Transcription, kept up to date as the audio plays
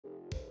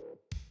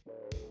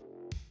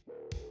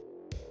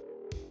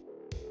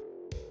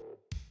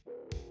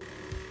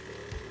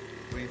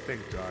do you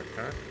think, Doc?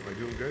 Huh? Am I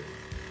doing good?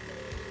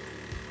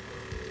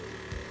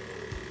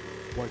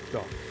 What the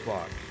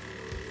fuck?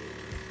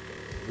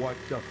 What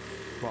the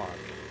fuck?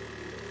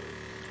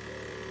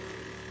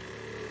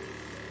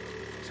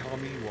 Tell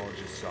me you all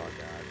just saw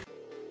that.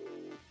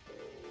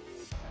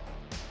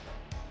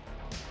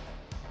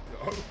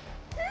 Oh.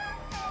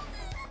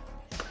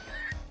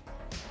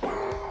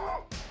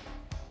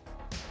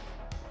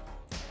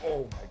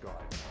 Oh my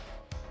god.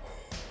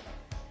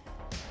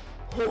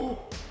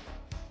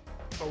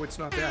 Oh, it's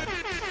not bad.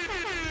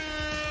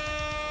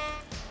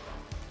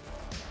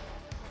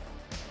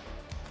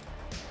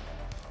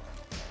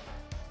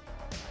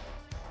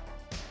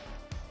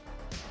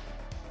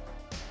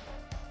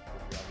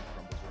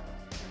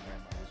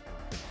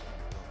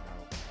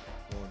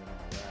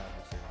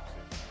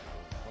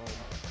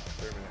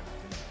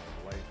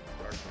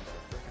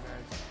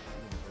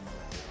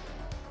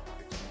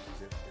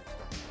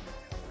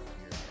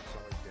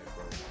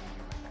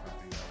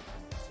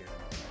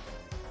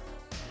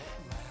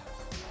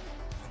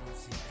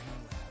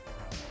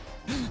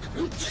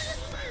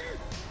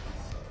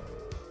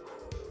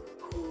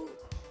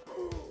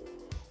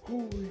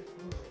 Holy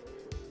fuck.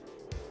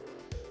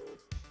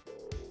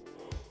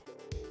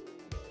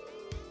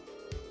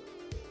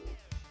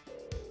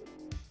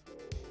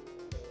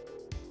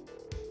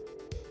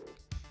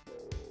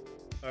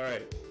 All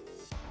right,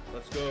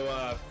 let's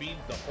go feed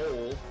the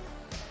hole.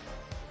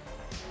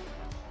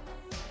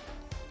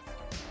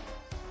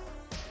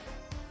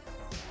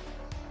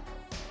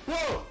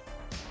 Whoa!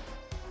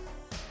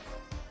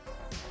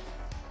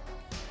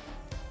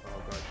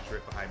 Oh god, she's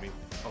right behind me.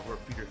 Oh, her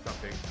feet are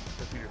thumping.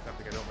 Her feet are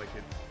thumping. I don't like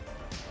it.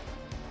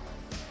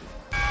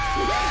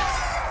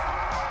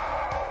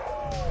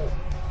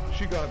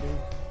 She got me.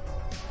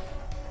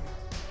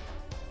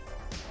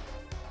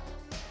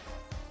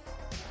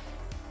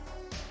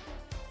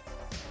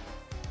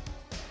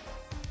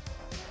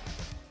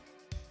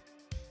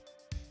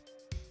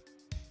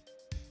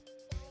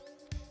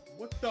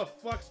 What the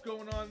fuck's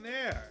going on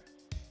there?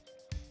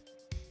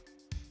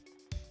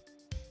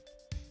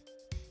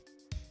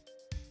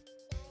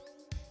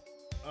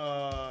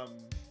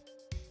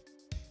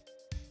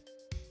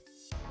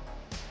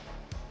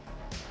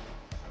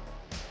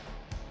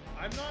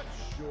 I'm not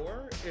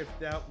sure if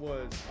that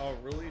was a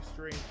really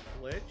strange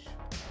glitch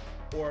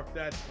or if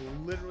that's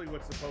literally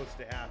what's supposed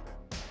to happen.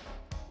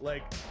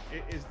 Like,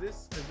 is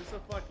this a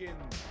fucking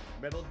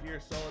Metal Gear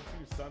Solid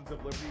 2 Sons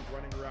of Liberty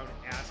running around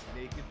ass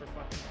naked for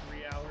fucking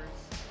 3 hours?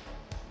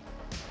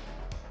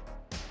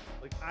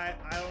 Like, I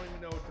don't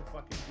even know what to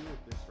fucking do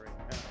with this right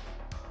now.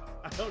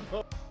 I don't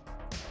know.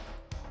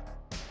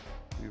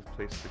 We've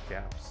placed the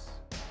caps.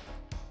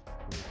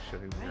 We're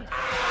shutting them.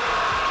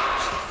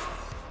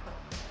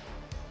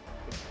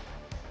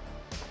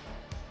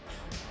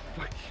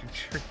 Fuck you,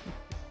 Tree.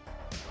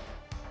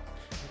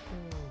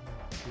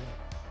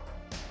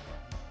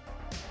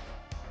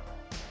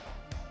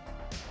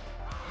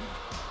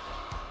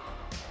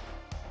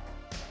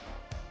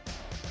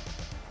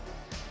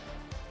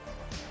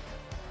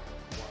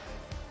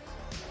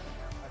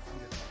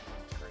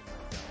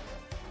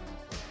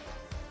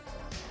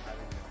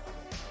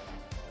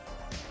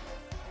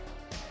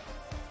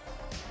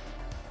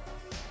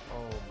 Oh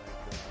my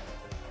god.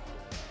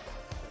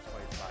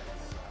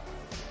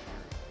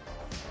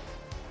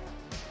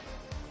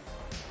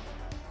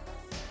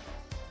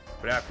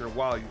 But after a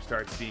while, you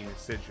start seeing a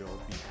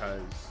sigil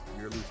because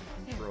you're losing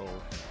control.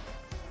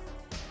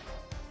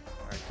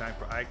 Alright, time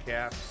for eye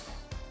caps.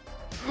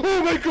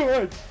 Oh my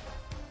god!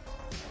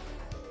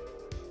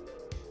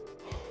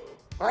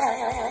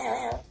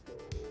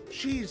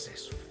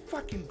 Jesus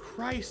fucking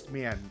Christ,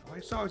 man. All I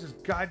saw was his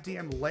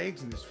goddamn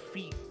legs and his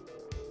feet.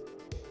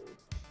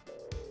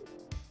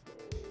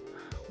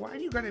 Why are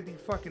you gonna be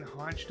fucking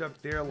haunched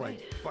up there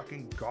like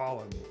fucking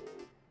Gollum?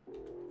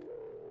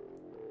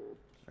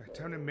 Alright,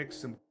 time to mix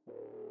some...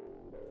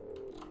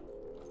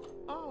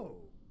 Oh!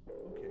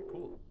 Okay,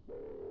 cool.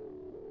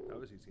 That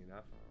was easy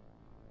enough.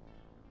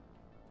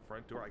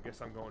 Front door, I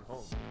guess I'm going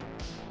home.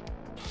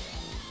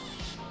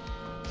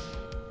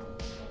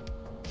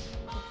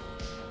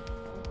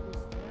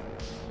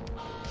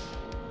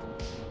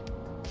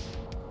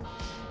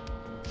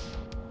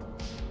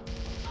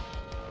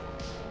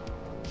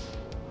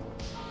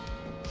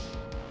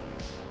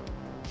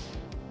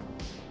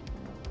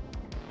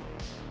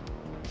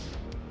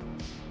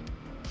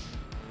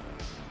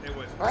 It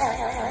was...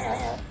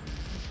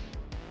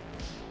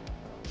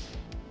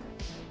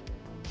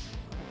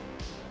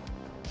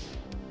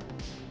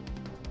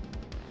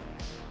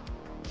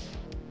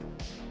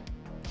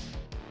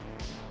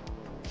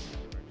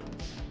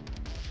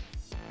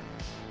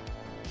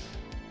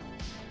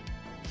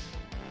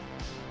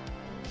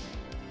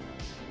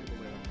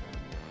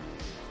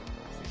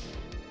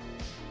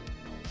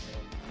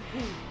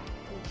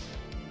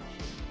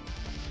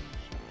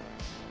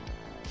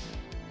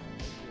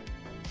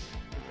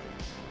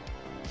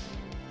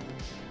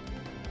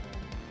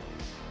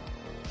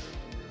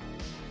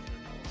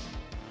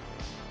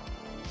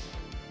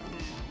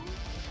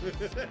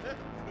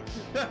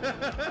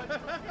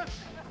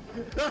 Oh.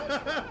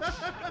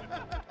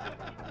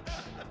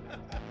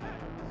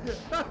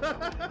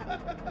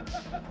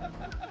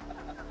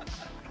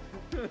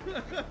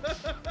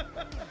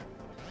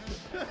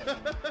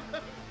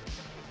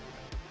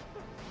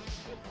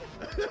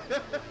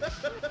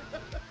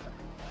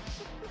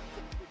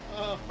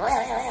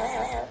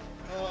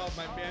 Oh,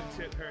 my man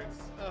tit hurts.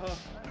 Oh.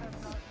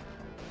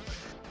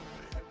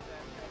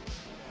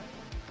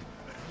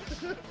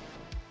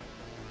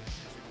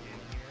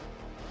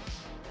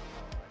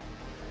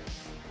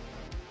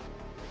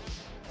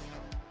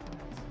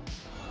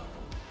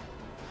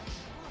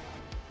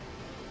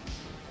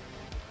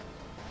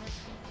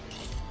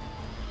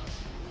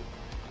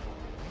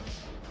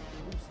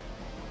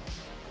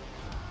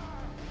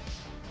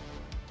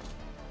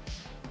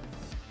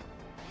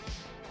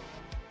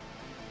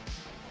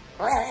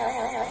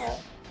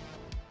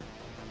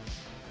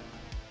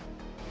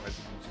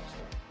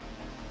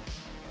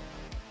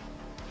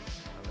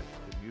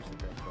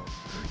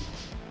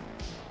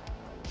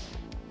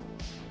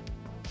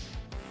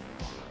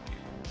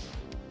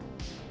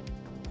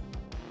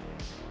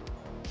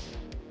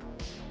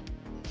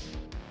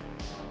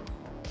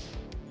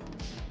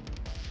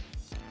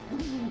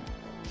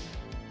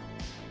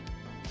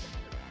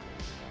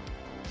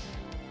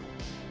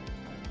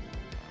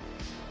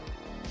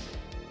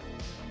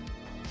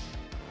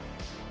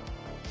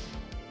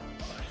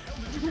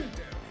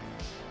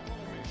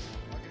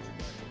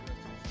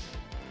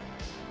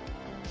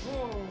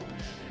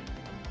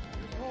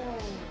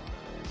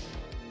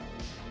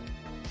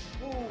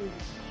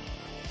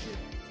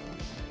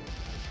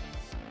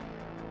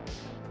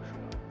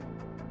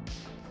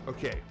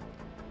 Okay,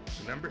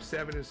 so number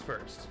 7 is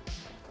first.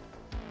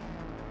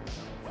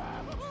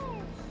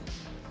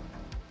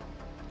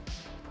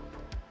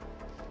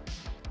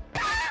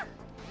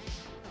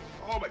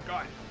 Oh my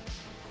god.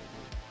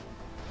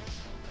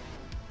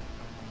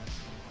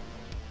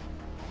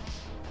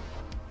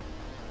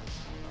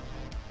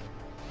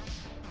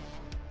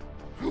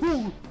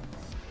 Ooh.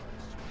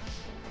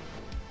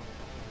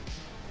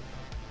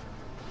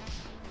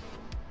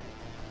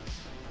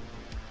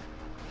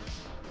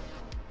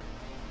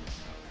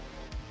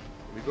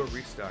 We go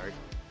restart.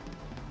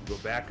 Go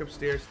back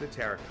upstairs to the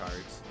tarot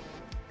cards,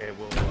 and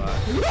we'll.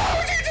 Oh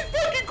Jesus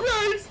fucking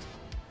Christ!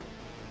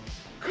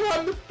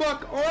 Come the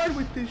fuck on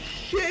with this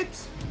shit!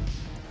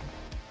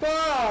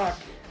 Fuck!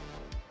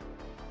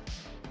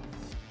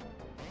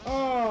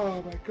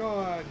 Oh my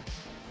god!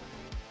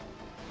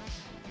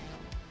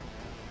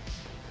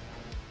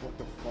 What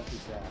the fuck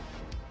is that?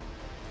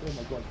 Oh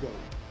my god, go,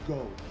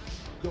 go,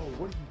 go.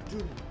 What are you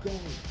doing? Go.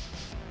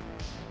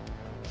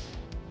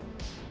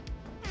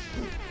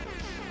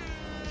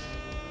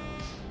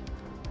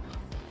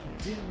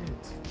 Damn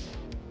it.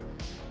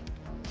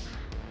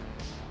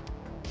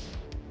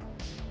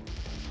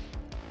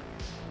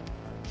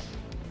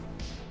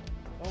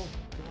 Oh god.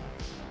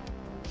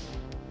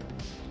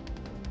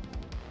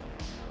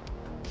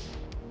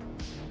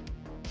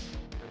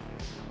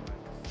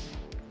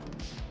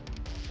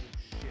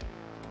 Shit.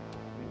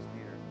 Please,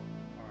 Peter.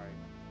 Alright.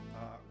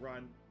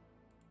 Run.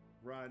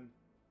 Run.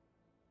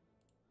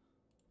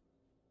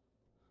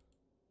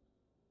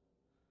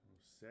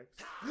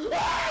 6.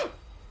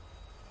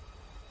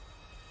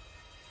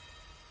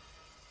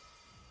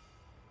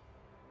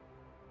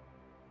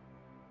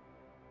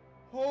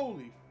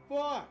 Holy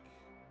fuck!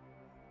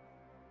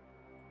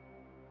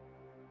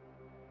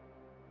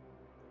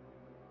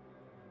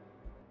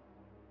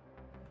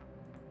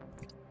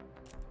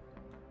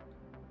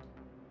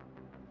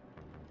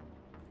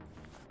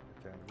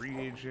 That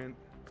reagent.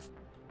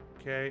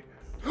 Okay.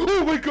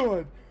 Oh my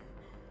god!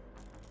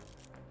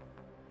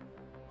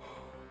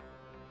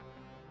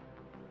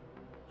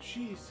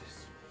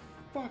 Jesus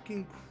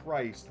fucking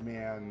Christ,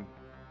 man.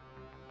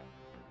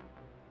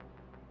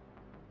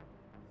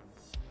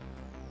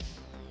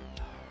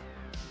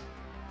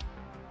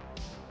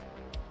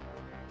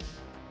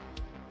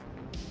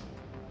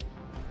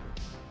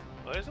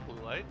 Oh, there's a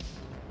blue light.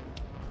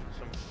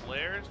 Some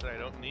flares that I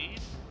don't need.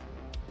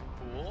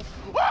 Cool.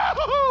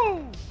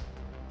 Woohoo!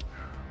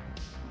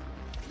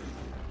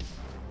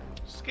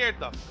 Scared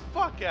the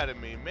fuck out of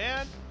me,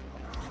 man.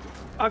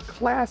 A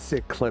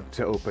classic clip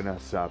to open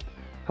us up.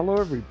 Hello,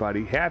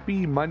 everybody.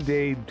 Happy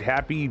Monday.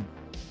 Happy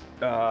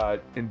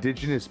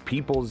Indigenous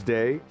Peoples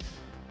Day.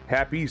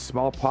 Happy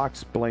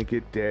Smallpox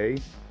Blanket Day.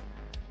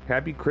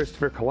 Happy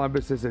Christopher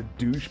Columbus is a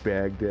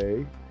douchebag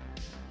day.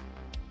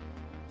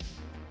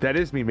 That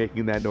is me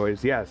making that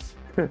noise, yes.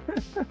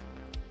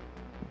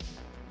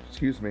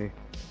 Excuse me.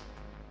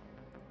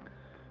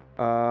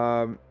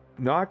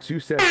 Nox, you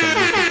said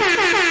something.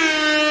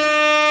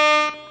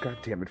 God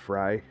damn it,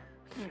 Fry.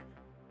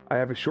 I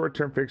have a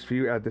short-term fix for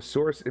you. Add the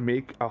source and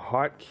make a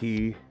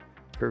hotkey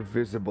for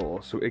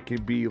visible, so it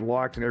can be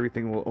locked and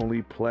everything will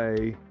only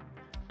play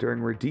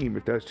during redeem.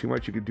 If that's too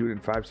much, you can do it in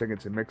 5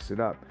 seconds and mix it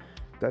up.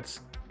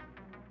 That's...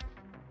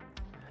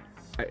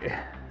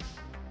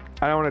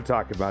 I don't want to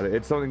talk about it.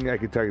 It's something I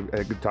could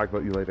talk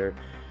about you later.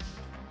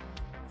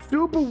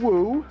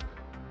 Subaru,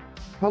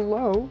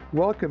 hello,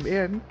 welcome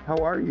in. How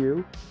are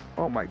you?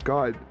 Oh my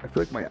god, I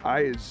feel like my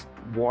eye is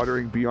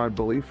watering beyond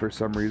belief for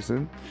some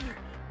reason.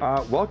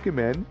 Welcome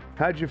in.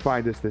 How'd you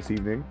find us this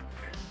evening?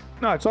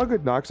 No, it's all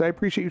good, Nox. I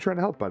appreciate you trying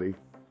to help, buddy.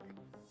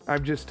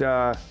 I'm just,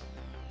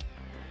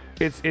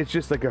 it's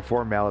just like a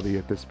formality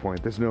at this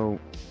point. There's no...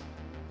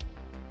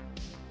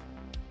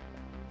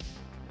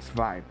 It's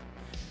fine.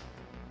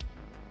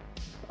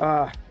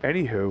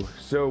 Anywho,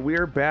 so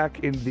we're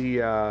back in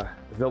the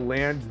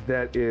land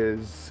that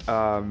is,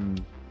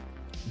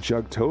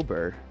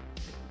 Jugtober.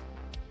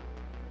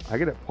 I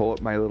gotta pull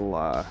up my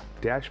little,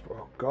 dashboard.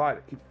 Oh god,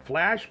 I keep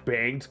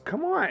flashbanged.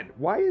 Come on,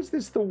 why is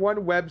this the one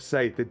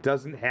website that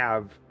doesn't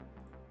have...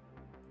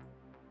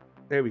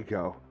 There we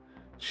go.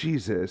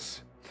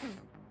 Jesus.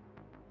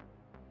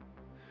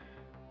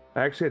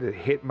 I actually had to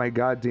hit my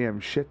goddamn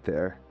shit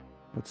there.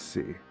 Let's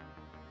see.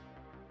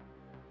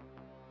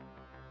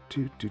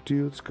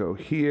 Let's go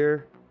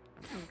here.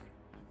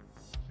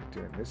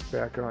 Turn this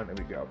back on. There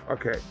we go.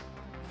 Okay.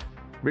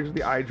 Mix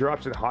the eye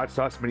drops and hot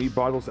sauce mini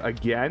bottles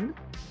again?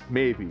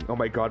 Maybe. Oh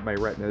my god, my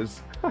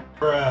retinas.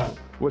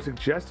 Was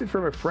suggested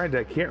from a friend.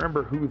 I can't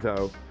remember who,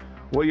 though.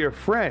 Well, your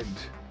friend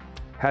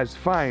has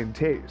fine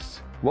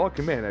taste.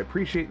 Welcome in. I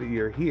appreciate that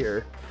you're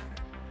here.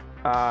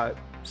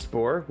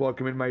 Spore,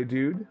 welcome in, my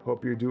dude.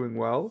 Hope you're doing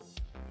well.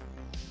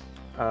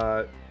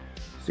 So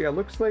yeah,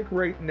 looks like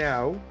right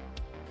now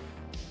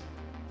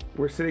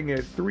we're sitting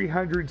at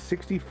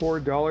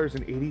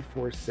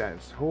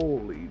 $364.84.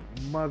 Holy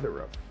mother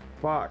of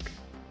fuck.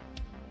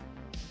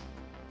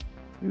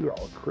 You're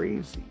all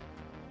crazy.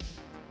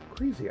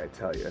 Crazy, I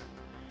tell you.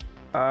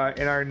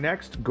 And our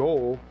next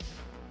goal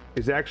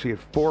is actually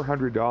at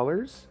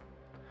 $400.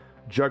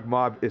 Jug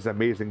Mob is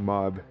amazing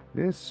mob.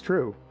 This is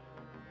true.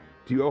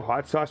 Do you owe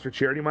hot sauce for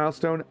charity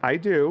milestone? I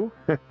do.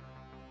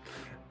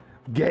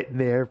 Getting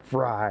there,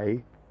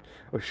 Fry.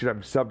 Oh shit,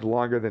 I'm subbed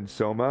longer than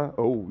Soma.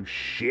 Oh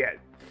shit.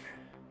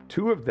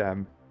 2 of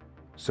them.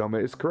 Soma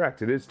is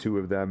correct. It is 2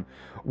 of them.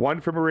 One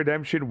from a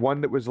redemption,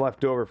 one that was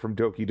left over from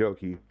Doki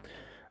Doki.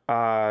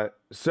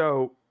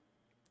 So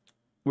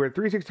we're at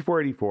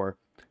 364.84.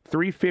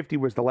 350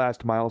 was the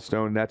last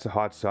milestone. That's a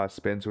hot sauce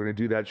spin, so we're gonna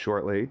do that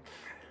shortly.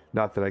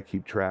 Not that I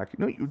keep track.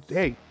 No,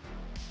 hey,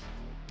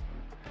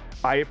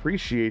 I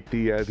appreciate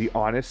the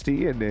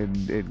honesty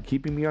and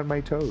keeping me on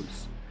my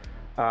toes.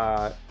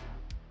 Yeah,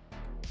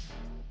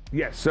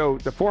 so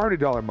the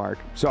 $400 mark.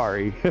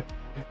 Sorry,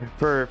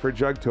 for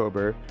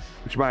Jugtober,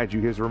 which, mind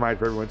you, here's a reminder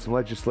for everyone: some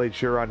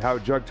legislature on how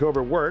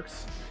Jugtober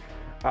works.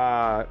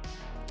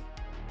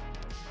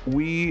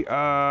 We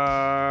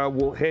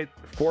will hit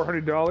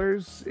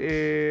 $400,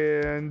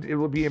 and it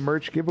will be a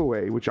merch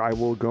giveaway, which I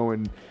will go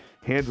and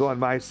handle on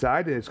my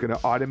side, and it's going to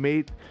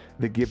automate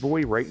the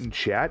giveaway right in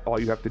chat.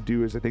 All you have to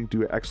do is, I think,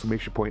 do an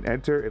exclamation point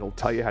enter. It'll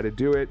tell you how to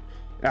do it.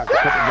 After a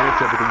couple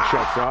minutes, everything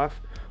shuts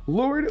off.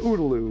 Lord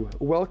Oodaloo,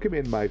 welcome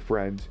in, my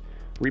friend.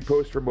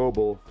 Repost for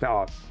mobile.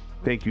 Oh,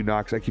 thank you,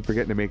 Nox. I keep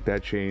forgetting to make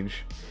that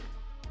change.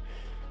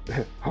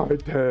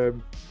 Hard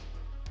time.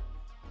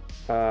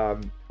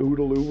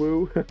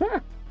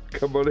 Oodaloo.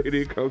 Come on,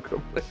 lady, come.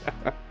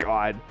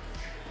 God.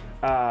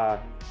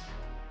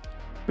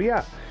 But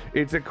yeah,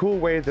 it's a cool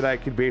way that I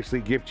can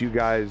basically gift you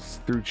guys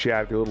through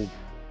chat a little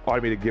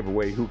automated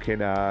giveaway who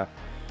can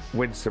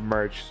win some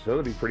merch. So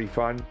it'll be pretty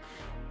fun.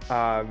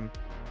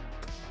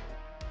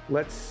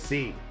 Let's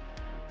see.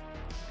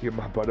 You're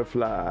my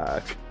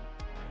butterfly.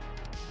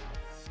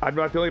 I'm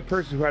not the only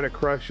person who had a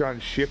crush on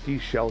Shifty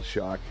Shell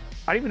Shock.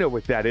 I don't even know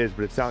what that is,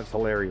 but it sounds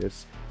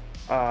hilarious.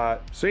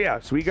 So yeah,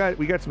 so we got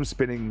some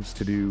spinnings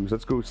to do. So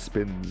let's go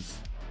spins.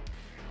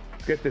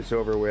 Let's get this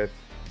over with.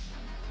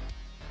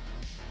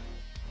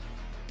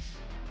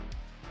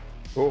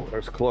 Oh, that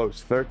was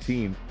close.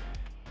 13.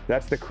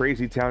 That's the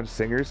Crazy Town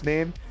singer's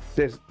name.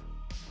 There's...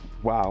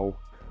 Wow.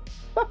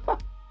 Oh,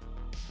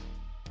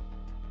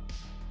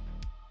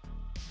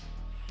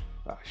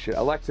 shit.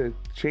 Alexa,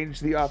 change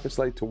the office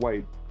light to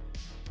white.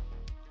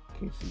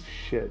 Can't see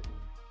shit.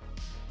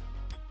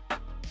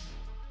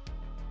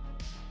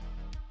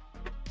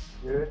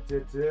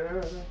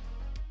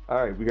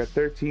 Alright, we got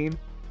 13.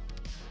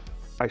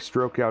 I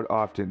stroke out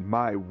often.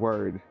 My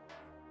word.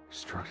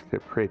 Stroke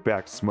that right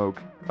back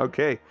smoke.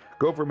 Okay,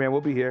 go for it, man.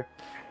 We'll be here.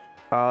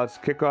 Let's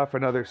kick off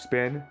another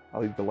spin. I'll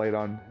leave the light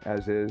on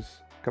as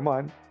is. Come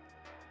on.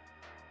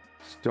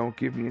 Just don't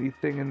give me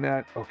anything in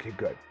that. Okay,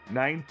 good.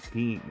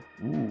 19.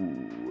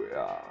 Ooh,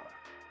 yeah.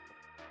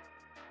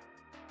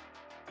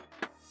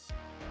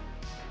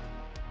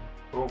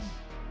 Boom.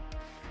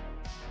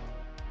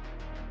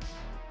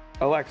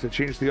 Alexa,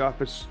 change the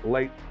office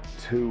light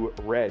to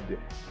red.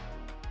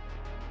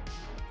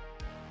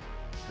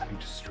 I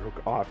just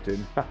stroke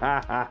often.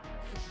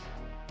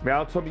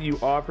 Mal told me you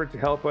offered to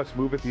help us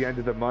move at the end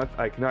of the month.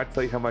 I cannot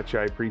tell you how much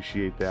I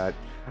appreciate that.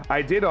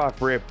 I did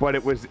offer it, but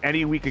it was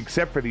any week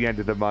except for the end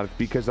of the month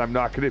because I'm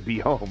not going to be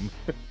home.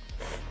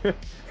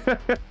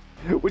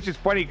 Which is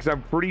funny because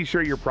I'm pretty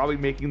sure you're probably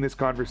making this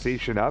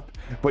conversation up,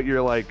 but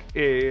you're like,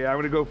 hey, I'm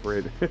going to go for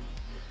it.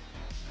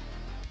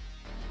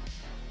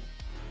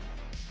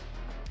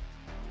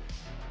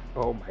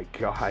 Oh my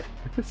god.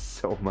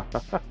 Soma.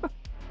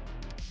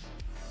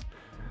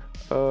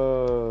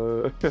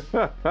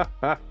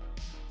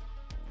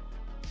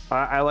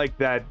 I like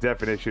that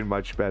definition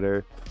much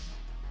better.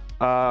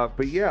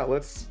 But yeah,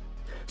 let's.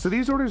 So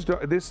these orders,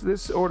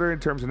 this order in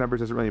terms of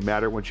numbers doesn't really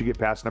matter once you get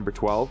past number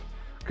 12,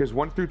 because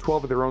 1 through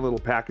 12 are their own little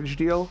package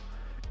deal,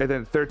 and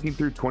then 13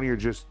 through 20 are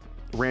just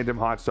random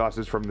hot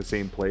sauces from the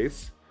same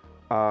place.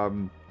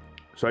 So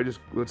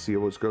let's see,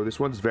 let's go. This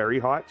one's very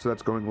hot, so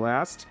that's going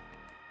last.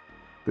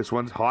 This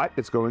one's hot,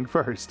 it's going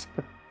first.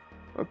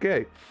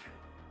 Okay,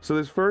 so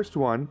this first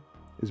one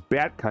is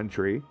Bat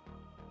Country,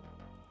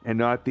 and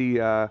not the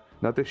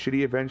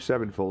shitty Avenged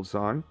Sevenfold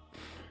song.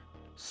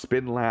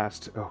 Spin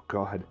last. Oh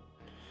god.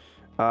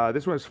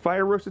 This one is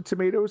fire roasted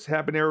tomatoes,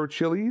 habanero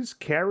chilies,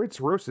 carrots,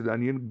 roasted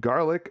onion,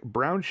 garlic,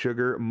 brown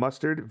sugar,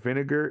 mustard,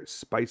 vinegar,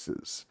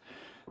 spices.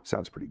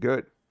 Sounds pretty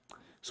good.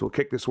 So we'll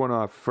kick this one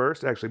off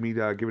first. Actually,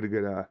 give it a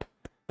good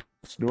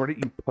snort it,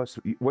 you puss.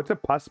 What's a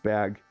puss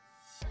bag?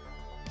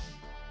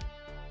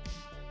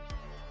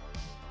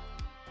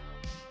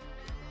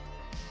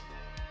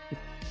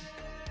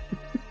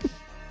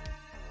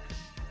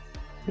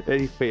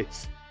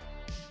 Anyways.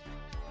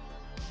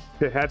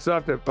 Hats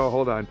off to, oh,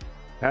 hold on.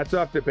 Hats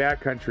off to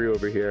Backcountry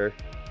over here.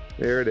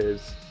 There it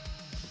is.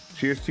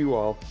 Cheers to you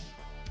all.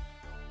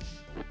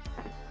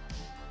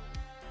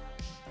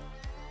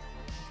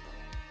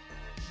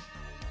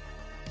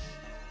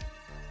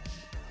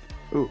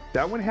 Ooh,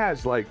 that one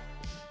has like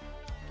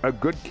a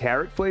good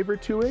carrot flavor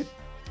to it.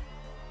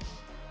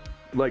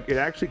 Like it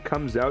actually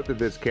comes out that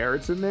there's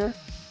carrots in there.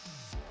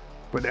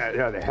 But the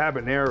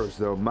habaneros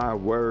though, my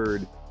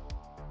word.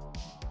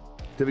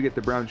 Did we get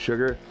the brown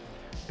sugar?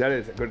 That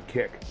is a good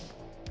kick.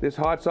 This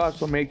hot sauce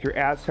will make your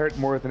ass hurt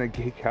more than a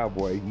gay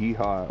cowboy.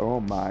 Yeehaw. Oh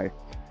my.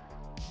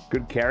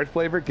 Good carrot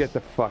flavor? Get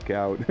the fuck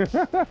out.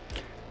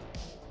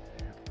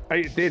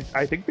 I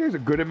think there's a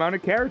good amount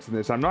of carrots in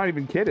this. I'm not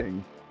even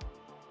kidding.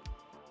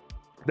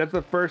 That's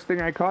the first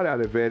thing I caught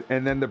out of it.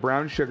 And then the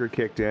brown sugar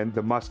kicked in.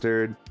 The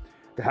mustard.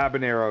 The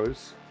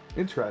habaneros.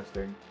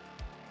 Interesting.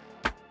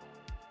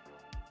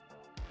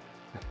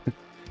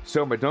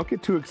 Soma, don't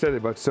get too excited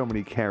about so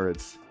many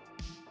carrots.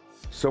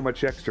 So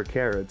much extra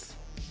carrots.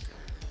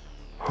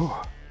 Whew.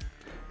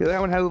 Yeah, that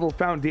one had a little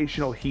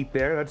foundational heat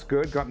there. That's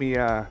good. Got me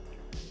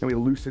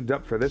loosened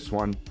up for this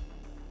one.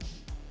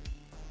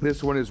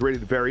 This one is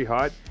rated very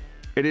hot.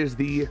 It is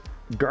the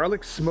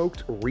Garlic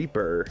Smoked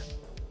Reaper.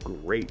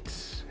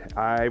 Great.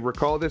 I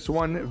recall this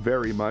one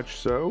very much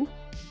so.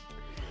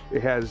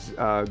 It has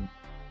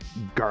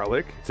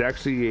garlic. It's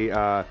actually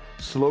a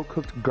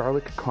slow-cooked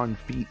garlic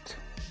confit.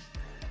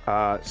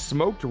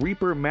 Smoked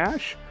Reaper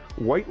mash,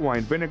 white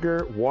wine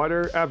vinegar,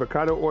 water,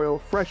 avocado oil,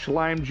 fresh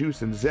lime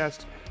juice and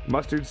zest,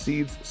 mustard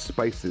seeds,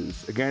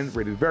 spices. Again,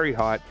 rated very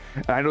hot.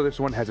 And I know this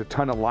one has a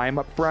ton of lime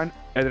up front,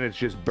 and then it's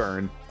just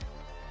burn.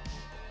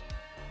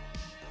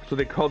 So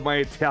they called my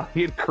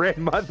Italian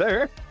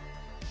grandmother.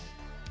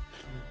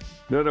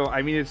 No,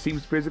 I mean, it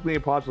seems physically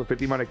impossible to fit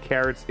the amount of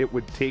carrots it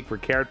would take for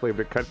carrot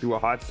flavor to cut through a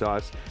hot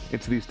sauce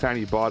into these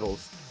tiny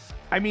bottles.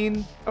 I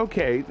mean,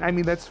 okay. I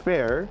mean, that's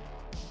fair.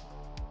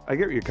 I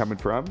get where you're coming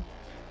from.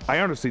 I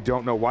honestly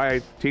don't know why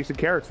I tasted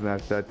carrots in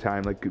that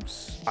time. Like,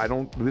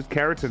 there's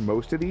carrots in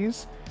most of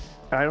these,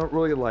 and I don't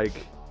really,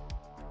 like,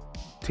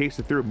 taste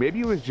it through.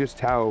 Maybe it was just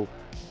how,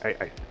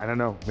 I don't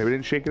know. Maybe I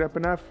didn't shake it up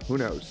enough? Who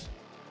knows?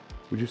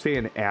 Would you say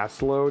an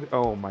ass load?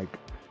 Oh, my.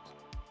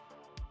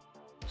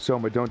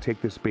 Soma, don't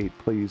take this bait,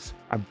 please.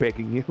 I'm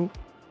begging you.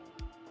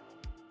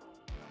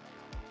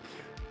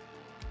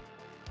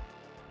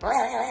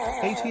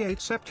 88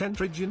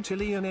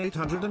 septentrigintillion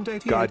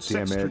 888 God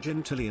damn it.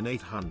 sextragintillion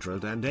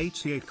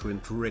 888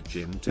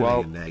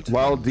 quintrigintillion 888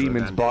 While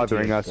Demon's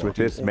bothering us with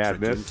this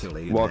madness,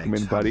 welcome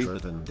in, buddy.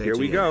 Here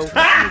we go.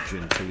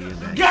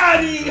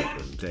 Got him!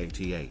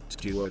 88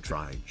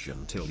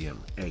 duotrigintillion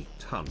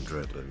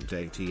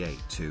 888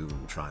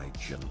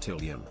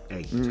 toontrigintillion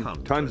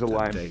 888 tons of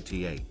lime.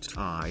 88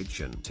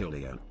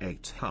 igintillion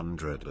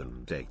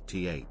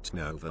 888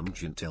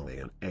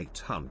 novemgintillion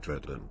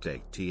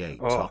 888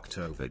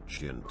 octovigintillion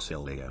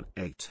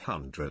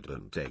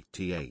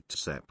 888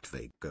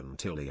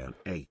 septvigintillion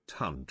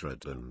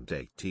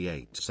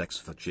 888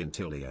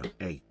 sexvigintillion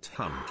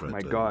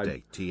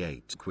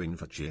 888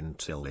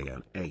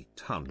 quinvigintillion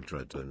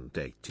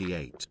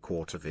 888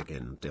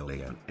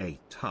 quartervigintillion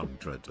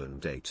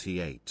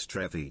 888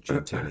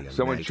 trevigintillion.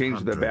 Someone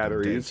changed the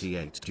batteries. I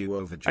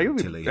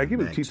give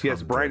it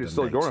TTS Brian is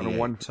still going on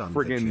one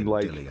friggin'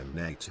 like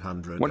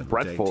one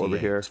breathful over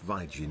here.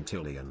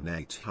 Vigintillion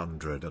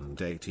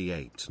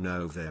 888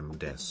 novem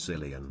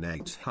decillion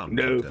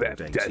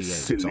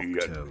 888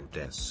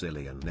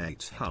 octodecillion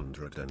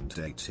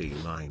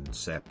 889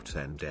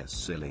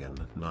 septendecillion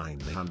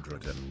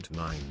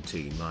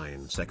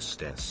 999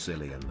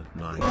 sexdecillion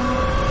 9.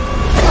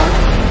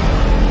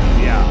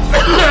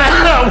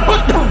 Yeah.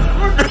 What the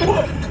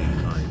fuck?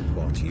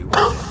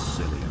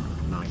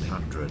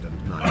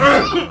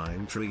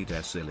 999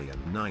 tridecillion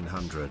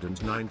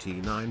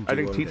 999. I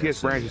think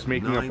TTS Branch is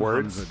making up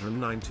words.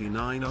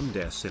 999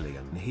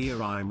 undecillion.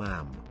 Here I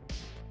am.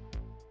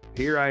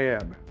 Here I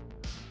am.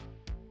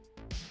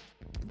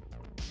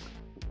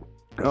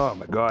 Oh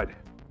my god.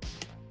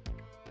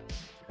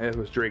 I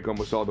almost drank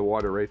almost all the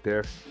water right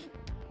there.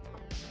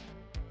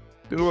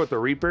 Think about the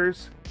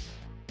Reapers.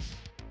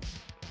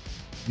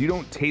 You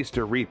don't taste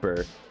a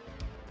Reaper.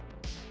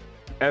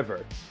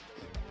 Ever.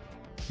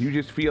 You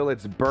just feel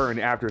its burn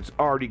after it's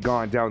already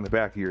gone down the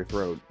back of your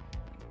throat.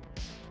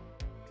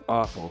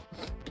 Awful.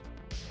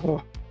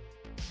 Oh.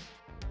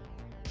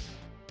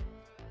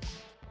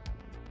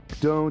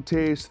 Don't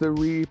taste the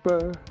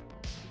Reaper.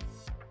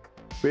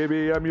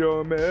 Baby, I'm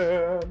your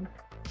man.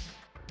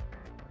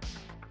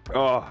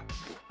 Oh.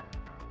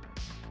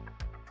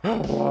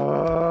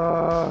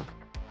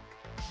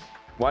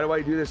 Why do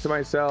I do this to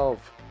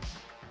myself?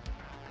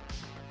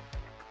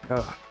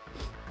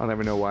 I'll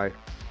never know why.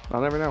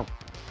 I'll never know.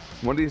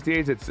 One of these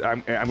days,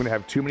 I'm gonna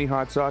have too many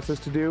hot sauces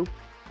to do.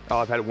 I'll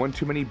have had one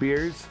too many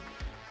beers,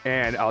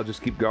 and I'll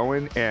just keep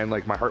going, and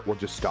like my heart will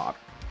just stop.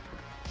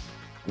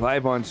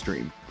 Live on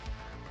stream.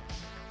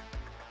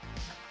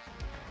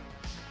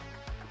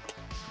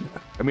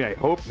 I mean, I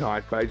hope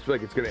not, but I just feel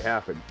like it's gonna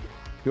happen.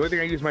 The only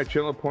thing I use my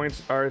channel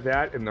points are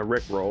that and the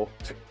Rickroll.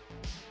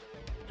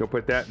 Don't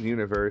put that in the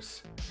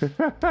universe.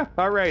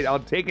 All right,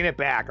 I'm taking it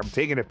back. I'm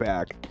taking it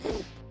back.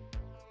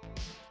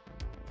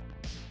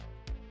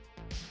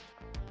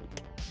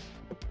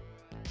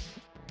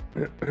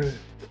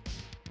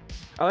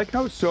 I like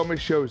how so many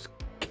shows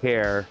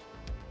care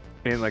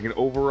and like an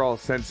overall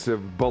sense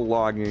of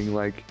belonging.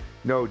 Like,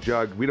 no,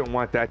 Jugg, we don't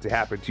want that to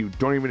happen to you.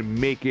 Don't even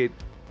make it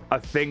a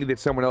thing that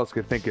someone else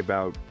could think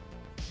about.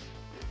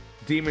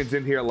 Demon's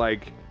in here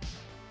like,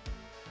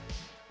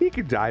 he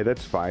could die,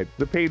 that's fine.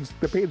 The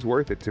pain's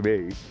worth it to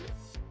me.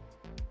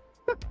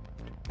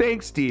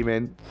 Thanks,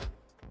 Demon.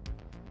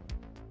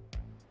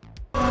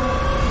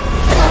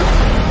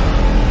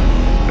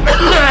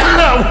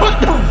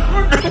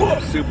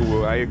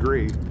 Subaru, I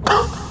agree.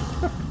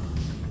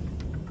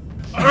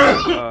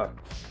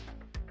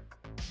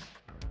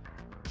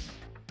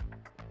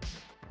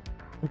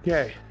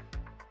 Okay.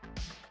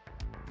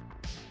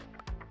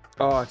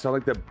 Oh, it's on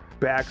like the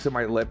backs of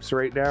my lips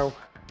right now.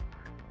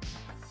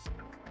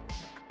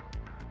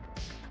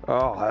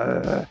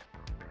 Oh,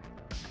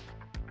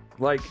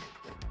 like,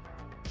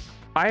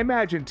 I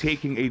imagine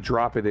taking a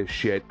drop of this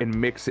shit and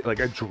mix it, like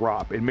a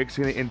drop, and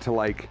mixing it into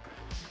like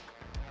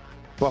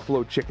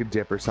buffalo chicken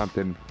dip or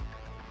something.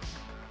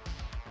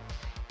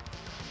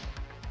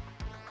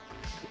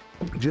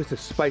 Just to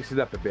spice it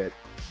up a bit.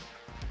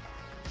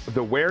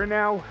 The where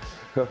now?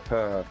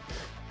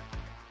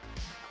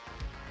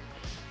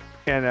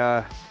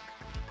 And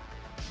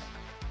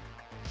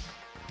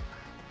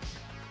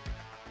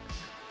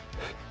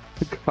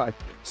God,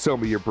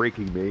 Soma, you're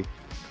breaking me.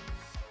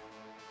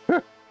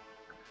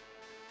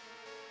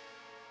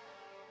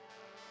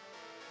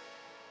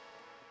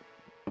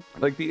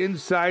 Like the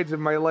insides of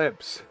my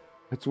lips.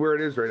 That's where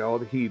it is right now, all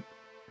the heat.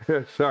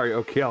 Sorry,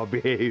 okay, I'll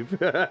behave.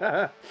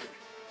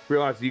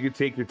 Real honest, you can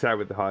take your time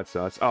with the hot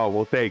sauce. Oh,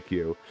 well, thank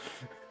you.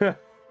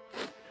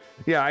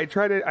 Yeah, I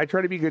try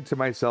to be good to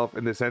myself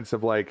in the sense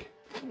of like,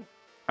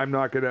 I'm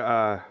not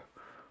gonna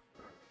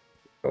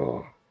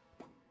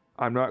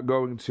I'm not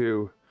going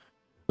to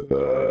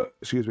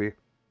excuse me,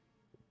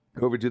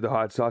 overdo the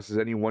hot sauces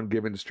any one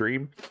given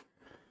stream,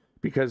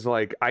 because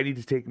like I need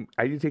to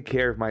take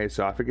care of my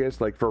esophagus,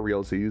 like for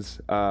realsies,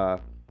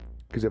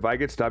 because if I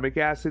get stomach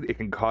acid, it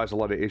can cause a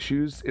lot of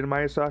issues in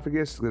my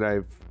esophagus that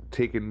I've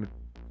taken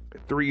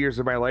 3 years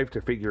of my life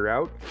to figure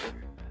out,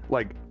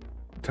 like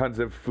tons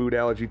of food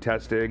allergy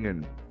testing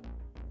and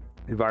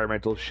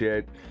environmental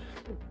shit,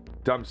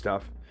 dumb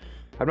stuff.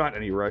 I'm not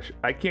in any rush.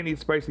 I can't eat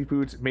spicy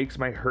foods. It makes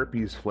my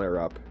herpes flare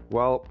up.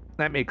 Well,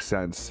 that makes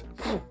sense.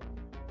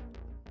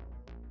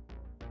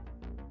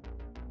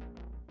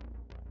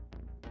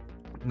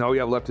 No,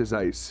 yeah, left is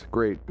ice.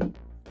 Great.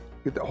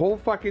 Get the whole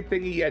fucking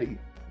thing of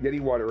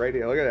Yeti water right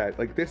here. Look at that.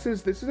 Like this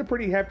is a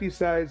pretty hefty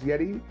size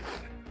Yeti.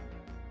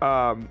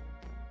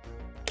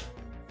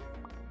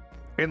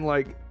 And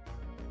like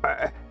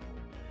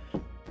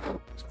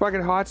it's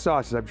fucking hot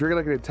sauces. I'm drinking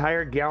like an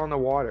entire gallon of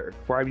water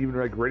before I'm even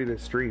like ready to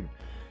stream.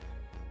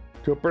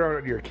 Don't burn out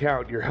on your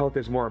account. Your health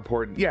is more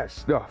important.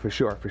 Yes, no, for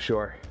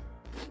sure.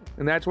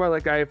 And that's why,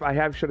 like, I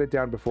have shut it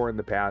down before in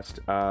the past,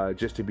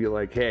 just to be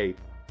like, hey,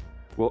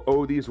 we'll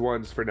owe these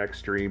ones for next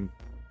stream.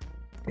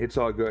 It's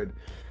all good.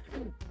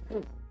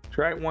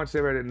 Try it once,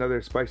 ever at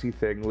another spicy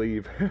thing.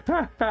 Leave.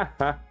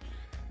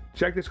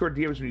 Check Discord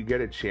DMs when you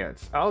get a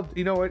chance.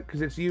 You know what?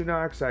 Because it's you,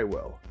 Nox, I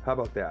will. How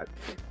about that?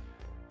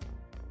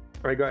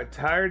 I got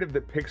tired of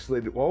the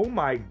pixelated. Oh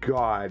my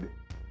god.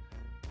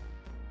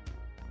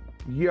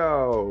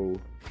 Yo,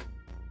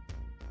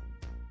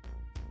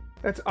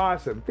 that's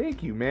awesome.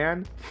 Thank you,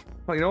 man.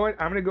 Well, you know what?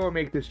 I'm gonna go and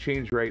make this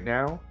change right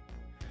now.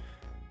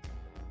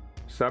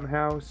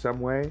 Somehow, some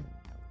way.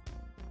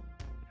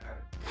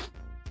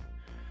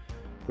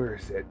 Where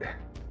is it?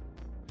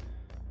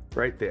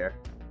 Right there.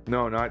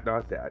 No, not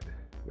that.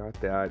 Not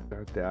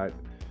that.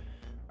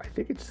 I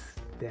think it's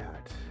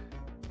that.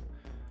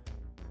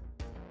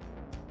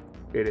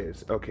 It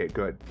is. Okay,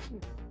 good.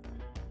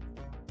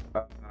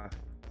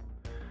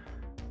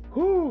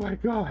 Oh my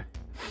god.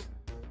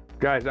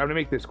 Guys, I'm gonna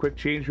make this quick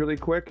change really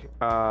quick.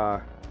 I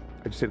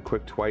just said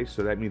quick twice,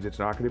 so that means it's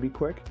not gonna be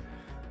quick.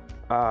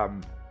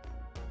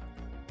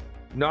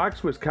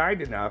 Nox was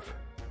kind enough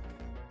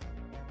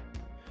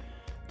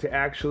to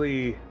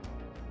actually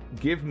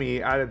give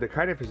me, out of the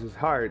kindness of his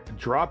heart, a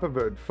drop of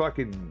a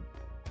fucking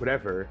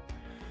whatever,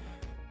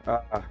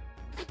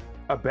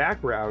 a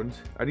background,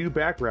 a new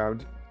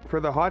background for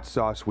the hot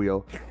sauce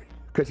wheel,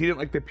 because he didn't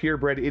like the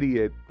purebred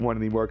idiot one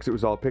anymore because it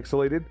was all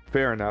pixelated.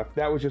 Fair enough.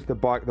 That was just the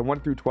box. The 1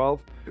 through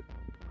 12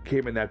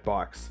 came in that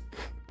box.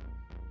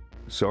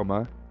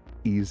 Soma,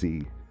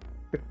 easy.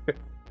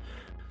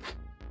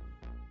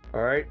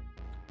 All right.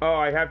 Oh,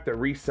 I have to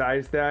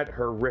resize that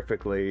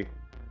horrifically.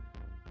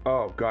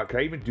 Oh god,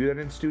 can I even do that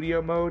in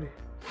studio mode?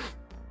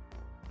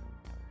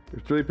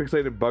 It's really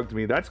pixelated and bugged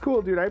me. That's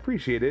cool, dude. I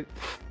appreciate it.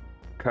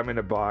 Come in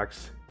a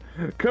box.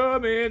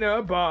 Come in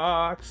a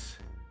box.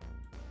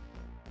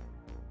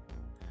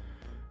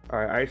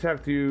 Alright, I just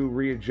have to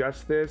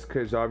readjust this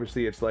because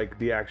obviously it's like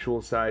the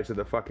actual size of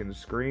the fucking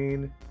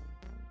screen.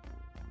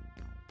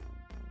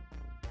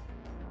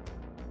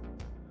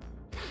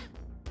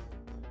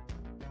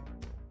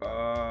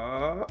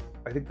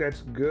 I think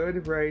that's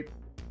good right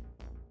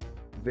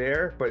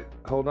there, but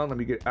hold on, let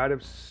me get out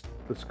of,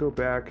 let's go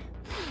back.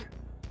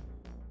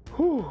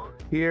 Whew,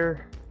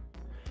 here.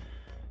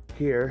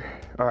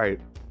 All right,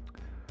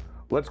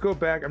 let's go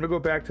back. I'm gonna go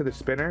back to the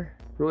spinner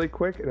really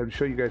quick and I'll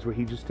show you guys what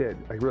he just did.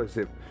 I realized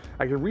it.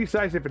 I can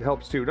resize if it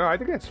helps too. No, I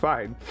think that's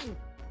fine. You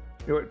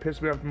know what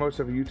pissed me off the most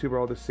of YouTube are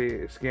all the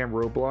scam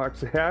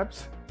Roblox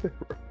abs.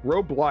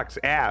 Roblox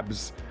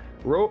abs.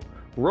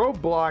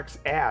 Roblox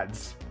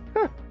ads.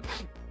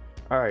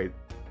 All right,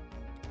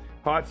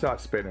 hot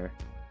sauce spinner.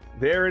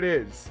 There it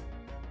is.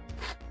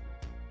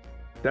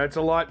 That's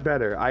a lot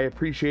better. I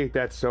appreciate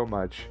that so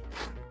much.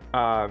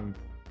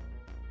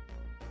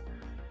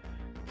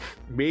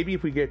 Maybe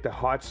if we get the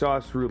hot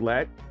sauce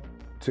roulette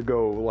to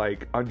go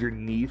like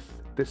underneath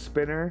the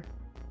spinner,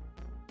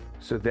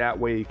 so that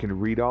way you can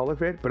read all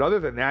of it. But other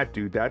than that,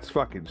 dude, that's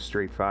fucking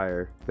straight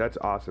fire. That's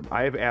awesome.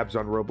 I have abs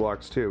on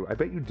Roblox too. I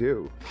bet you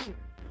do.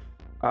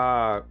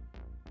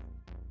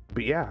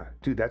 But yeah,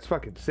 dude, that's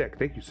fucking sick.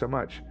 Thank you so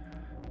much.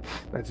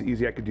 That's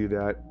easy. I could do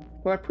that.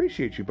 Well, I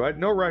appreciate you, bud.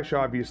 No rush,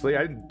 obviously.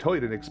 I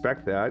totally didn't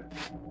expect that.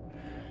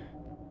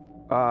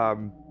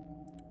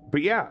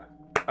 But yeah.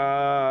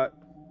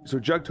 So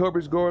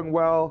Jugtober's going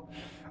well.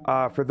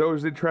 For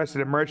those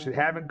interested in merch that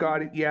haven't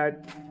got it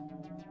yet,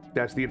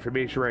 that's the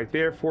information right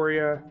there for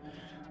you.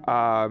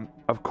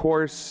 Of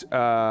course,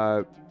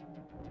 we're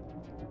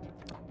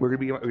gonna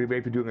be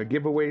doing a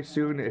giveaway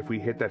soon if we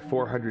hit that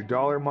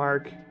 $400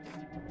 mark.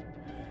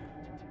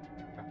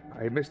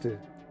 I missed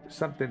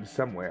something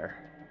somewhere.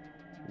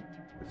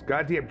 This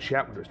goddamn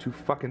chat window is too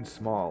fucking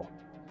small.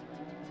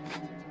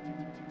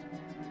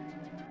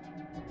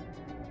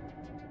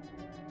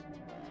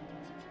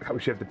 How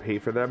we should have to pay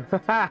for them?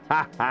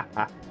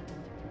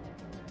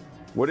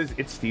 What is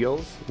It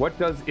Steals? What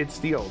does It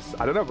Steals?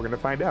 I don't know. We're gonna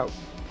find out.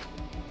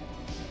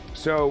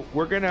 So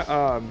we're gonna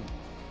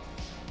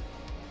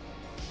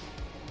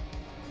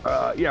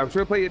yeah, we're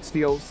gonna play It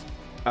Steals.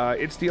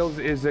 It Steals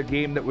is a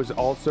game that was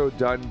also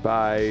done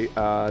by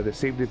the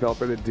same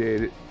developer that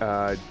did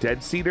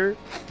Dead Cedar,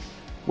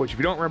 which if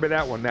you don't remember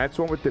that one, that's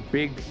one with the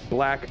big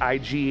black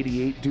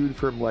IG-88 dude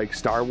from like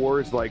Star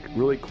Wars, like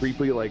really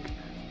creepily like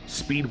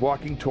speed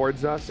walking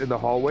towards us in the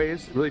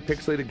hallways. Really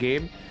pixelated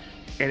game,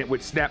 and it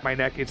would snap my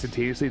neck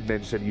instantaneously and then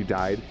just said you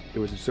died. It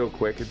was so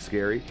quick and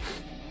scary,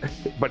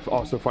 but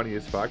also funny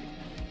as fuck.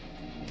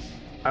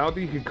 I don't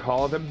think you can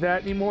call them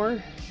that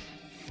anymore.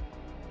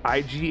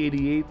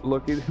 IG-88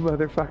 looking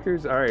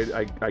motherfuckers. All right,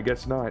 I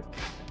guess not.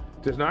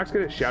 Does Nox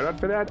get a shout out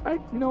for that?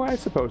 I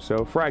suppose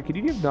so. Fry, can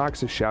you give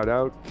Nox a shout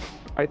out?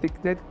 I think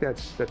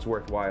that's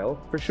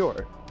worthwhile for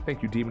sure.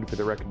 Thank you, Demon, for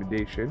the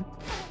recommendation.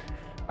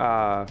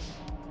 I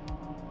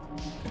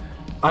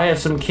have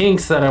some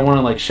kinks that I want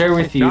to like share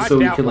with you, so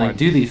we can like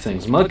do these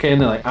things. I'm okay, and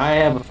they're like, I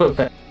have a foot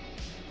pet.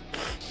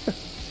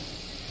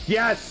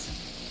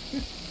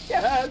 Yes.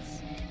 Yes.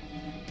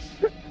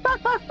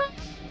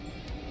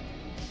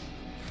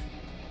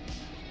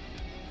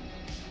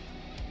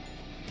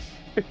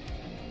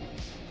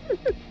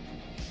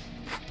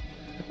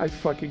 I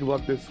fucking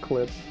love this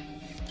clip.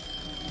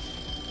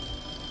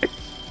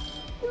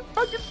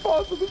 Fucking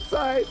falls on the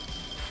side.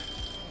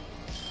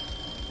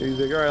 He's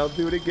like, all right, I'll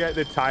do it again.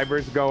 The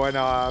timer's going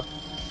off.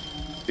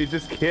 He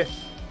just can't.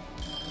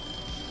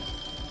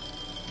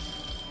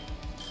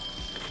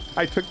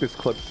 I took this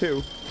clip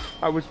too.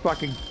 I was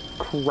fucking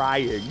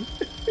crying.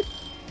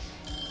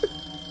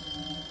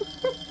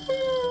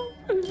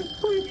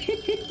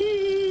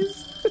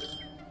 Please.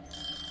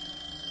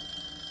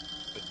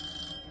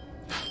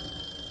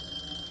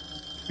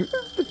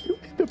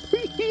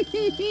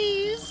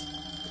 Please.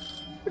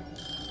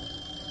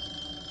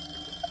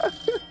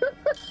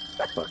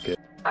 Fuck it.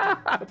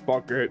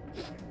 Fuck it.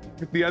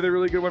 The other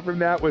really good one from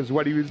that was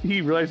when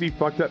he realized he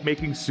fucked up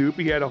making soup.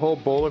 He had a whole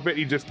bowl of it.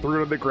 He just threw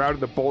it on the ground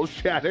and the bowl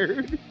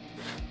shattered.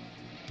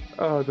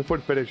 Oh, the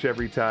foot finish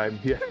every time.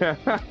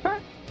 Yeah.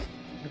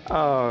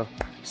 Oh,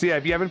 So yeah,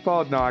 if you haven't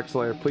followed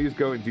Noxler, please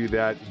go and do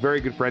that. He's a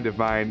very good friend of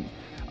mine.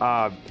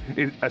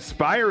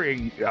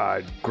 Aspiring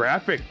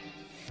graphic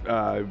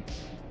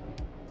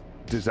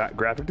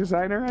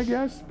designer, I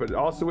guess, but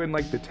also in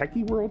like the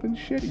techie world and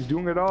shit. He's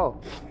doing it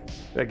all.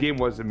 That game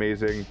was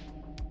amazing.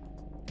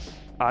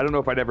 I don't know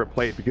if I'd ever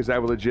play it because I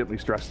would legitimately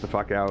stress the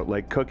fuck out.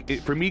 Like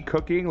for me,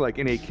 cooking like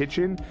in a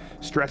kitchen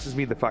stresses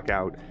me the fuck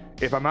out.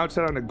 If I'm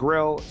outside on a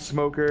grill,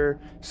 smoker,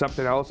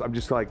 something else, I'm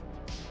just like,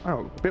 I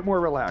don't know, a bit more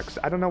relaxed.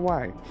 I don't know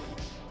why.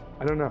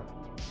 I don't know.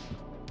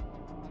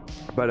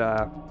 But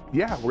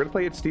yeah, we're gonna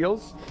play at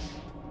Steele's.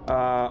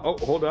 Oh,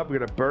 hold up, we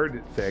got a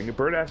bird thing. A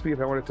bird asked me if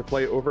I wanted to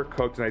play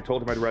Overcooked, and I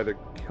told him I'd rather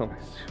kill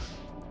myself.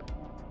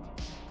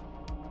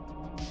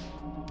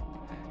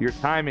 Your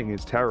timing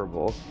is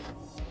terrible.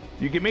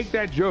 You can make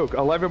that joke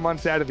 11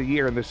 months out of the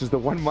year, and this is the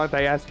 1 month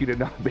I ask you to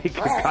not make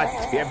a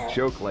goddamn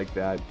joke like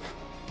that.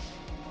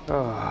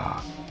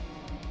 Oh.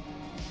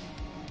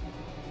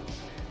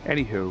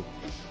 Anywho,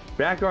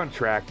 back on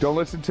track. Don't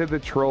listen to the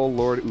troll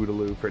Lord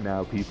Oodaloo for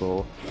now,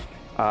 people.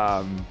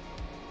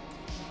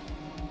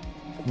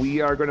 We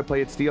are going to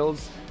play at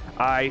Steele's.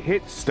 I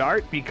hit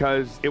start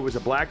because it was a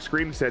black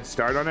screen that said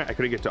start on it. I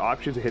couldn't get to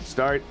options. I hit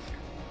start,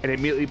 and it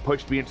immediately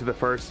pushed me into the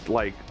first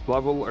like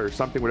level or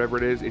something, whatever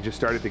it is. It just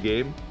started the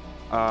game.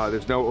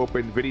 There's no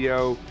open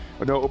video,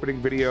 or no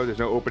opening video. There's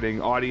no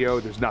opening audio.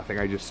 There's nothing.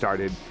 I just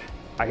started.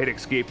 I hit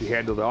escape to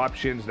handle the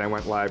options, and I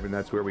went live, and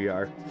that's where we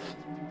are.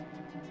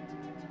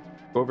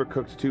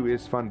 Overcooked 2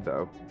 is fun,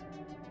 though.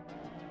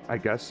 I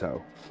guess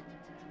so.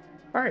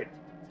 All right.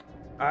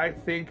 I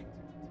think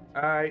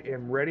I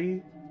am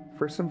ready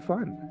for some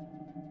fun.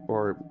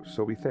 Or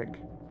so we think.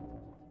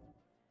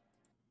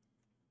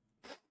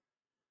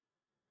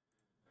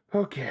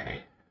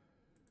 Okay.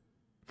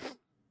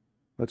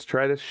 Let's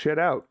try this shit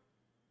out.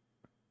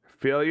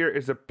 Failure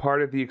is a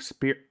part of the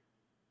experience.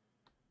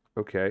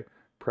 Okay.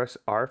 Press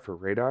R for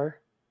radar.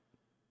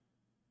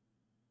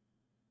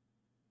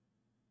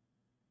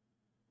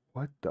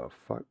 What the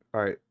fuck?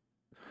 Alright.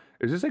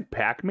 Is this like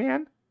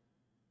Pac-Man?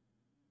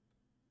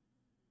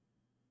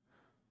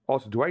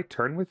 Also, do I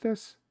turn with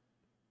this?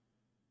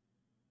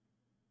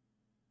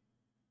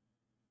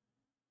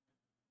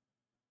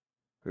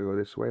 We go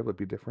this way, will it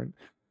be different?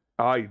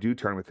 Oh, you do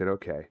turn with it,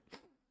 okay.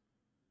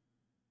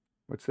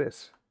 What's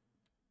this?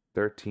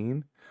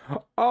 13?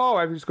 Oh,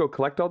 I have to just go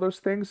collect all those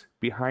things?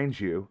 Behind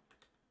you.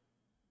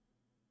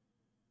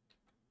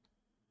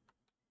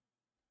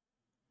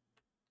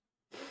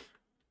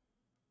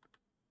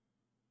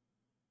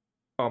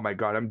 Oh my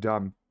god, I'm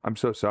dumb. I'm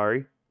so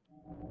sorry.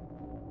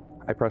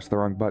 I pressed the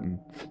wrong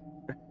button.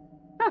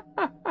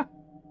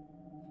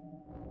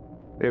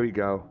 There we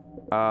go.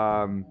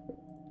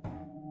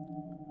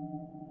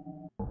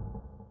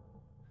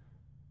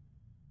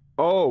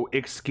 Oh,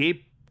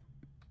 escape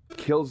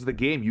kills the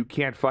game. You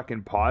can't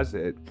fucking pause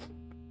it.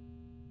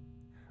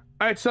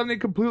 It's something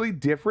completely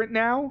different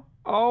now?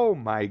 Oh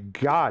my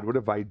god, what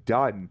have I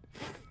done?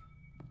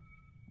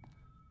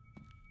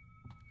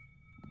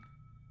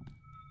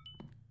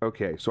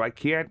 Okay, so I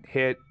can't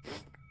hit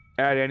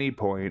at any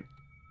point.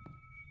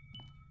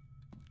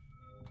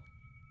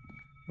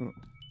 Oh.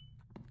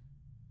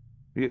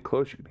 You get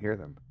close, you can hear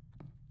them.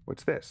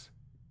 What's this?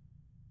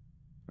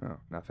 Oh,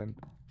 nothing.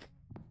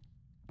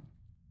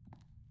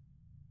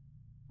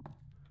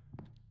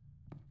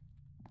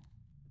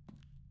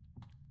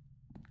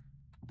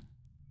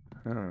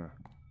 Huh.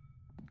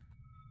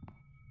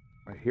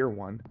 I hear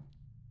one.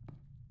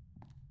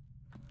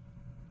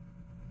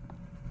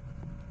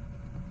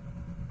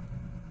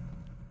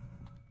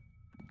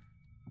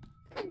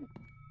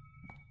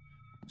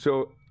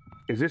 So,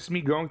 is this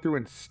me going through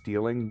and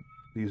stealing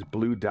these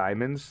blue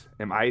diamonds?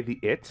 Am I the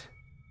it?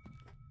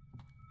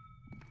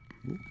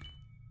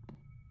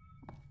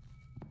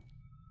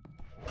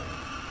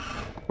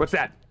 What's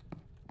that?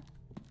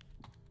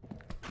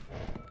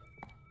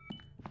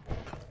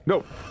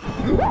 No.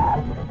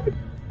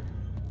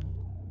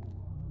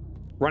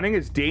 Running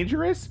is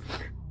dangerous?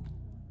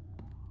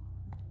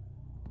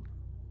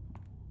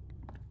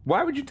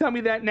 Why would you tell me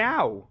that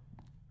now?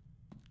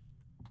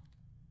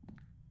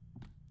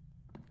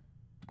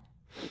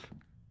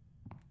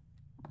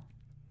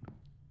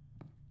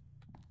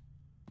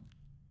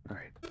 All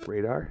right,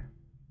 radar.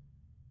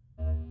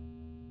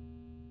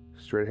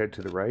 Straight ahead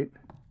to the right.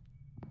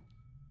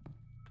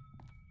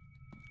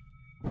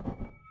 What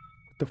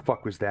the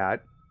fuck was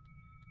that?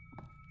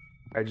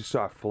 I just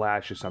saw a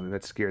flash or something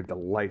that scared the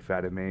life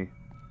out of me.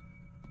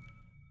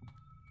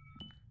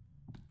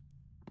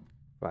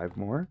 5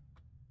 more.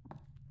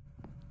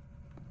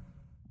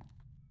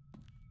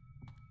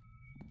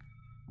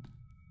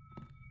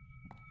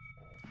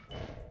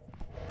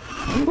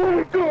 Oh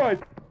my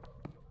god!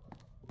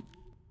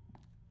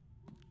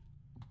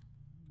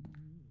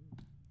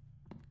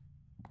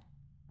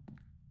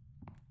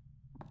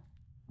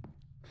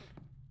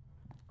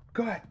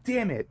 God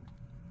damn it!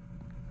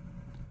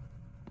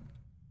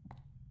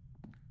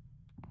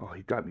 Oh,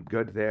 he got me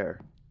good there.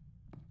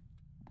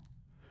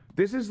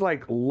 This is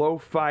like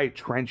lo-fi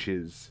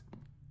trenches.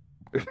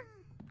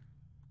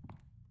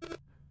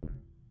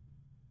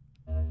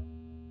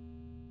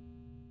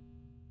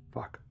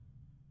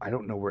 I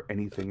don't know where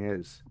anything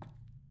is.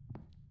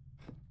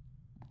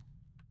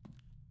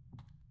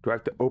 Do I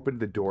have to open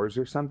the doors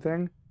or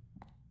something?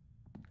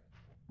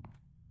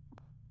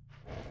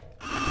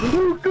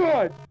 Oh,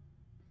 God!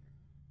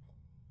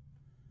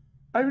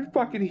 I would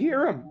fucking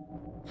hear him.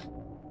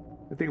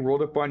 The thing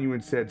rolled up on you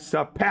and said,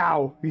 "Sup,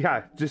 pow."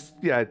 Yeah,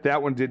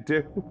 that one did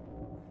too.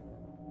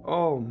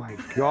 Oh my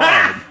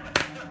God.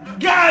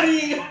 Got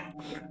him!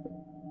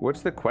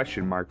 What's the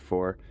question mark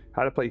for?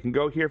 How to play? You can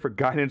go here for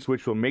guidance,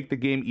 which will make the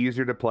game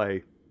easier to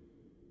play.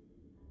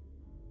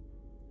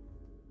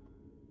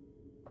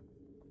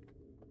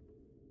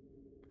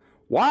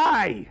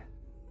 Why?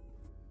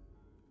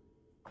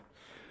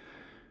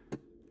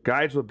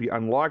 Guides will be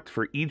unlocked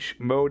for each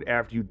mode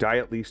after you die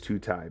at least 2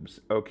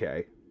 times.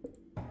 Okay.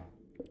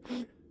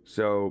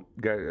 So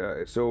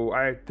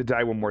I have to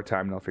die one more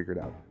time and I'll figure it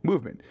out.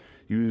 Movement.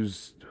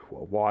 Use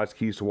WASD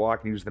keys to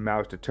walk and use the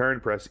mouse to turn.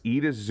 Press E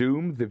to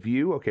zoom the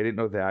view. Okay, I didn't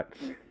know that.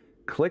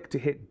 Click to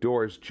hit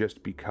doors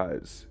just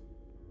because.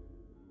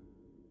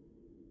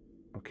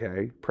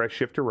 Okay. Press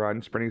shift to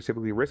run. Sprinting is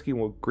typically risky and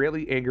will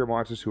greatly anger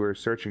monsters who are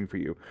searching for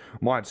you.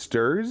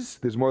 Monsters?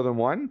 There's more than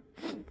one?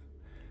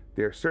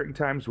 There are certain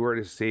times where it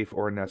is safe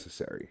or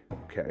necessary.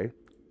 Okay.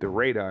 The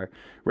radar.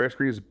 Radar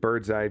screen is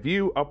bird's eye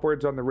view.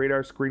 Upwards on the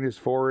radar screen is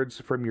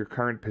forwards from your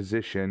current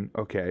position.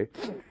 Okay.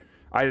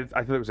 I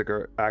thought it was like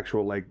a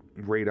actual like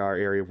radar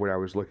area of where I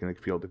was looking, like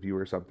field of view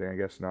or something. I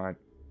guess not.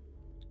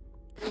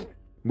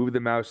 Move the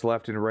mouse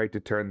left and right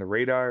to turn the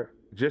radar,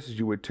 just as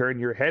you would turn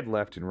your head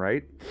left and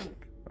right.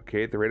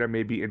 Okay, the radar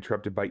may be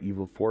interrupted by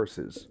evil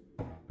forces.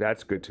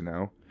 That's good to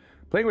know.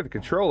 Playing with a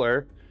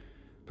controller.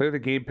 Playing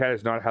with a gamepad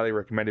is not highly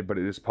recommended, but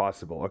it is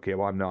possible. Okay,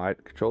 well, I'm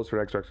not. Controls for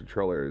an Xbox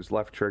controller is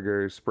left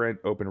trigger. Sprint,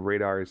 open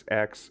radar is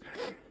X.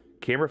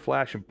 Camera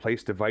flash and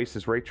place device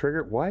is right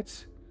trigger.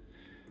 What?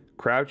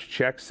 Crouch,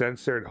 check,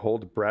 sensor, and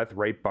hold breath,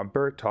 right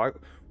bumper.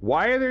 Talk.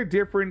 Why are there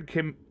different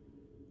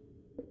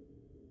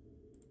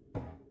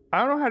I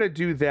don't know how to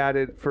do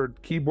that for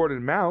keyboard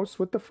and mouse.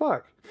 What the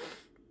fuck?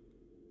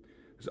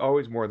 There's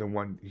always more than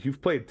one.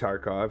 You've played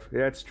Tarkov. Yeah,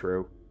 that's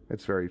true.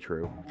 That's very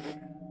true.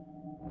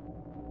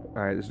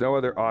 Alright, there's no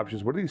other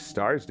options. What are these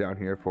stars down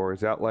here for?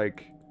 Is that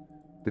like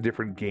the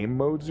different game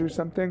modes or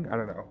something? I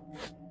don't know.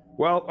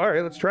 Well,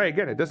 alright, let's try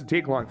again. It doesn't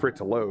take long for it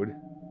to load.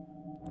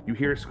 You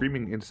hear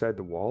screaming inside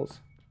the walls?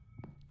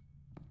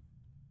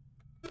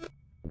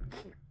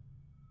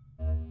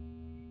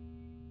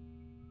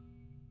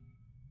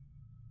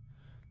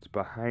 It's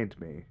behind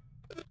me.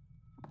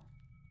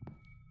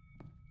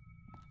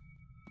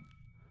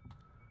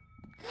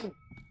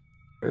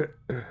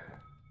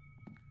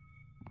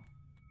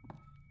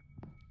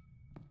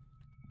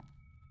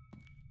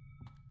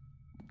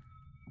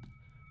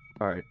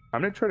 Alright,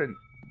 I'm gonna try to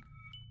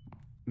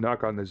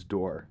knock on this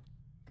door.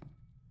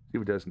 See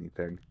if it does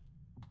anything.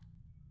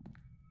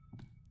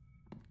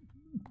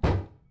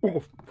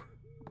 Oh.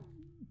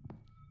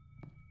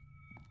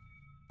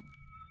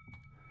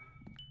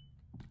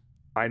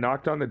 I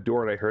knocked on the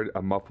door and I heard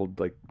a muffled,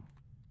 like,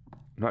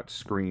 not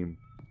scream.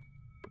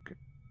 Okay.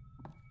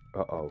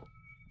 Uh-oh.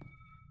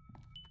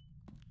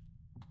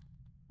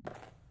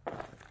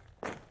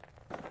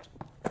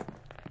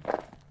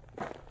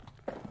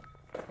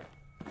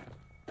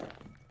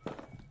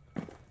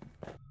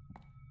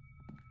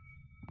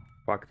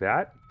 Fuck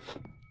that.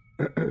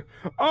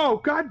 Oh,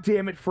 god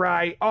damn it,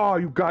 Fry. Oh,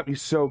 you got me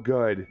so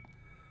good.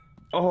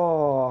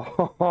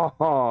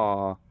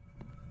 Oh.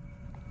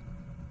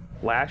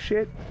 Flash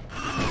it?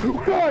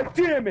 God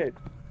damn it!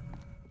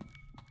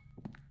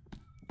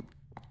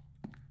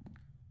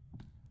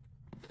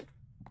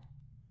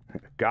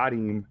 Got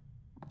him.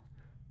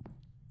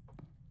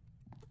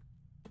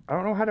 I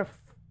don't know how to...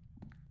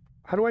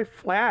 How do I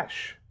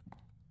flash?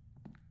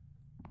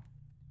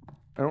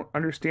 I don't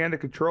understand the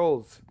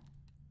controls.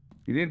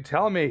 You didn't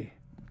tell me.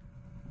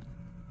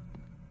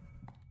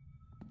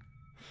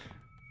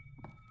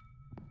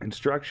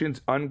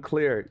 Instructions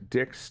unclear.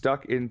 Dick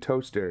stuck in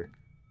toaster.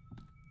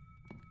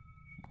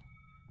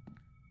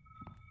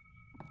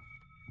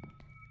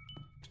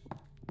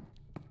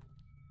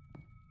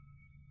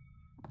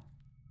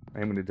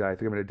 I'm gonna die. I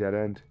think I'm at a dead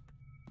end.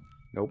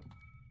 Nope.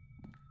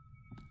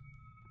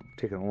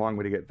 Taking a long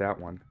way to get that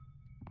one.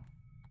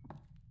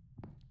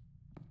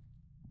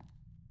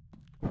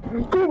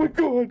 Oh my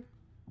god!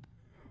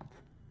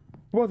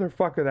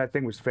 Motherfucker, that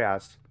thing was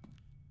fast.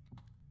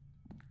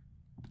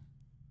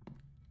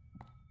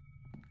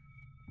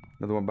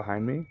 Another one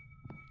behind me.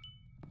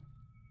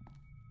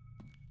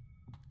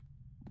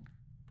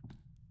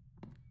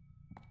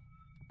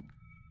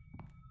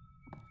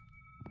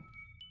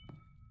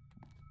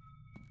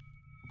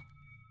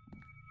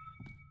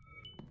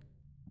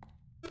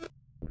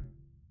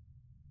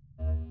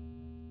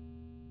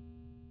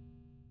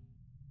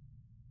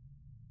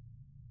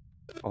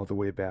 All the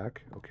way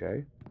back,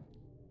 okay.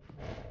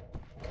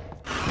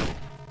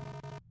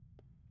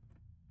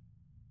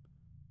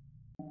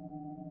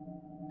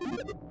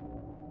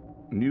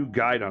 New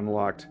guide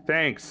unlocked.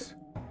 Thanks.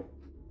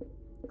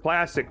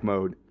 Classic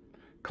mode.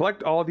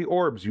 Collect all the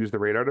orbs. Use the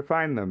radar to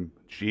find them.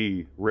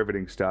 Gee,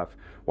 riveting stuff.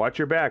 Watch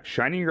your back.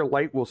 Shining your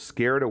light will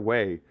scare it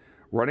away.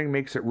 Running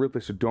makes it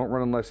ruthless, so don't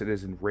run unless it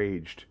is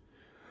enraged.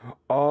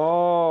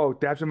 Oh,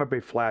 that's what I meant by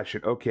flash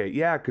it. Okay,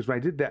 yeah, because when I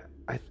did that,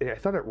 I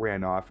thought it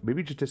ran off.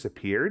 Maybe it just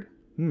disappeared?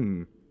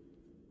 Running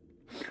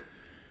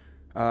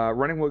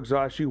will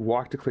exhaust you.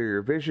 Walk to clear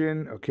your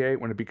vision. Okay,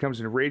 when it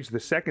becomes enraged the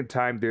second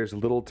time, there's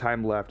little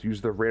time left.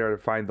 Use the radar to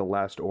find the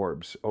last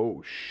orbs.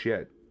 Oh,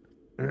 shit.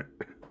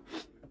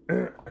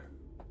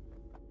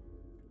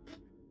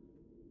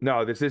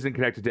 No, this isn't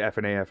connected to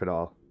FNAF at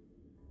all.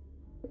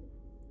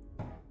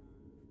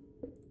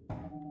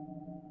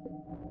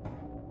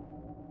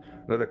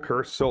 Another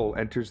cursed soul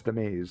enters the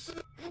maze.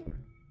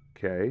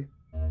 Okay.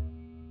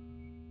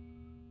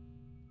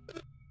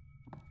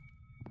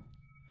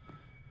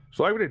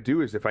 So all I'm going to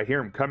do is, if I hear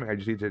him coming, I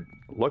just need to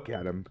look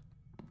at him.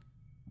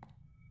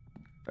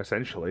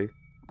 Essentially.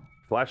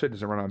 Flashlight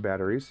doesn't run on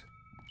batteries.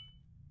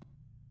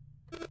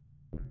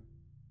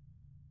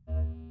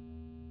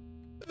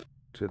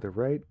 To the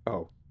right.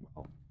 Oh,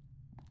 well.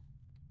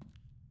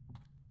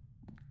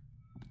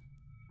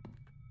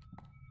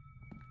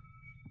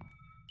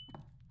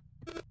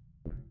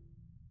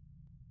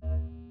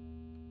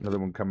 Another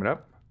one coming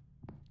up.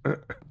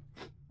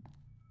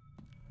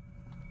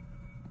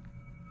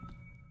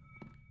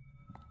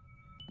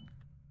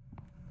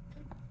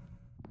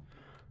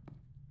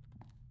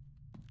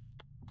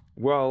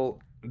 Well,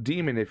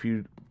 Demon, if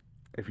you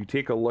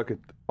take a look at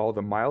all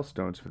the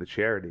milestones for the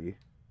charity,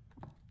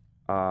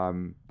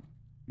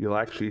 you'll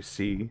actually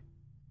see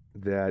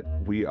that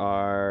we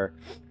are,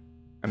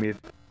 I mean,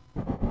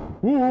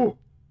 whoa!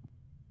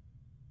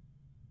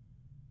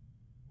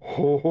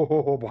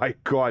 Oh my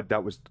god,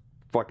 that was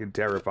fucking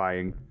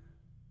terrifying.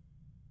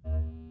 I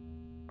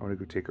want to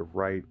go take a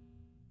right.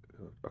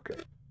 Okay.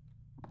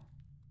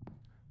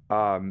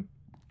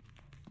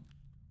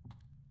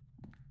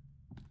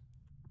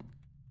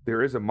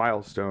 There is a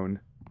milestone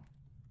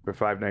for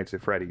Five Nights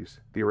at Freddy's,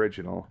 the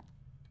original.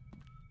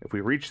 If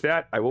we reach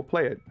that, I will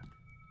play it.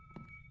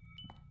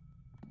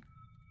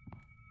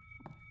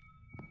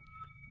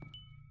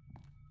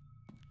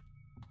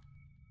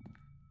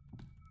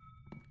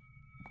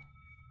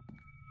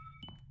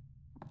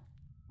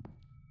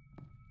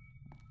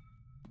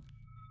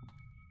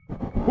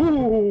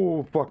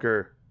 Ooh,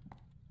 fucker.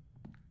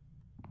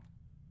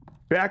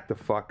 Back the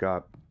fuck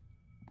up.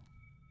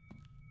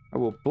 I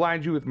will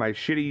blind you with my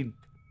shitty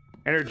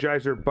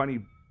Energizer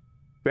Bunny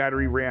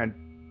battery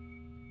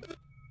ran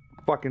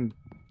fucking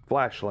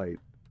flashlight.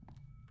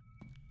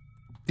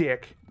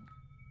 Dick.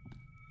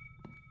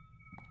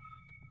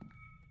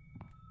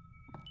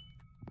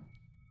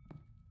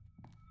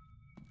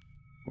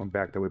 One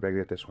back that way, better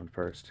get this one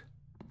first.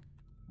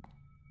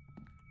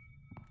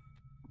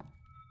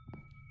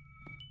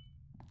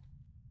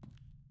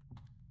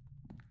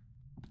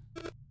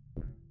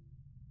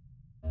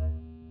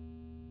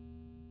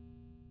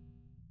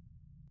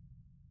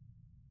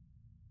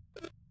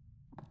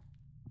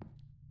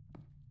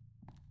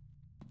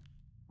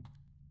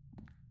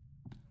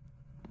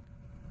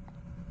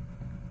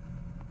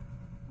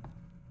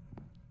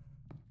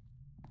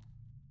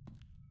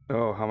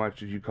 Oh, how much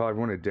did you call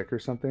everyone a dick or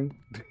something?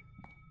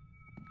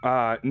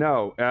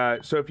 No.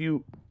 So if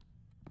you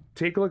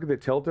take a look at the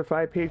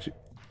Tiltify page.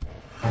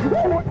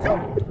 No!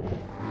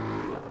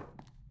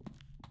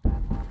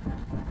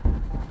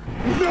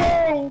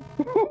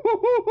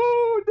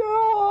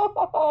 No!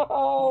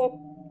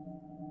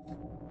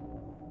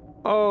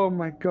 Oh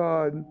my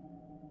god.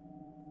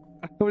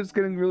 I was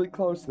getting really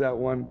close to that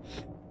one.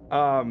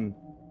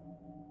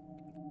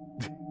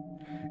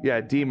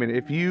 Yeah, Demon,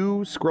 if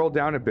you scroll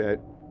down a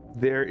bit,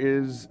 there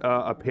is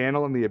a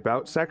panel in the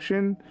About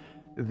section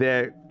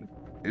that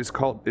is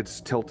called,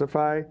 it's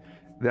Tiltify.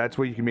 That's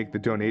where you can make the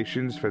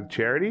donations for the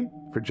charity,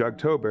 for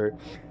Jugtober.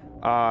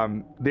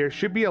 There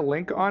should be a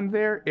link on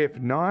there. If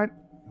not,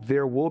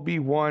 there will be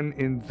one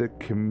in the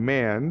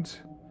command,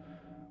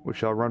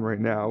 which I'll run right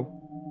now.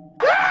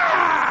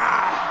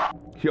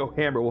 Yo,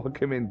 Hammer,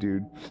 welcome in,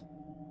 dude.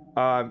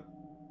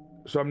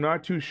 So I'm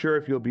not too sure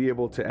if you'll be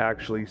able to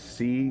actually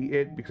see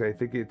it, because I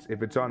think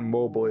if it's on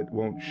mobile, it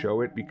won't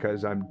show it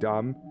because I'm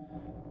dumb.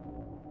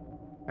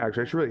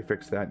 Actually, I should really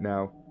fix that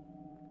now.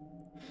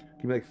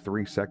 Give me like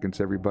 3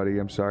 seconds, everybody.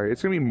 I'm sorry.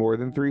 It's going to be more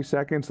than 3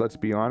 seconds, let's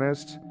be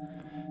honest.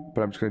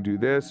 But I'm just going to do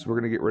this. We're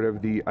going to get rid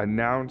of the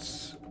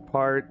announce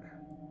part.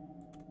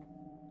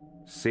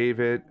 Save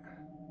it.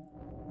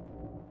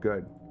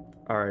 Good.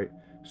 Alright.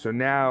 So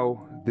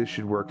now, this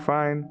should work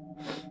fine.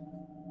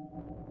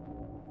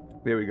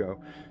 There we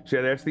go. So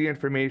yeah, that's the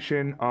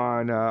information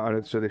on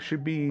it. So there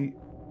should be...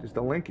 Is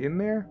the link in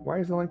there? Why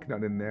is the link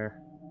not in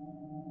there?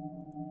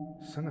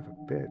 Son of a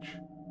bitch.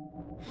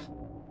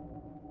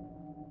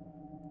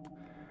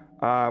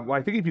 Well,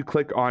 I think if you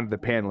click on the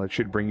panel, it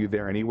should bring you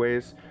there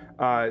anyways.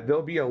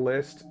 There'll be a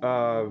list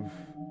of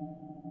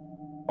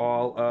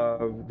all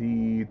of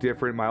the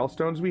different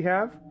milestones we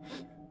have.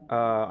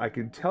 I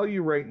can tell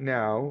you right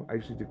now, I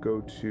just need to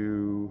go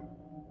to...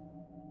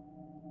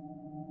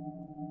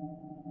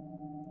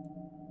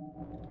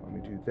 Let me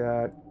do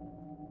that.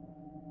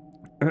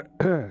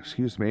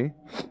 Excuse me.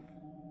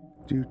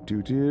 Do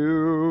do do.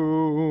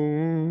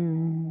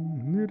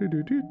 Do do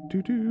do do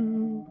do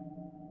do.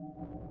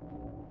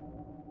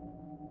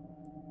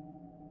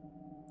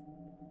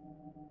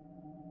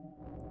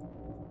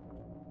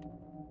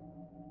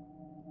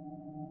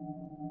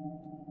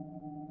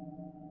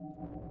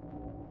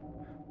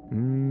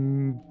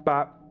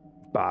 Bop,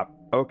 bop.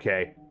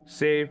 Okay,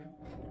 save.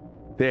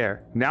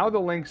 There. Now the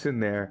link's in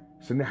there,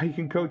 so now you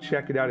can go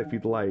check it out if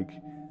you'd like.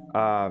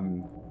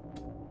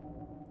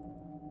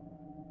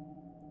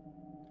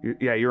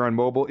 Yeah, you're on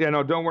mobile. Yeah,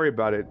 no, don't worry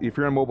about it. If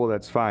you're on mobile,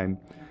 that's fine.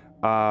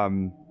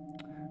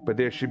 But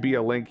there should be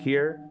a link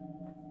here,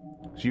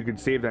 so you can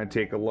save that and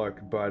take a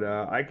look. But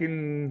I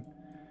can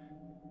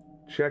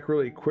check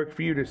really quick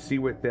for you to see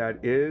what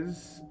that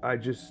is. I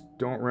just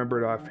don't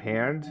remember it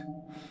offhand.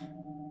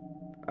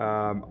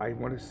 I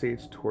want to say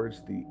it's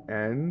towards the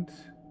end.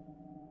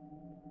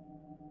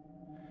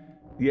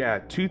 Yeah,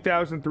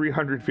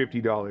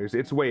 $2,350.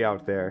 It's way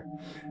out there.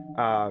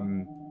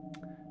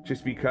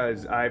 Just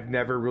because I've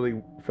never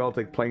really felt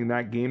like playing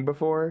that game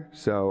before,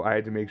 so I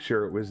had to make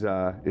sure it was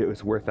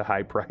worth the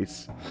high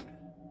price.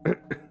 All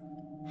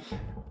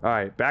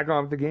right, back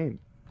on with the game.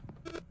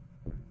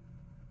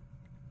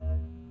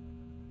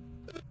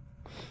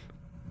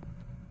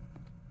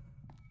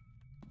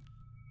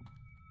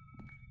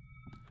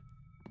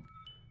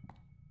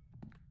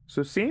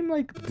 So same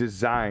like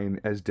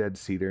design as Dead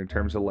Cedar in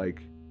terms of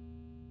like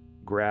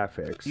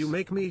graphics. You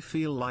make me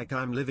feel like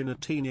I'm living a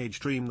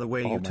teenage dream the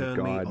way you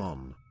turn me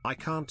on. I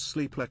can't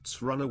sleep,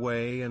 let's run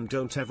away and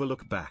don't ever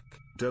look back.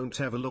 Don't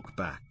ever look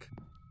back.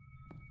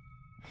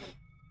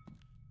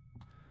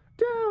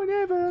 Don't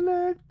ever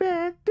look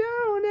back.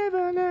 Don't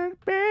ever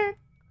look back.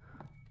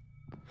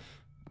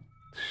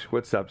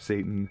 What's up,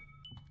 Satan?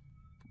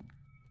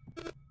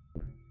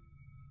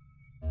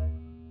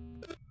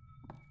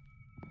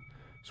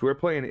 So we're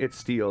playing It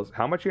Steals.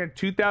 How much again?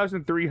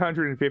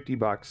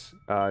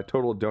 $2,350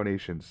 total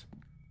donations.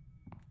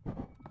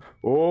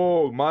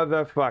 Oh,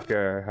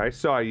 motherfucker. I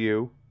saw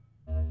you.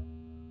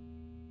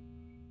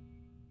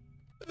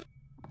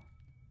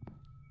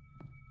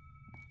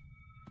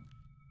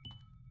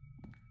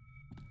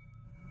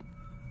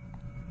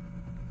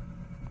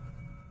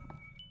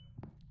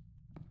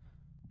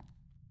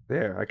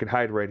 There, I can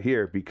hide right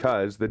here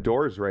because the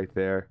door's right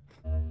there.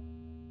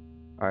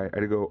 Alright, I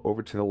gotta go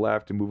over to the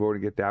left and move over to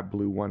get that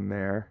blue one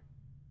there.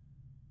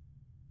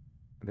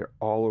 They're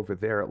all over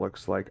there, it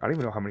looks like. I don't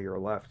even know how many are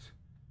left.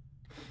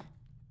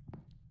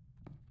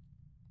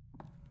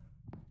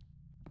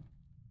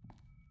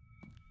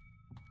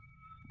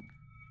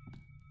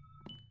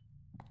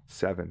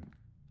 Seven.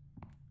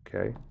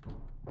 Okay.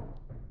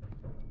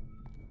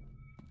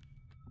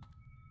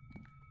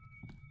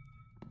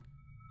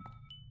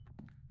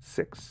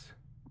 Six.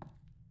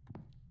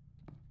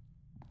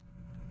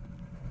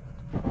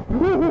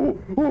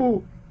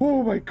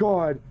 Oh my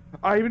god.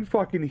 I even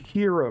fucking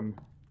hear him.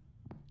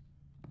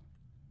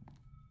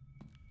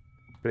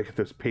 Better get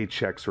those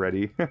paychecks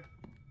ready.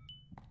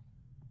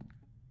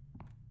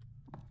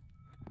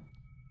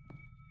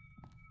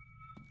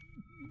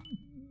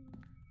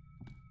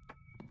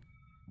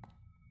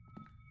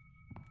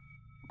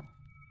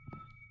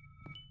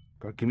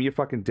 God, give me a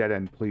fucking dead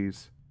end,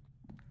 please.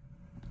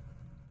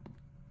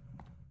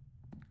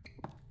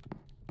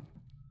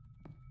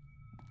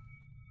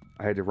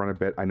 I had to run a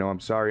bit. I know, I'm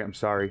sorry, I'm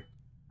sorry.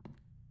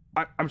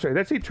 I'm sorry,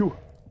 that's A2.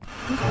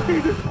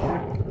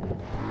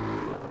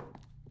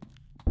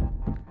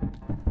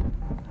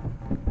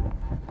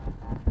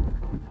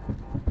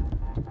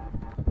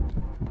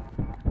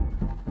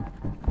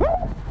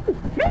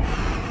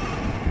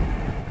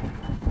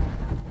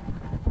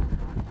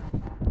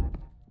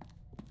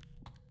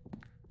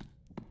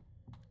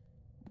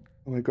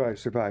 Oh my god, I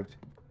survived.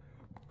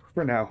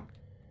 For now.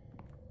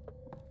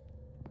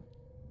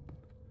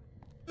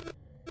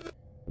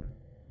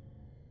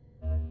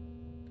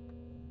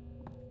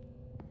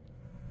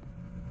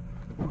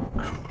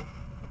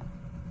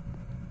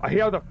 I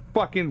hate how the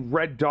fucking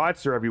red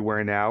dots are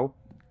everywhere now.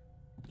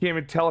 Can't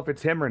even tell if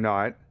it's him or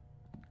not.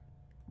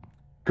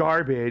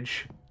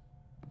 Garbage.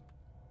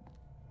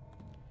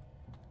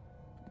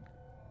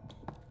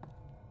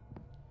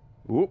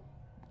 Whoop.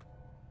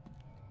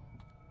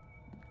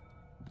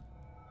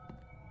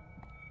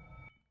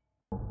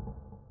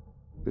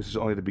 This is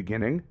only the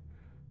beginning.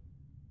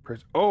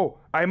 Press. Oh,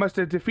 I must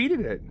have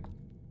defeated it.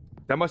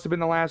 That must have been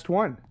the last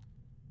one.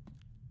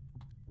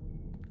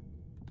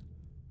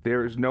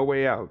 There is no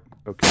way out.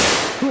 Okay.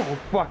 Oh,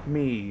 fuck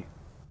me.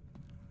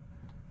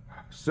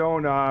 So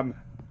numb.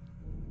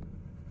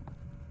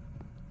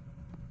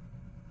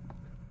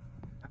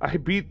 I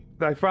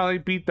finally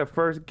beat the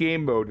first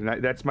game mode,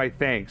 and that's my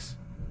thanks.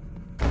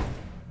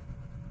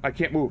 I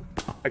can't move.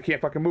 I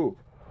can't fucking move.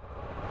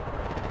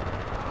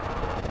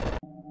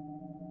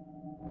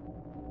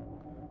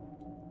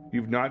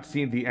 You've not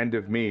seen the end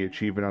of me.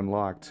 Achievement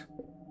unlocked.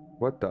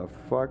 What the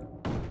fuck?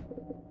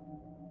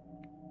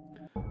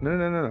 No,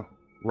 no, no, no.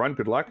 Run,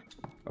 good luck.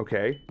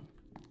 Okay.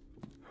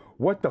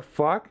 What the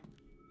fuck?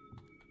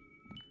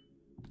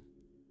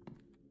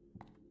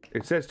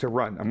 It says to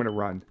run. I'm gonna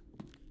run.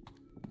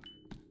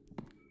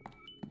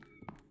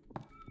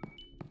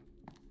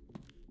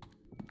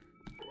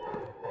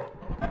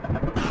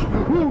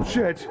 Oh,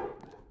 shit!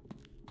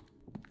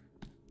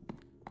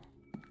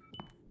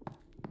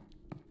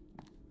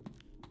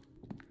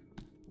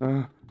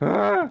 Ah!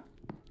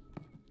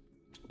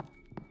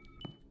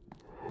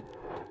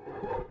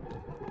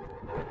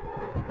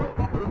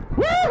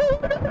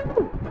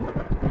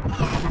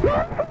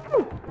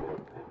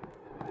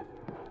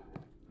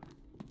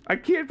 I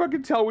can't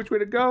fucking tell which way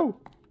to go.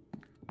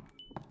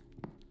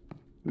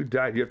 Who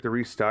died? You have to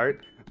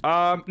restart?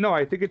 No,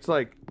 I think it's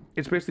like,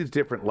 it's basically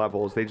different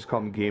levels. They just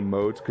call them game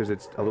modes because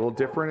it's a little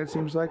different, it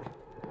seems like.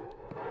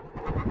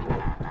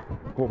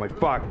 Oh my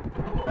fuck.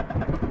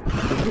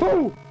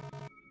 Oh!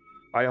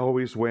 I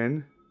always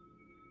win.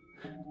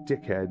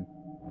 Dickhead.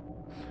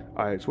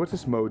 Alright, so what's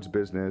this mode's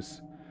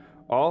business?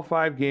 All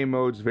 5 game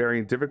modes vary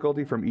in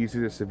difficulty from easy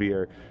to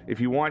severe. If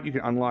you want, you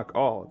can unlock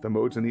all the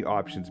modes in the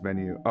options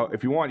menu. Oh,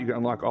 if you want, you can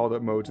unlock all the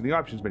modes in the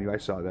options menu. I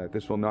saw that.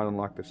 This will not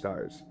unlock the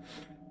stars.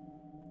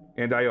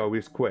 And I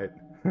always quit.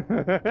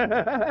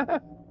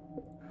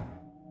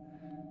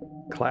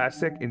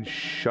 Classic and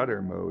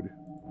shutter mode.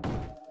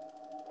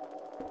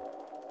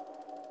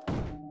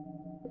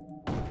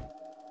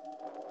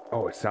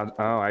 Oh, it sounds...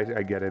 Oh, I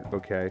get it.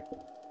 Okay.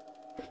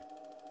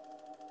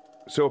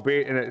 So,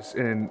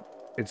 and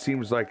it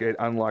seems like it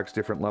unlocks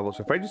different levels.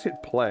 So if I just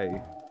hit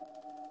play,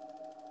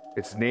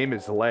 its name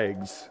is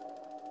Legs.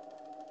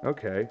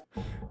 Okay.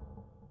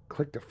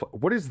 Click the...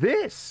 What is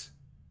this?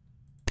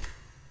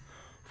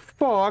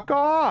 Fuck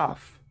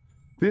off!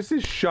 This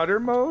is shutter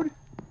mode?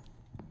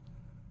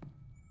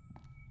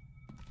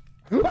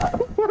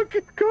 Oh,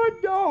 fucking good,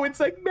 no! It's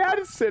like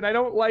Madison, I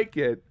don't like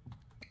it.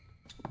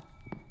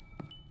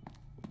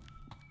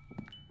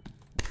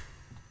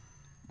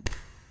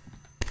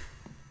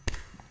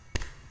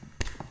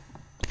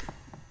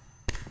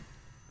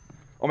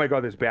 Oh my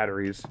god, there's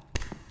batteries.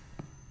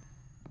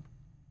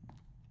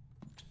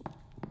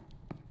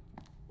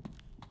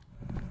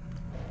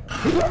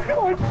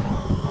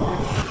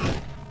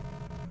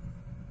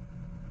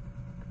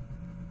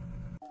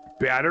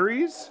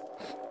 Batteries?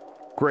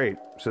 Great.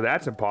 So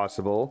that's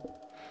impossible.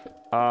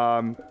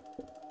 Oh,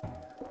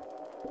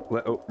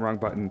 wrong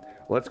button.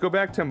 Let's go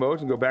back to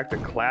modes and go back to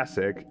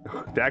classic.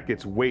 That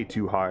gets way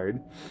too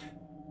hard.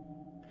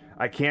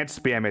 I can't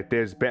spam it.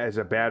 There's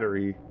a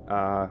battery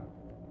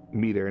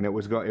meter, and it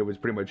was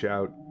pretty much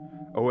out.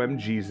 OM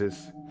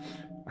Jesus.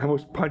 I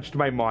almost punched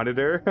my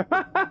monitor.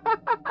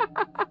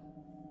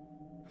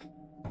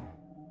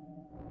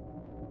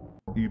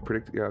 You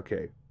predict... Yeah,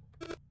 okay.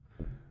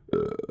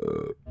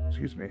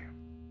 Excuse me.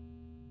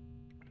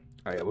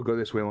 Alright, we'll go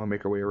this way and we'll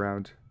make our way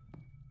around.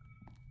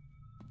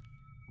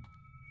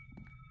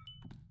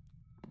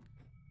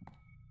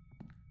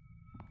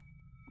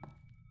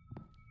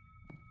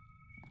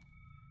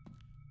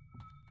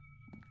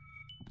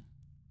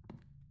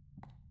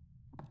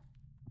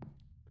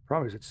 The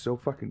problem is it's so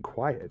fucking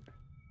quiet.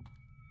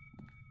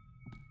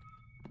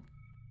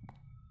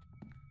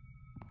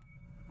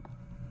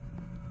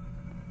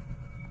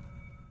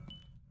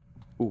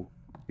 Ooh,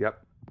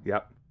 yep.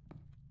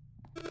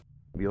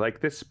 We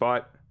like this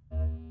spot.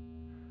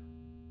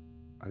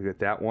 I'll get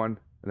that one,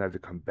 and I have to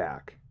come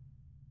back.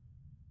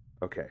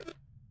 Okay.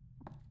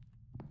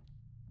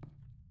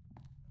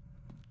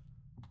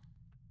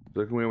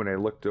 Looking away when I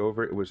looked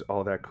over, it was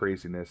all that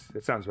craziness.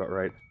 That sounds about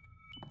right.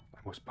 I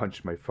almost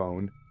punched my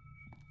phone.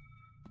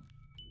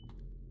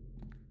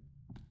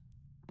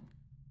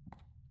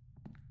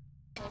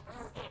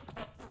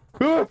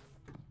 Ah!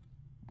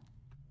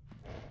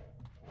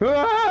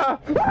 Ah!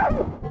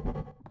 Ah!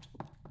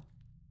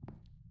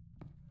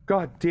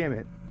 God damn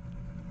it.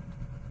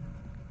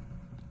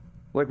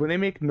 Like, when they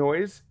make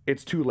noise,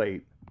 it's too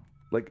late.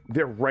 Like,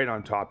 they're right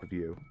on top of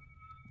you.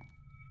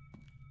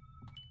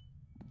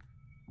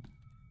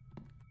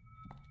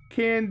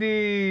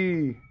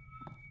 Candy!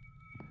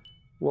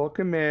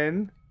 Welcome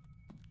in.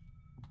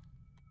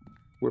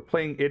 We're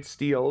playing It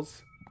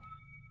Steals.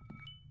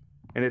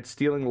 And it's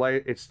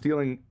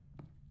stealing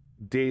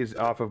days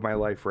off of my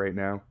life right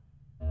now.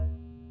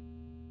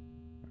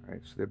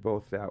 Alright, so they're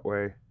both that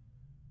way.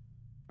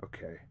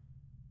 Okay.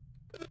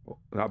 Well,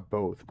 not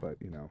both, but,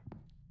 you know.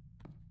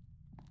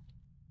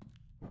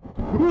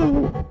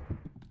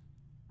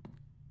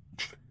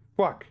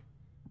 Fuck.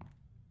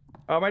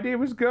 My day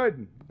was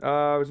good. It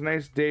was a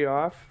nice day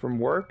off from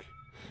work.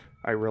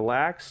 I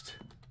relaxed.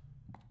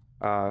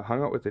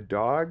 Hung out with the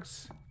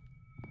dogs.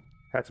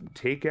 Had some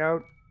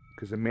takeout,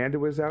 because Amanda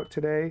was out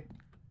today.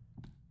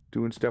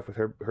 Doing stuff with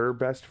her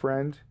best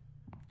friend.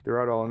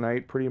 They're out all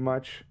night, pretty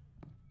much.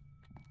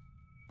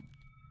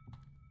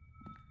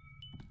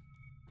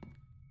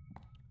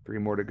 Three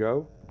more to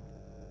go.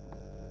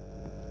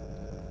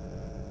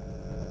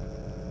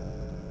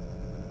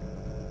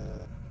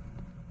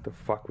 The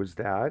fuck was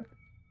that?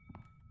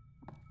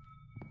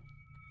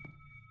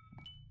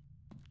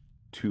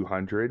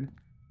 200.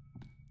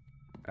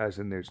 As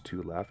in there's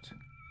 2 left.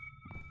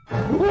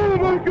 Oh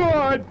my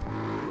god!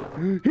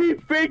 He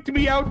faked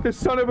me out, the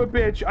son of a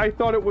bitch. I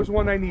thought it was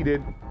one I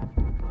needed.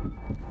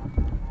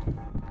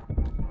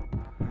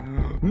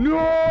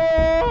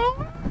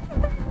 No!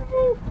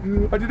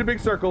 I did a big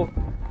circle.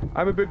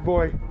 I'm a big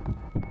boy.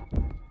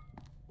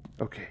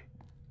 Okay.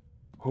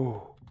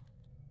 Oh.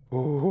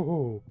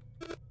 Oh.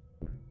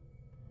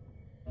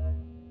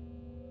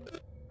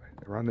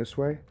 Run this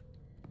way.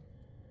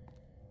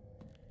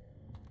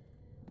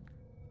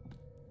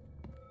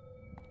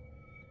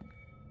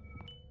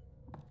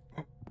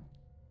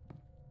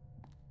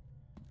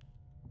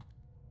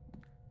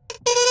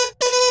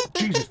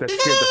 Jesus, that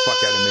scared the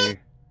fuck out of me.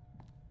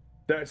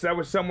 That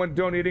was someone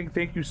donating.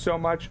 Thank you so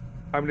much.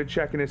 I'm gonna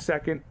check in a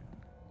second.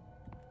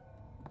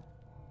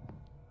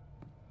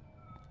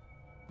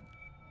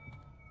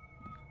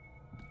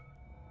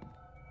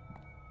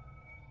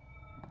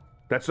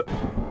 That's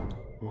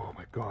oh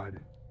my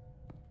god.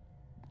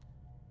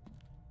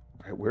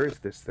 Alright, where is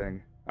this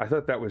thing? I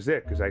thought that was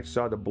it, because I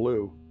saw the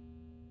blue.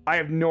 I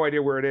have no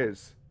idea where it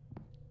is.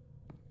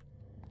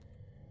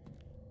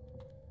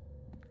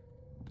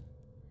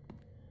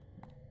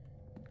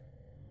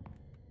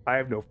 I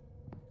have no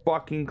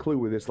fucking clue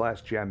where this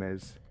last gem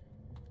is.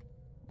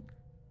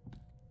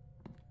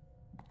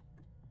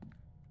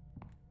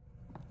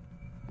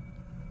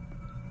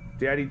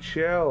 Daddy,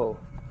 chill.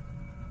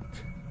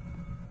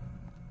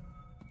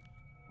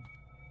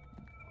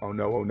 Oh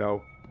no, oh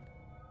no.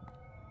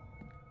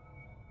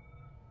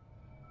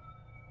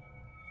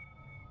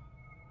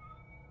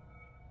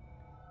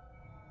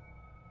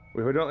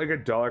 Wait, I don't like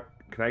 $1.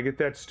 Can I get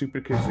that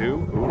stupid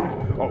kazoo?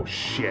 Ooh. Oh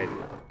shit.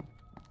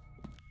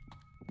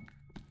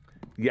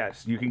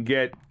 Yes, you can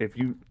get, if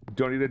you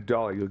donate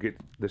 $1, you'll get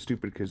the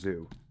stupid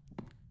kazoo.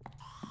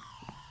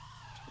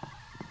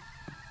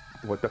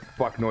 What the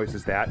fuck noise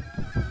is that?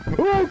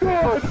 Oh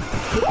god!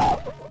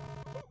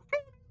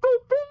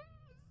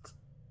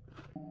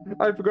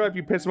 I forgot if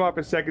you piss him off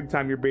a second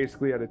time, you're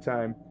basically out of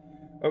time.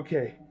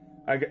 Okay,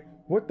 I got,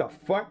 what the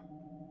fuck?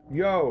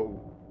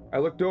 Yo, I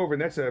looked over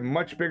and that's a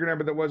much bigger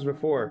number than it was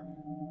before.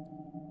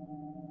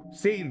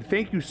 Satan,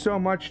 thank you so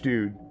much,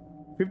 dude.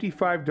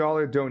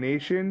 $55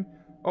 donation.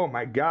 Oh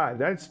my god,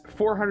 that's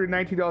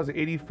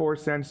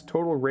 $419.84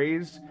 total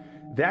raised.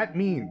 That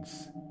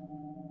means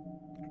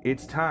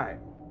it's time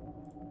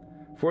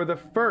for the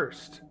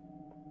first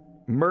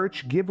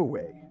merch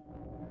giveaway.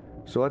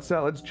 So let's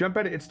jump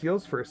out of It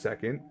Steals for a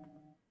second.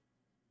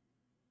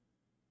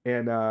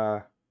 And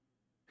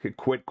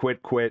quit.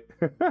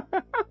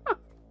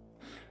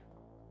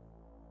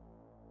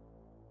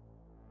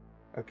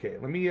 Okay,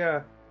 let me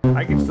I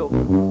can still,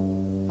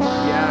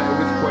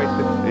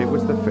 yeah, it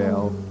was the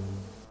fail.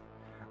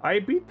 I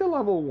beat the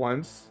level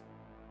once.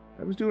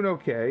 I was doing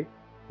okay.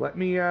 Let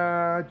me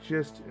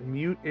just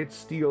mute It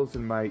Steals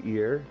in my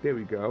ear. There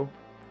we go.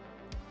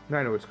 Now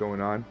I know what's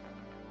going on.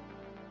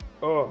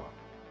 Oh.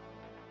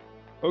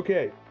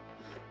 Okay.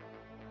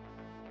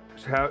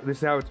 So this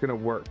is how it's gonna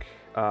work.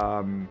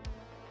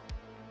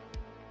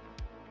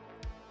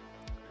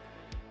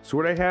 So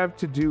what I have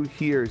to do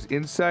here is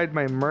inside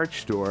my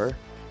merch store,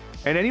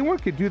 and anyone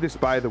could do this,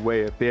 by the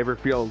way, if they ever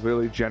feel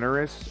really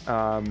generous.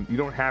 You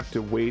don't have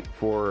to wait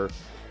for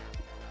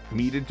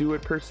me to do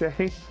it per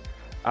se.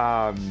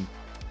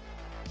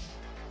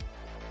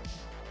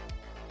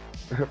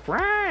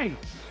 Fry!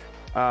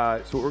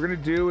 So what we're gonna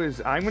do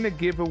is I'm gonna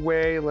give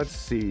away, let's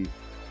see.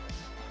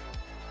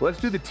 Let's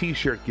do the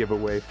t-shirt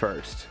giveaway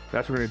first.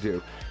 That's what we're gonna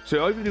do.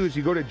 So all you have to do is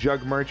you go to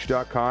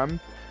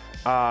juggmerch.com.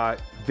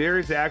 There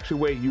is actually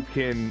a way you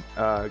can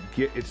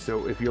get it.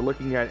 So if you're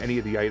looking at any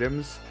of the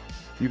items,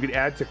 you can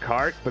add to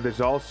cart, but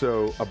there's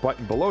also a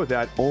button below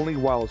that, only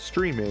while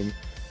streaming.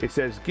 It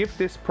says, gift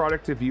this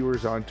product to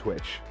viewers on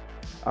Twitch.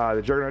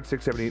 The Juggernaut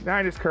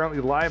 6789 is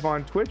currently live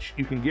on Twitch.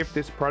 You can gift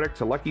this product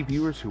to lucky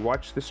viewers who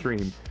watch the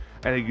stream.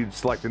 And then you can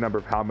select a number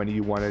of how many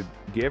you want to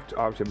gift.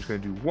 Obviously, I'm just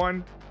going to do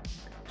one.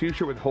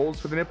 T-shirt with holes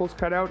for the nipples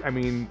cut out. I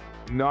mean,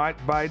 not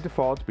by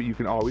default, but you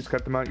can always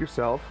cut them out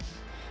yourself.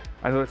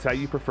 I know that's how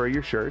you prefer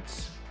your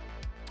shirts.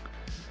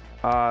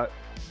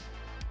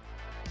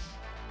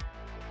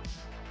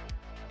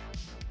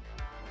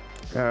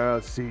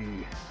 Let's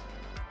see.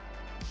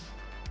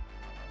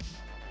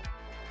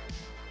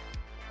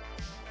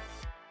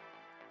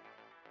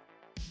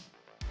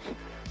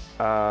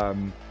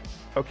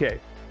 Okay,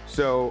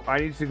 so I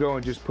need to go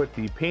and just put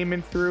the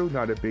payment through.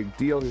 Not a big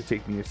deal. It'll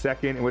take me a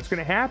second. And what's going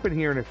to happen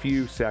here in a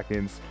few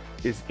seconds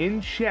is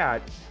in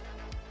chat,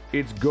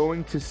 it's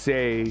going to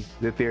say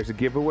that there's a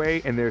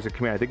giveaway and there's a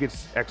command. I think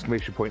it's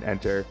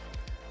 !enter,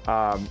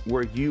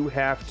 where you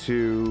have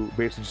to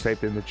basically just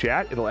type in the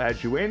chat. It'll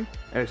add you in,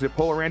 and it's going to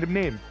pull a random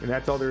name, and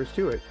that's all there is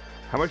to it.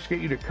 How much to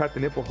get you to cut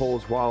the nipple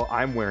holes while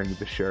I'm wearing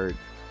the shirt?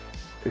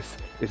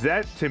 Is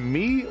that to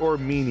me or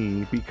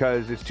meanie?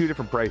 Because it's two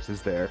different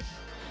prices there.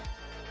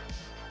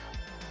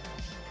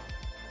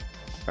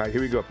 All right,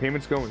 here we go.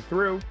 Payment's going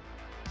through.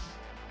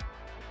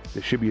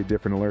 There should be a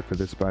different alert for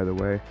this, by the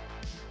way.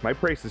 My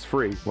price is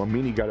free. Well,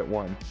 meanie got it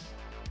one.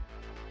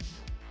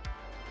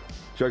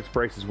 Jugg's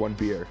price is one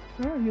beer.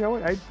 Oh, you know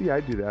what? I'd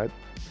do that.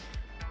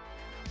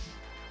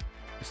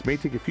 This may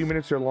take a few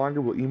minutes or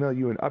longer. We'll email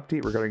you an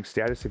update regarding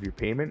status of your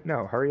payment.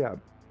 No, hurry up.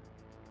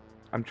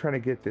 I'm trying to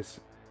get this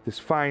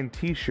fine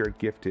t-shirt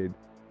gifted.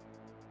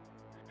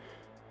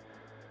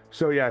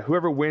 So yeah,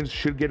 whoever wins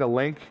should get a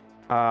link.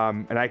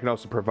 And I can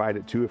also provide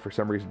it too if for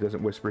some reason it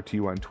doesn't whisper to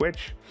you on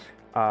Twitch.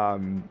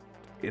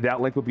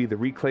 That link will be the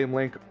reclaim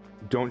link.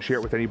 Don't share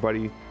it with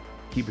anybody.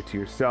 Keep it to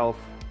yourself.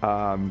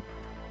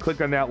 Click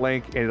on that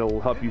link and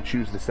it'll help you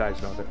choose the size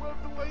and all that.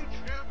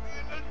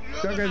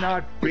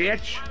 Juggernaut,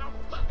 bitch!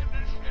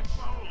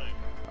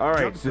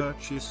 Alright, Jugg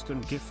purchased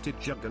and gifted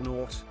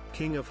Juggernaut,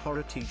 King of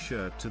Horror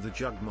t-shirt to the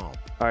Jugg mob.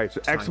 Alright,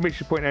 so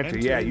exclamation point enter.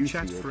 Yeah, you see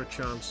it. Chat for a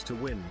chance to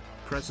win.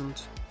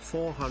 Present,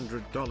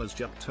 $400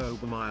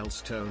 Jugtober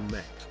milestone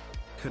met.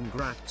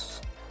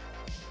 Congrats.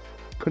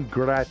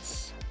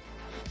 Congrats.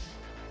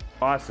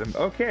 Awesome.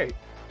 Okay,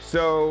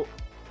 so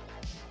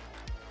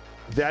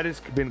that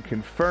has been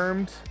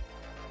confirmed.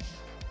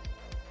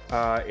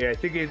 I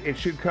think it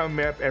should come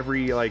up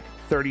every like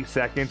 30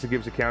 seconds. It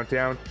gives a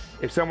countdown.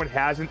 If someone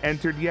hasn't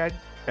entered yet,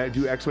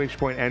 do exclamation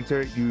point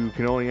enter. You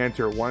can only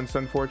enter once,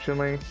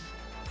 unfortunately.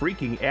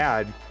 Freaking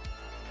ad.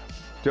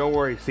 Don't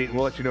worry, Satan.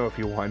 We'll let you know if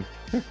you won.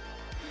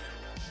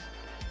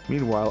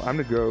 Meanwhile, I'm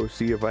gonna go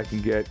see if I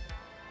can get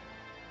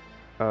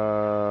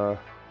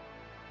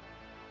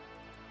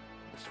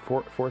this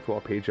fourth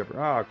wall page up.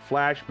 Oh,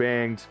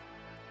 flashbangs.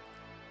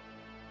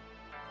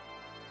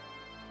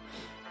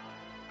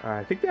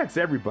 I think that's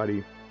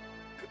everybody.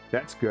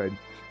 That's good.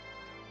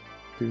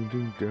 Dun,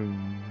 dun,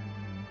 dun.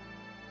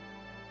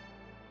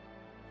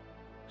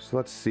 So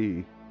let's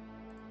see.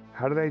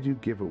 How did I do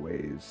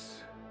giveaways?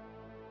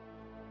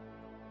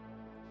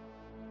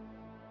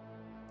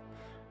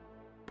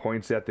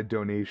 Points at the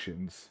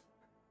donations.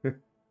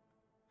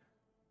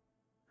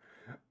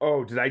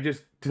 Oh, did I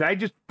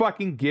just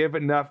fucking give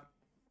enough?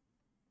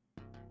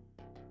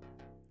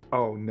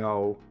 Oh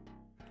no.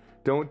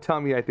 Don't tell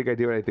me I think I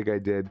did what I think I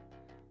did.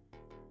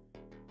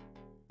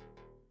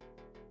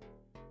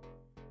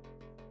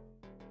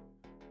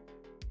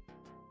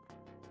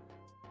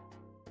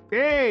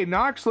 Hey,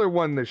 Noxler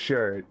won the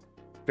shirt.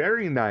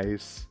 Very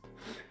nice.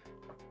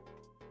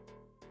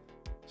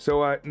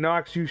 So,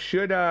 Nox, you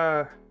should,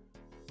 Yeah,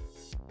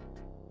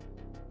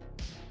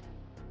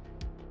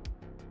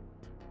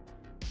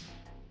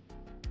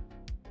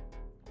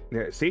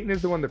 Satan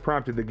is the one that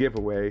prompted the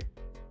giveaway.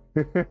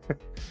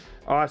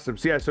 Awesome.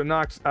 So, yeah, so,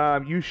 Nox,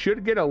 you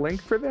should get a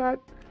link for that.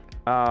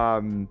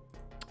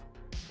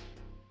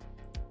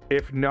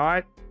 If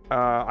not,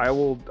 I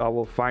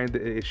will find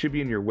it should be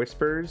in your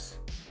whispers.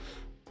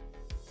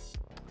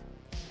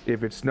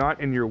 If it's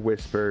not in your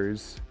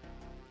whispers,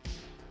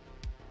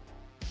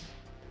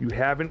 you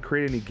haven't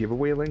created any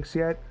giveaway links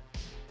yet?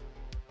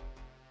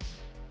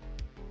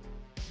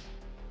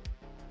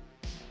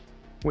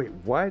 Wait,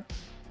 what?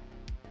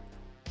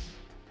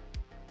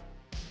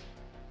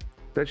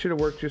 That should have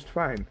worked just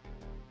fine.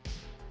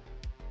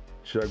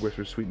 Jugg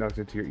whispers sweet nothings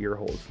into your ear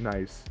holes.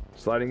 Nice.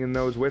 Sliding in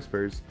those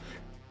whispers.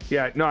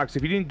 Yeah, Nox,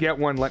 if you didn't get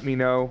one, let me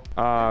know.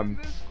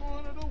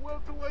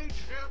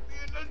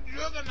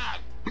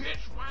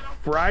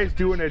 Fry's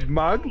doing a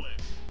mug.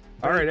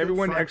 All right,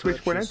 everyone,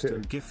 exclamation point enter.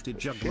 Gifted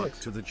Jugg mug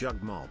to the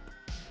Jugg mob.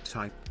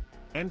 Type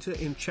enter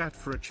in chat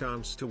for a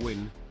chance to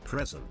win.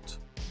 Present.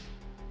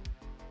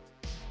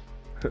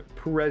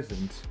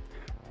 Present.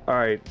 All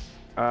right.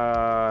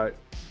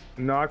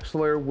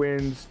 Noxler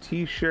wins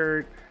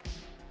t-shirt,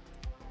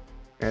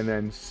 and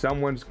then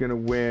someone's gonna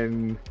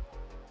win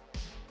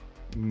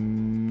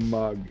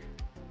mug.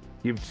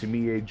 Give to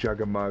me a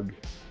Jugg a mug.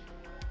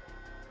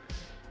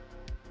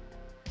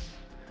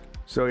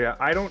 So yeah,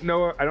 I don't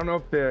know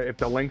if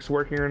the link's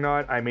working or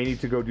not. I may need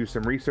to go do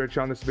some research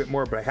on this a bit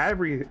more, but I had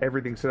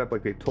everything set up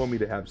like they told me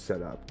to have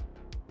set up.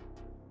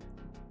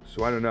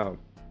 So I don't know.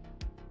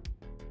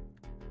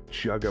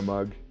 Jugg a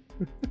mug.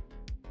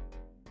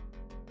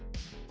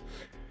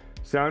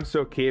 Sounds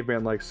so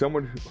caveman like.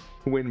 Someone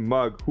who win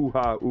mug.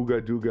 Hoo-ha, ooga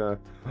dooga,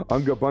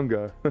 unga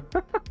bunga.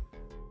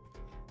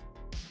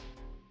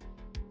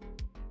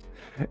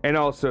 And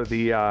also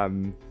the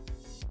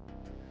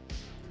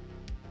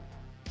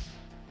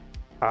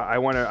I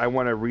want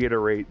to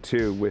reiterate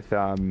too with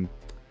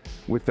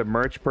the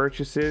merch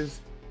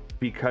purchases,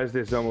 because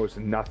there's almost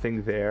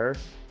nothing there.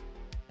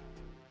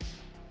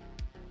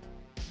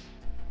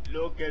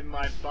 Look at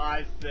my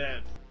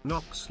biceps.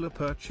 Noxler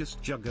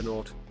purchased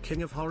Juggernaut,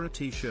 King of Horror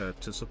t-shirt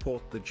to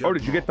support the Jugg. Oh,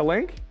 did you get the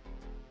link?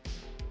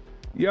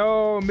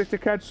 Yo, Mr.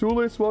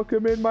 Katsulis,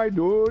 welcome in, my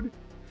dude.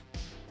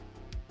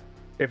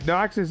 If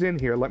Nox is in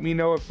here, let me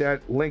know if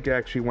that link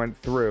actually went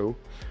through.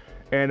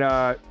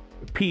 And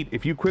Pete,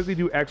 if you quickly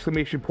do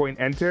exclamation point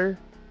enter,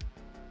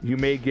 you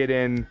may get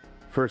in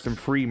for some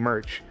free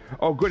merch.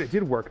 Oh, good, it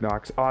did work,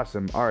 Nox.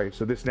 Awesome. All right,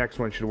 so this next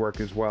one should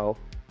work as well.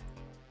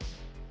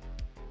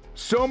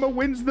 Soma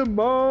wins the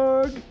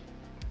mug.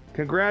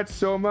 Congrats,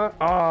 Soma.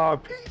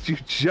 Oh, Pete, you're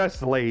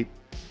just late.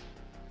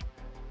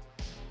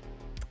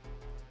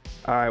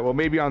 All right, well,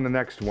 maybe on the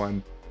next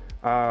one.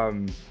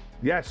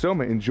 Yeah,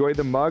 Soma, enjoy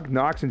the mug.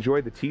 Nox,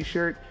 enjoy the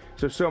t-shirt.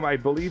 So, Soma, I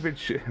believe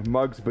it's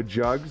mugs but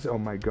jugs. Oh,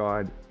 my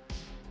God.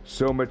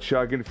 So much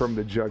chugging from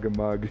the Jugg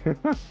mug.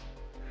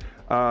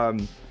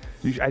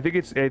 I think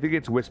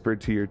it's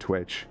whispered to your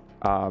Twitch,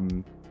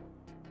 so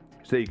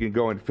you can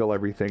go and fill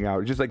everything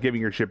out. It's just like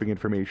giving your shipping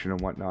information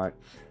and whatnot.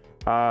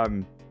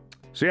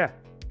 So yeah,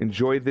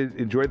 enjoy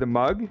the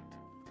mug.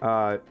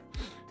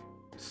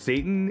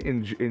 Satan,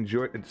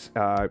 enjoy.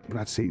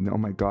 Not Satan. Oh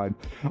my God.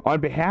 On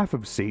behalf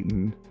of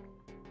Satan,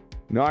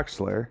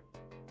 Noxler,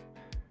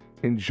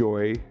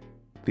 enjoy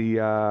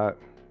the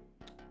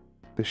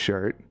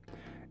shirt,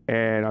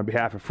 and on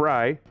behalf of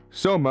Fry,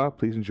 Soma,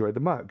 please enjoy the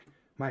mug.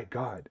 My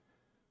God,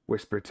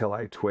 whisper till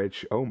I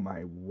twitch. Oh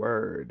my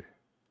word.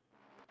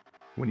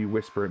 When you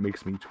whisper, it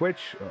makes me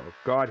twitch. Oh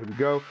God, here we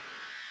go.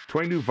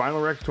 20 new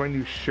vinyl recs, 20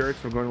 new shirts.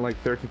 From going to like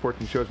 13,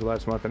 14 shows for the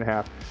last month and a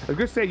half. I was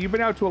gonna say, you've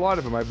been out to a lot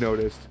of them, I've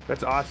noticed.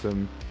 That's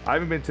awesome. I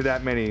haven't been to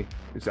that many.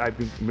 I've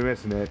been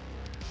missing it.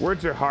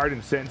 Words are hard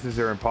and sentences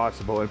are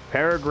impossible, and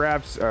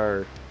paragraphs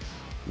are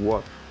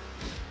woof.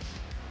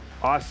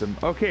 Awesome.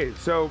 Okay,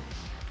 so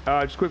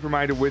just a quick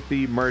reminder with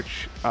the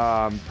merch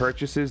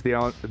purchases,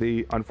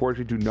 they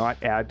unfortunately do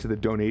not add to the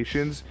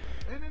donations.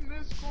 And in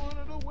this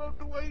corner, the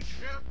welterweight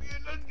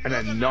champion, An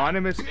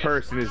anonymous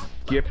person is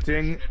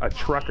gifting a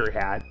trucker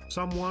hat.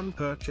 Someone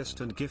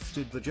purchased and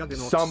gifted the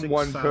Juggernaut.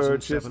 Someone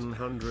purchased.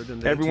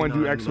 Everyone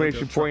do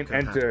exclamation point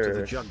enter.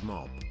 The Jugg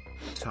mob.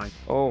 Type.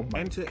 Oh my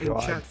enter God. In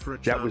chat for a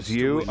that was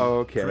you? Oh,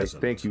 okay.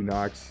 Thank you,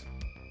 Nox.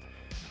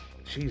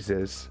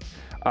 Jesus.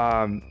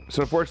 So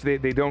unfortunately,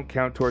 they don't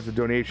count towards the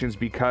donations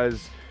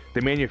because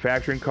the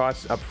manufacturing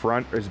costs up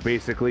front is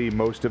basically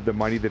most of the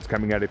money that's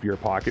coming out of your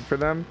pocket for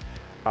them.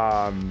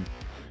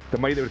 The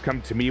money that would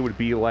come to me would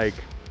be like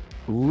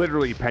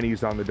literally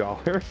pennies on the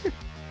dollar.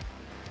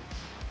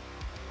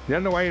 I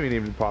don't know why I didn't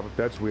even pop up.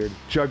 That's weird.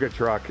 Jugg a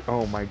truck.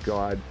 Oh my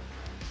God.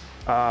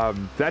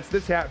 That's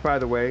this hat, by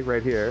the way,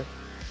 right here.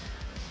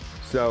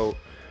 So,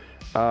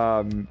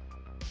 yeah.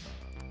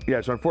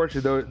 So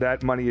unfortunately, though,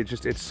 that money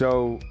it's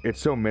so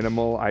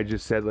minimal. I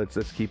just said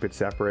let's keep it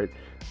separate.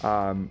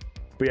 But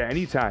yeah,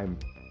 anytime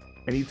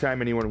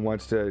anyone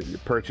wants to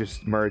purchase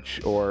merch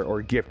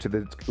or gift to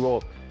the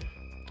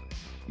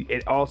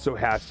it also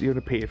has to, you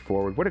have to pay it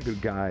forward. What a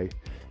good guy.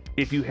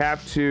 If you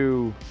have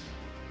to,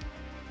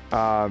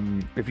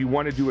 if you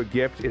want to do a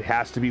gift, it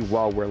has to be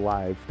while we're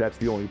live. That's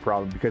the only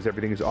problem because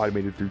everything is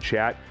automated through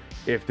chat.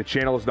 If the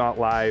channel is not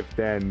live,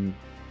 then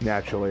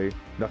naturally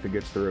nothing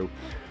gets through.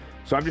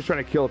 So I'm just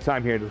trying to kill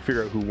time here to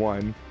figure out who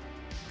won.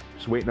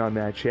 Just waiting on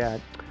that chat.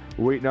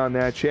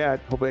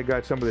 Hopefully I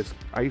got some of this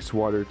ice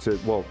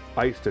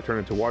to turn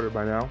into water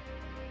by now.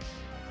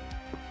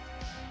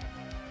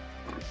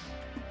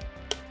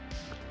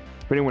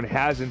 If anyone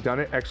hasn't done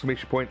it,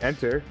 exclamation point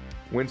enter.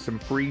 Win some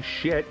free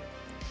shit.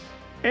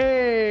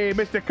 Hey,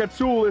 Mr.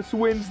 Katsoulis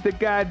wins the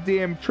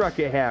goddamn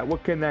trucker hat.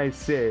 What can I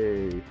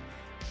say?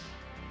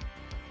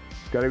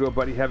 Gotta go,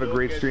 buddy. Have a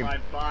great stream.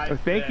 Oh,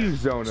 thank you,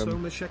 Zonum. So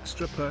much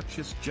extra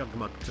purchase Jugg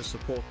mug to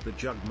support the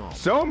Jugg mob.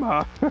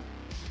 Soma!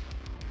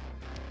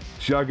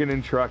 Jugging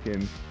and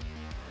trucking.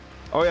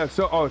 Oh, yeah.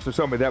 So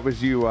Soma, that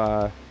was you.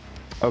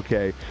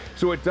 Okay.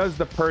 So it does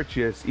the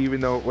purchase even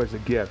though it was a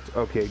gift.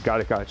 Okay,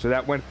 got it. So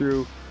that went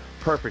through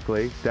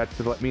perfectly. That's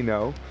to let me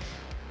know.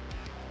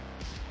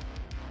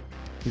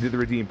 You did the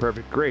redeem.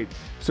 Perfect. Great.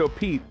 So,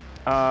 Pete,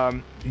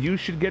 you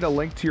should get a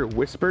link to your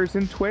whispers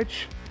in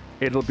Twitch.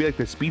 It'll be like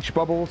the speech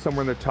bubble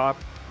somewhere in the top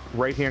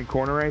right-hand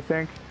corner, I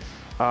think.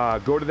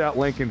 Go to that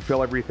link and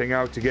fill everything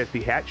out to get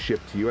the hat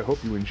shipped to you. I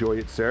hope you enjoy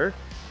it, sir.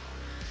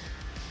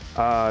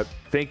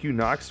 Thank you,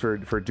 Nox,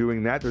 for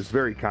doing that. That was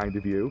very kind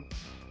of you.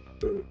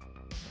 The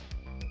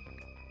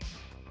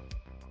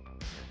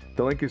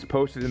link is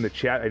posted in the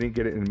chat. I didn't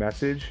get it in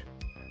message.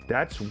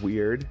 That's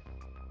weird.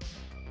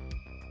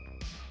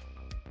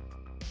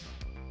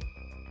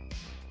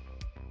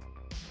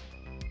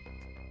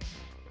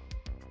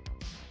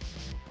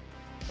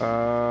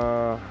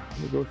 Let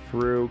me go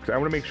through because I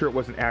want to make sure it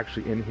wasn't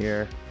actually in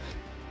here.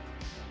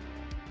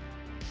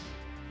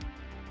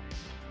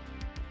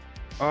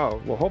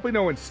 Oh, well, hopefully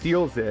no one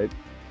steals it.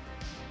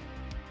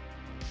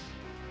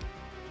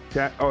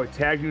 It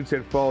tagged you and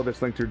said follow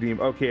this link to redeem.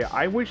 Okay,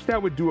 I wish that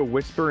would do a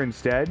whisper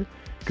instead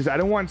because I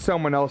don't want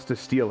someone else to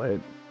steal it.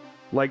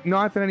 Like,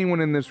 not that anyone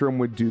in this room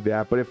would do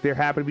that, but if there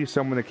happened to be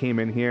someone that came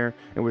in here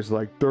and was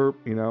like, derp,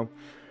 you know.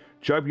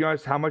 Jugg, be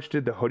honest, how much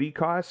did the hoodie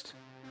cost?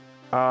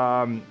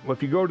 Well,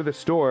 if you go to the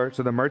store,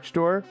 so the merch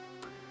store,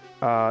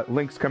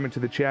 links come into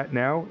the chat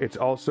now. It's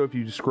also, if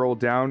you just scroll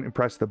down and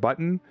press the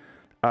button,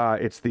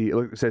 it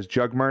says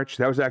Jugg merch.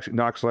 That was actually,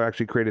 Noxler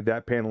actually created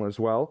that panel as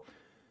well.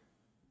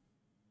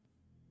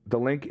 The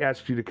link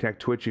asks you to connect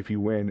Twitch if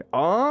you win.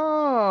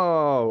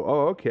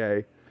 Oh,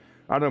 okay.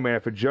 I don't know, man.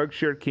 If a Jugg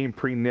shirt came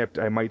pre-nipped,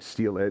 I might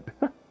steal it.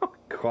 Oh,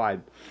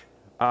 God.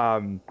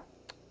 To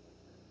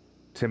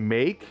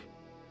make?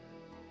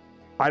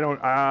 I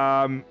don't,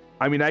 I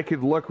mean, I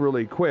could look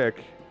really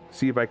quick,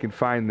 see if I can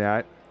find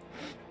that.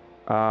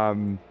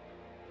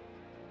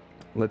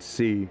 Let's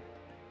see.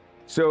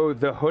 So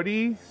the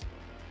hoodie,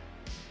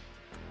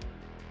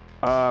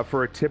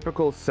 For a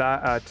typical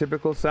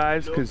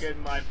size, because Look at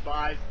my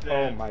biceps.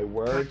 oh my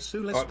word,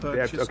 Katsulas oh,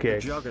 that's purchased okay.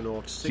 the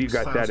Juggernaut So you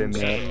got that in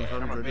there.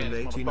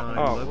 6789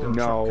 Oh, logo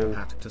no. trucker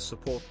hat to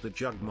support the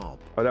Jug mob.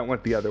 Oh, that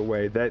went the other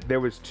way. That there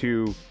was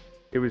two.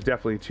 It was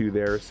definitely two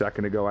there a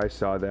second ago. I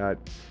saw that.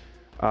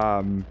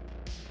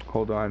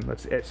 Hold on.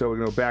 So we're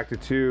gonna go back to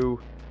 2.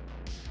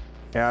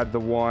 Add the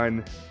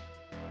 1.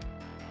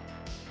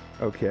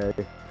 Okay.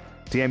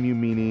 Damn you,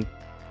 meanie.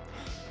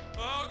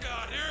 Oh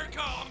god, here it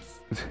comes!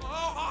 Oh,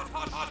 hot,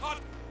 hot, hot, hot,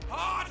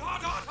 hot,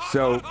 hot, hot,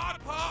 So hot,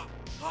 hot,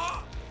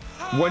 hot,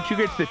 once you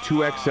get to the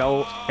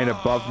 2XL and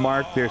above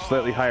mark, there's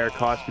slightly higher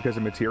cost because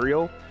of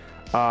material.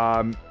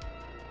 my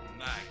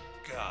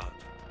god.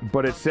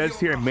 But it says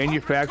here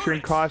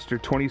manufacturing costs are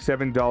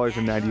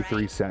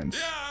 $27.93.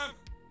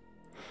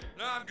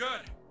 No, I'm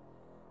good.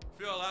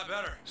 Feel a lot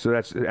better. So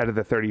that's out of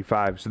the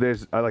 35. So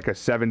there's like a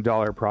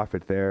 $7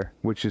 profit there,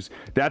 which is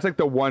that's like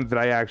the one that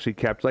I actually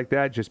kept like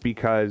that just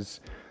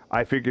because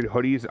I figured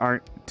hoodies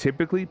aren't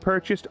typically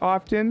purchased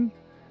often.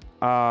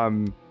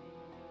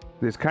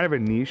 There's kind of a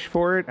niche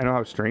for it. I know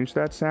how strange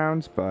that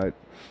sounds, but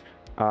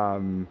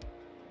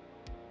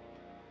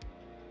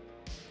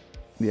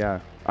yeah,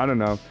 I don't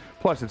know.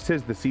 Plus, it's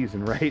the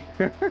season, right?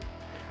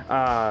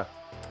 But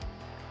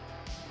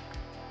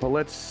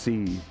let's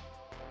see.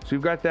 So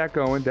we've got that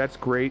going. That's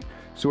great.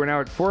 So we're now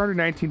at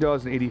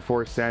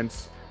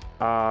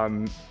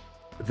 $419.84.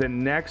 The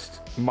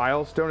next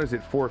milestone is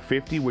at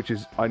 $450, which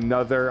is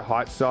another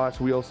hot sauce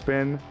wheel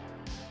spin.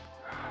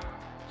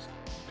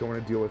 Don't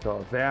want to deal with all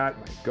of that.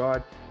 My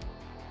God.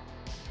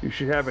 You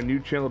should have a new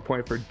channel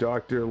point for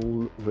Dr.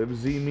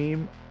 Livesey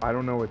meme. I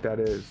don't know what that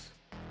is.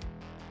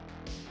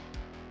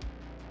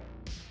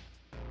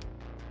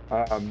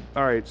 All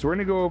right, so we're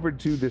gonna go over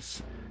to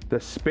the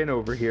spin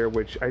over here,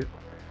 which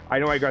I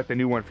know I got the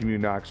new one from you,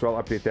 Knox, so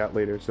I'll update that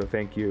later. So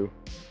thank you.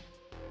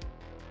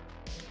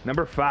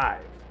 Number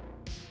 5.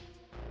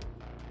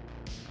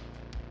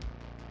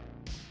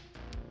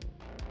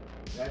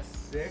 That's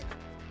sick.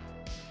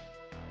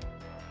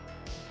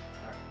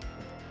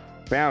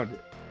 Found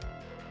it.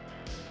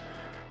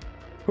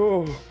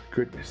 Oh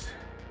goodness.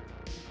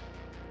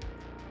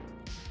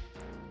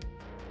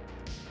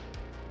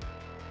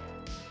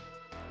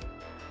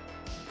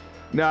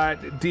 Nah,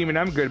 Demon,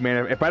 I'm good,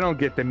 man. If I don't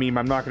get the meme,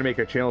 I'm not going to make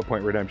a channel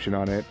point redemption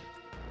on it.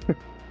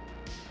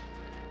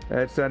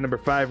 That's number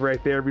 5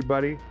 right there,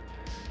 everybody.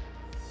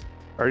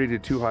 I already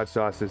did 2 hot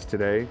sauces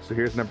today, so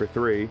here's number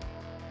 3.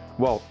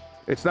 Well,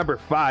 it's number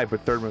 5,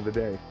 but 3rd one of the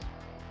day.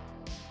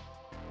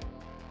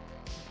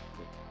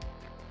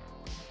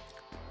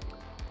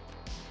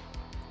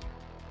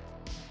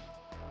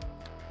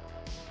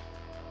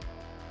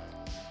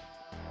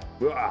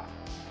 Ah.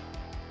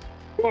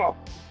 Oh.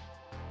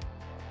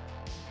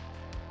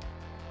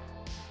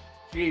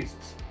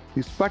 Jesus.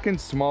 These fucking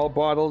small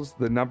bottles,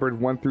 the numbered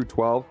 1 through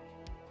 12,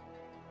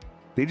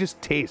 they just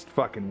taste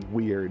fucking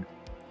weird.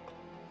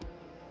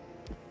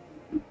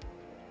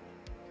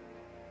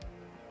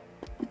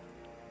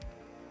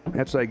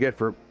 That's what I get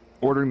for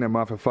ordering them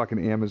off of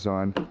fucking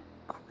Amazon.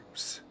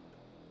 Gross.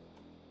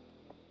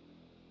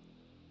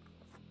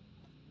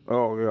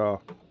 Oh yeah,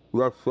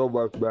 that's so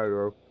much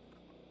better.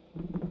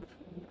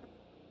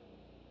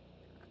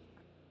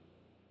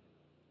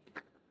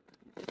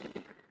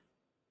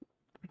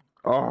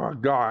 Oh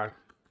God.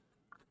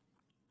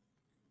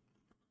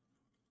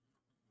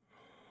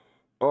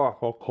 Oh,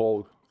 so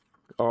cold.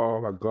 Oh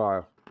my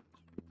God.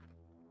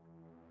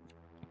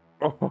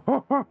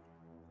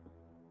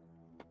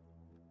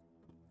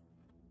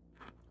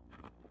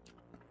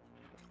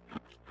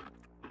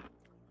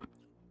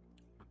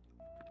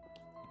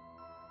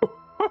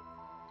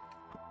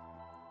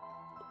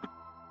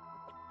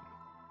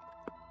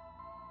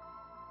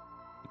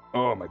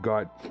 Oh my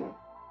God.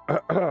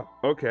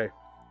 Okay.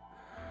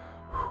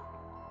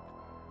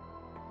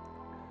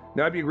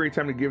 Now would be a great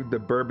time to give the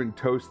bourbon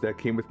toast that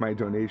came with my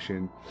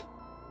donation.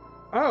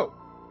 Oh!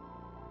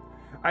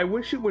 I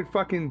wish it would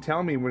fucking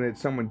tell me when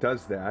someone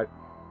does that.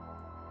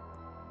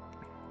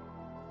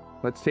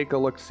 Let's take a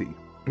look-see.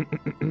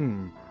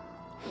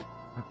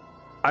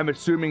 I'm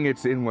assuming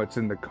it's in what's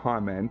in the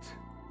comment.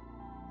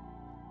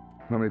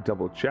 I'm gonna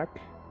double check.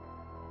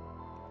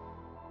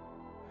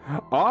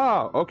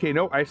 Oh, okay,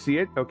 no, I see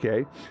it.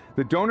 Okay.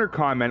 The donor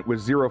comment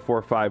was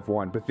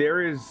 0451, but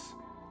there is...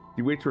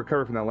 You wait to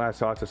recover from that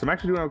last hot sauce. I'm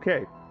actually doing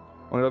okay.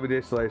 Only 11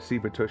 days till I see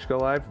Patushka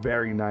live.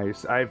 Very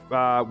nice.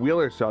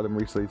 Wheeler saw them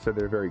recently. Said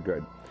they're very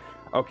good.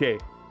 Okay.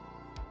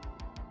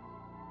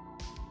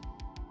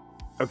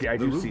 Okay, I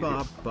do see it.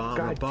 The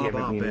rhubarb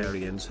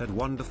barbarians had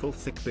wonderful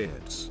thick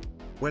beards.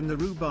 When the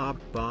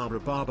rhubarb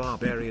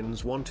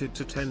barbarians wanted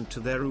to tend to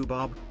their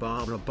rhubarb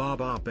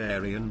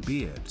barbarian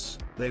beards,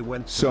 they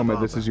went to Soma,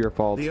 this is your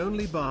fault. The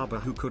only barber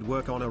who could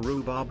work on a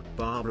rhubarb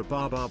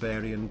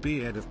barbarian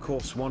beard of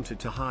course wanted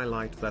to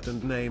highlight that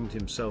and named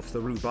himself the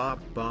rhubarb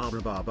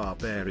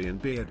barbarian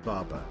beard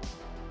barber.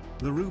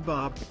 The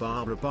rhubarb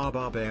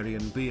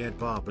barbarian beard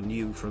barber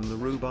knew from the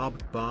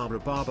rhubarb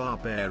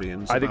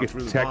barbarians. I think it's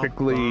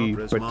technically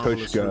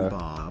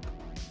Patushka.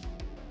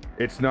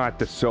 It's not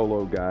the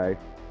solo guy.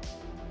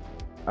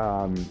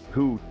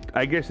 who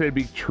I guess that'd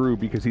be true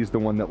because he's the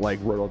one that like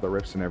wrote all the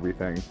riffs and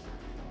everything.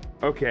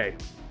 Okay.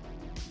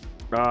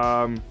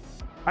 I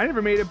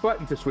never made a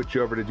button to switch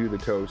over to do the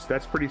toast.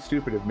 That's pretty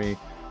stupid of me.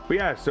 But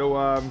yeah,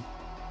 so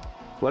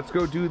let's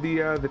go do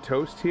the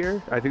toast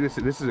here. I think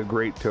this is a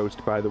great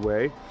toast, by the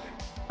way.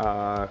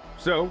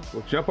 So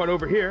we'll jump on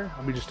over here.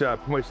 Let me just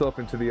put myself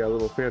into the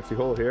little fancy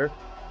hole here.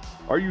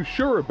 Are you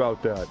sure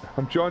about that?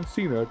 I'm John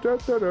Cena. Da,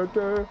 da, da,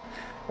 da.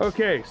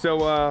 Okay,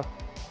 so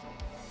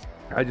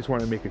I just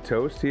want to make a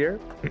toast here.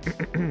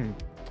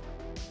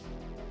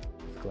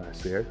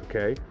 Glass there,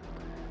 okay.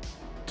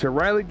 To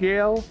Riley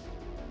Gale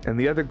and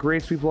the other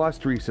greats we've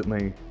lost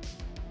recently,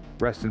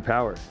 rest in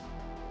power.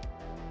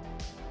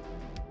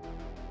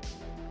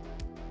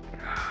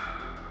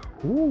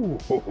 Ooh,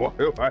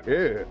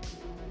 yeah.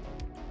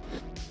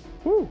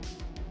 Woo.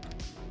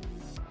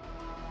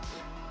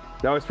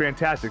 That was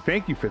fantastic.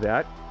 Thank you for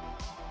that.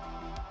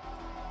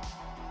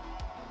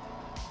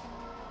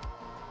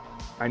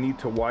 I need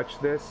to watch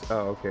this.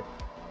 Oh, okay.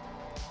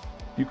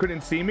 You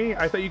couldn't see me?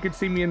 I thought you could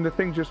see me in the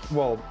thing just,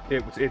 well,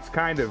 it's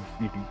kind of,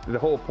 the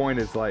whole point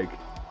is like,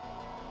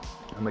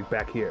 I'm like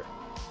back here.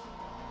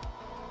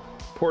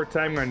 Poor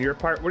timing on your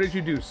part. What did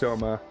you do,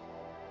 Soma?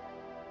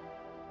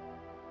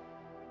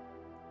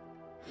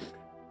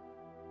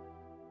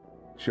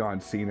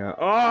 John Cena.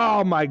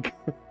 Oh my god.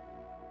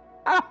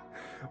 Ah!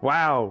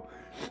 Wow.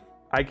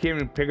 I can't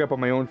even pick up on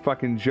my own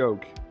fucking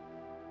joke.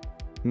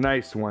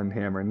 Nice one,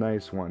 Hammer.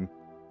 Nice one.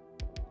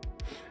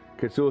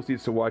 Katsulas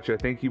needs to watch it. I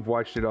think you've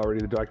watched it already,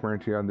 the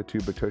documentary on the two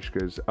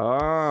Batushkas.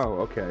 Oh,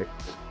 okay.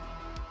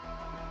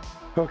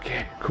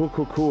 Okay,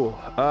 cool.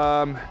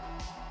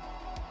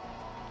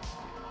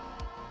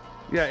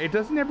 Yeah, it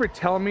doesn't ever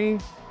tell me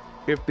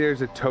if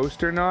there's a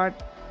toast or not.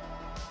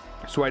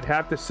 So I'd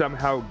have to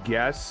somehow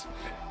guess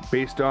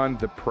based on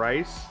the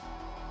price.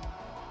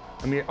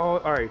 I mean, oh,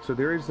 alright, so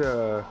there is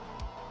a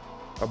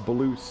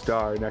blue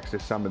star next to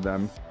some of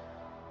them.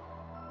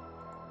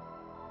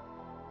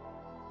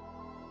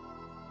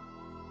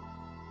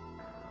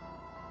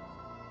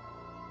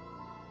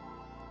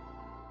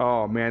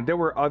 Oh man, there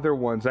were other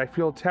ones. I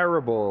feel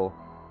terrible.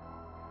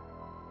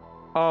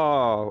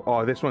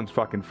 Oh, this one's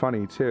fucking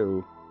funny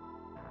too.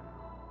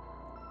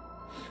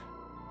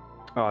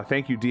 Oh,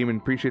 thank you, Demon.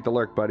 Appreciate the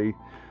lurk, buddy.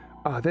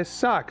 Oh, this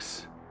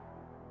sucks.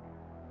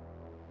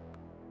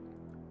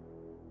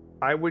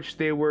 I wish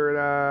they were,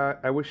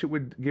 I wish it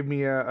would give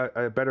me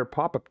a better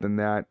pop-up than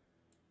that.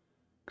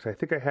 Because I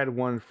think I had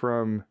one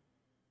from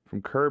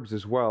Curbs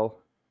as well.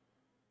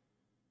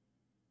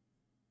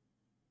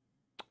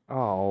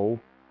 Oh.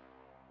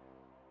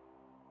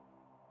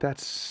 That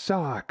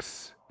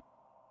sucks.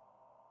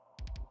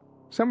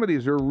 Some of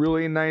these are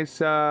really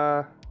nice,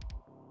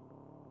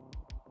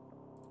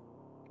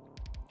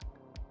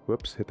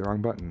 whoops, hit the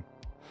wrong button.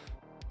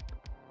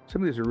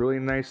 Some of these are really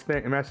nice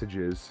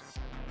messages.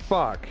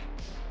 Fuck.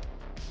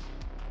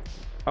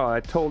 Oh,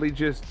 that totally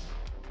just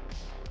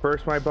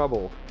burst my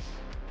bubble.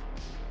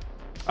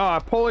 Ah,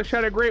 Polish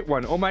had a great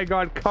one. Oh my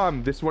god,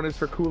 come. This one is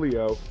for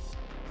Coolio.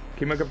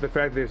 Came up with the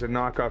fact that there's a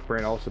knockoff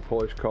brand, also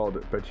Polish, called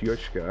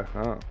Batyushka.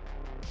 Oh.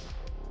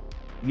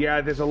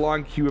 Yeah, there's a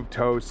long queue of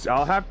toasts.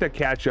 I'll have to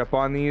catch up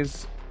on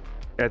these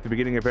at the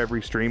beginning of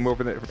every stream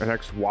over the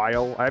next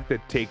while. I have to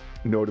take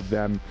note of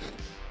them.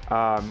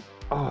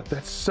 Oh,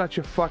 that's such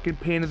a fucking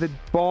pain in the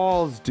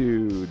balls,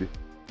 dude.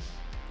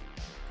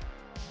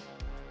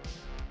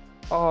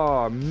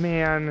 Oh,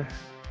 man.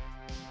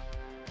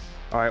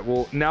 Alright,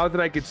 well, now that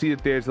I can see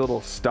that there's a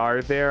little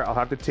star there, I'll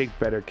have to take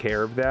better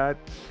care of that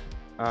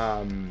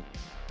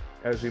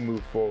as we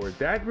move forward.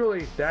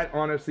 That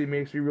honestly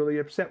makes me really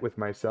upset with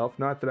myself.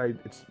 Not that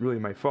it's really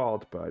my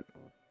fault, but...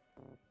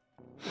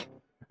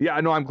 Yeah,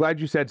 no, I'm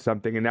glad you said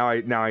something, and now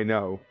I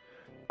know.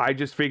 I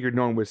just figured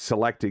no one was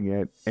selecting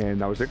it,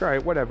 and I was like,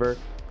 alright, whatever.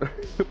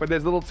 But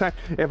there's a little time.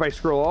 If I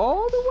scroll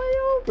all the way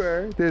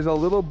over, there's a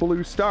little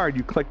blue star, and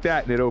you click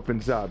that, and it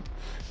opens up.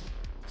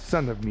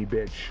 Son of me,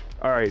 bitch.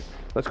 Alright,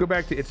 let's go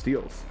back to It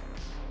Steals.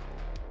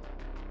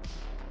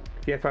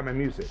 Can't find my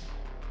music.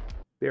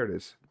 There it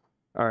is.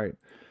 Alright.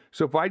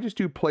 So if I just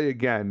do play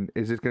again,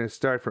 is it going to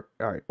start from...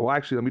 Alright, well,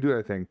 actually, let me do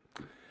another thing.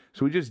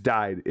 So we just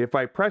died. If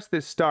I press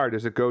this star,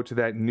 does it go to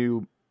that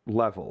new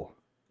level?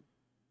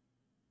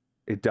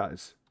 It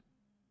does.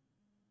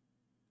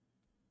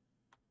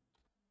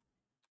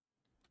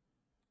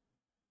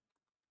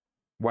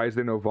 Why is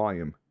there no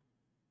volume?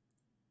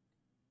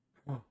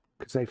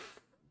 Because I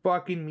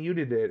fucking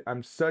muted it.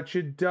 I'm such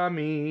a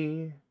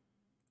dummy.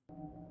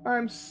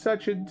 I'm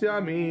such a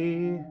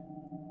dummy.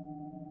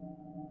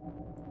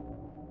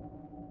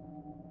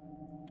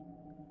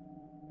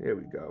 There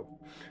we go.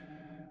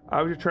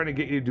 I was just trying to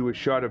get you to do a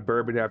shot of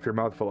bourbon after a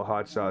mouthful of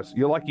hot sauce.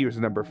 You're lucky it was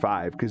number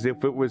 5, because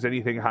if it was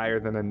anything higher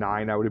than a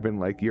 9, I would have been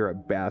like, you're a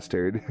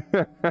bastard.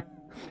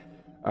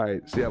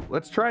 Alright, so yeah,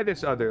 let's try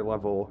this other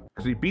level,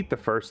 because we beat the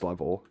first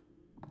level.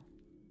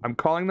 I'm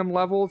calling them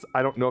levels.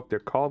 I don't know if they're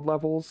called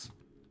levels.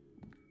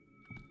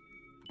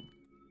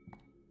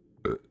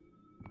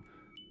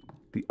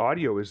 The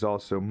audio is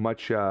also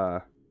much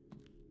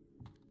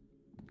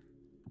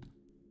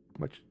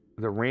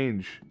the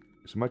range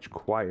is much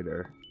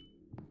quieter.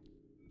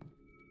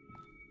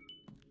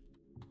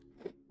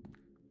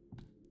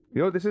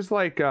 You know, this is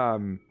like,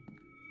 from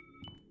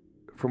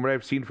what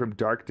I've seen from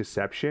Dark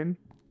Deception,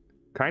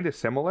 kind of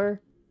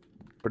similar,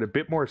 but a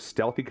bit more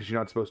stealthy because you're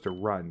not supposed to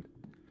run.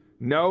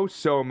 No,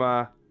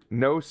 Soma.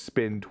 No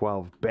spin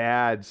 12.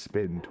 Bad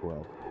spin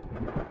 12.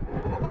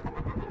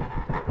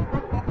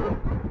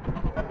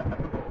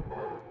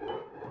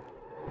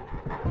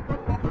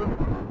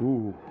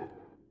 Ooh.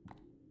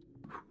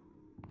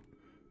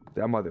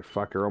 That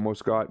motherfucker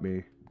almost got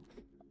me.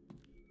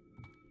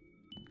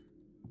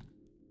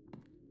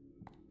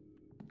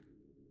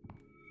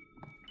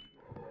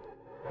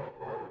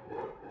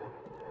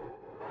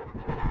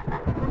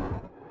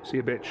 See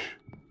a bitch.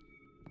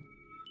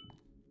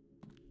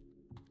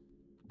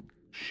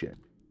 Shit.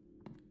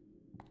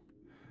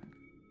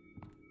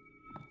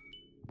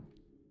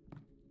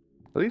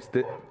 At least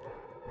the...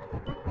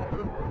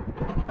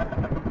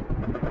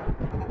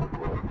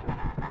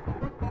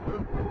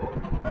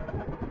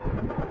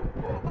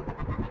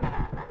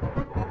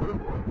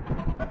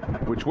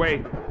 Which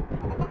way?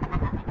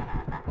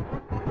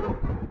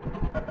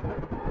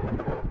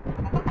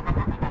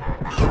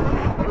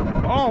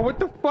 Oh, what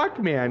the fuck,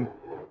 man?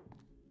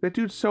 That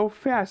dude's so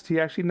fast, he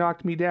actually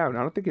knocked me down.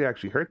 I don't think it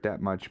actually hurt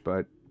that much,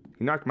 but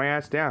he knocked my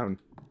ass down.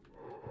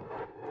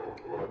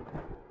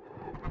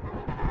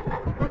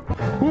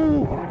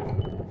 Ooh!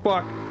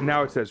 Fuck.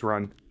 Now it says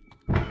run.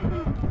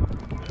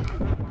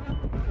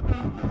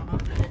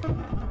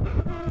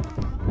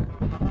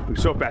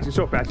 He's so fast, he's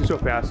so fast, he's so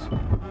fast.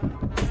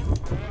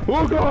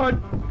 Oh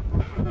god!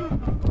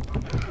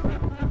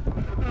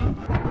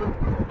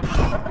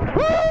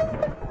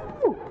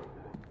 Woo!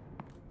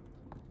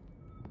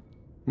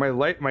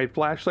 My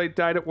flashlight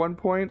died at one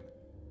point.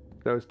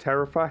 That was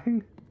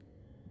terrifying.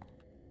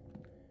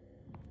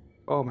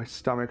 Oh, my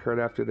stomach hurt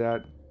after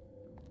that.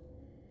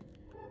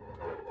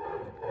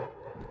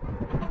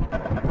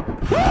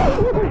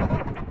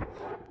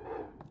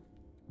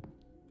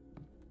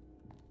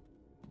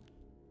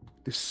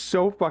 They're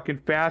so fucking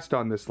fast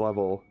on this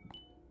level.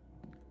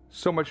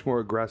 So much more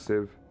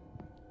aggressive.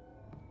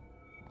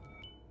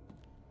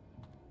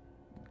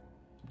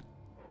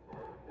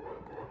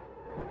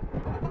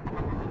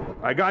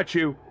 I got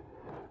you.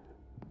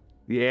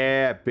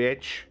 Yeah,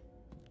 bitch.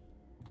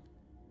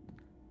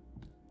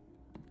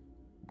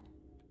 I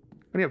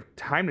don't have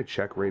time to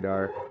check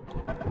radar.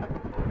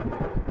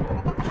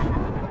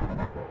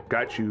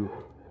 Got you,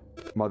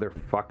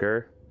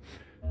 motherfucker.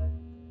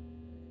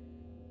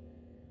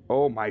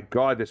 Oh my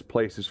god, this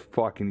place is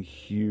fucking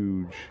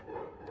huge.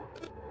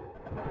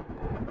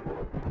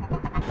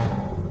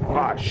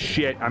 Ah,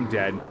 shit, I'm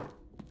dead.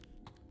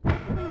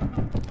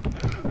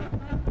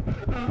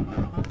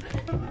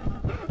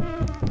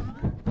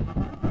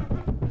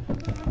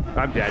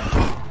 I'm dead.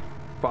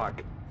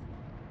 Fuck.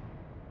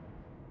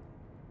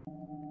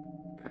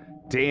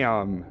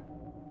 Damn.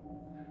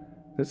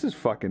 This is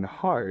fucking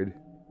hard.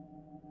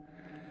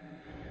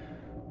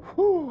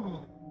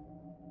 Whew.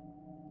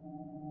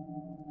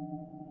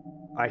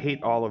 I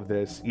hate all of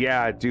this.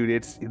 Yeah, dude,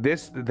 it's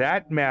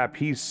that map,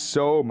 he's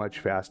so much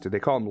faster. They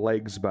call him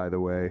legs, by the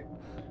way.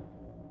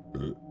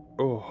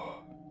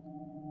 Oh.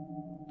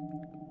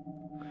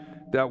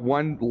 That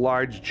one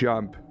large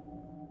jump,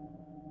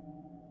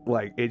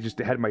 like, it just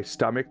had my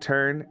stomach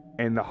turn,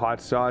 and the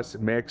hot sauce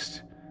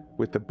mixed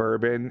with the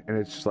bourbon, and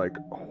it's just like,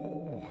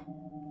 oh.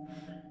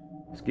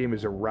 This game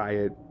is a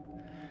riot.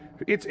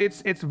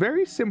 It's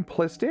very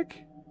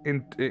simplistic.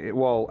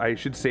 Well, I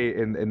should say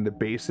in the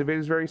base of it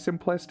is very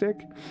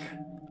simplistic.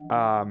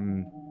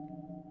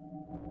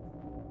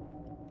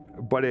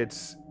 But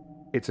it's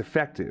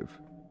effective.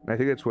 And I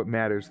think that's what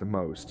matters the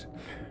most.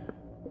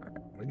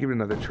 I'll give it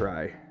another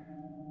try.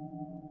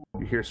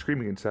 You hear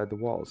screaming inside the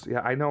walls.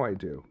 Yeah, I know I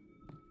do.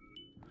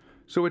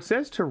 So it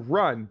says to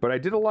run, but I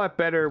did a lot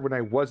better when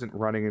I wasn't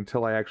running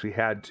until I actually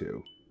had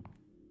to.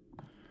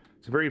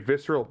 It's a very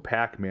visceral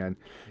Pac-Man.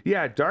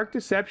 Yeah, Dark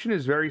Deception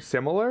is very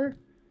similar,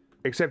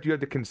 except you have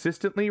to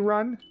consistently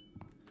run.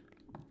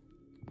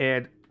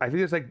 And I think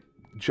there's like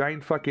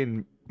giant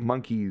fucking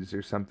monkeys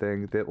or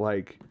something that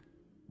like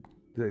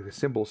the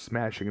cymbals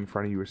smashing in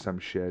front of you or some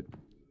shit.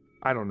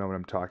 I don't know what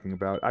I'm talking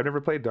about. I've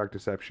never played Dark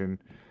Deception.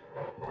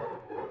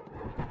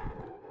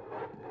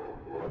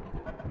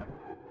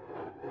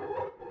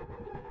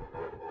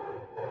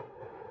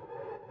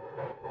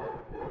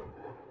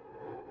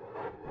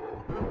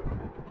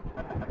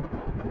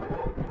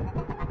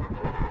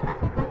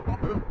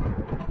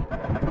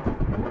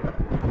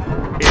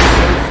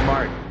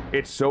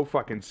 It's so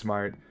fucking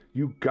smart.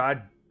 You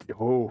got...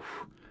 Oh,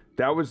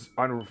 that was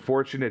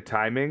unfortunate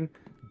timing,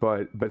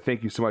 but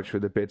thank you so much for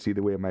the bits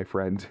either way, my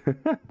friend.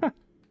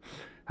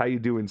 How you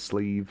doing,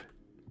 Sleeve?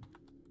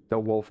 The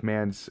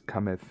Wolfman's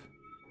cometh.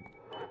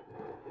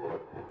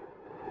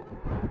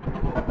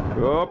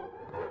 Oh,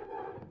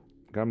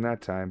 got him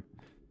that time.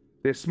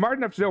 They're smart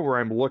enough to know where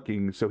I'm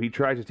looking, so he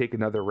tries to take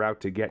another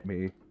route to get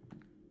me.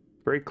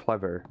 Very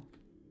clever.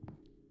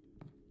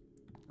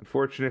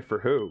 Unfortunate for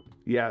who?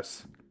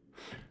 Yes.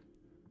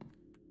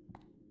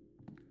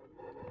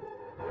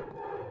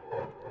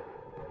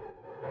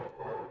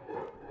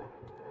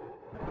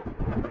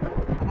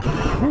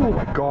 Oh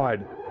my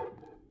god.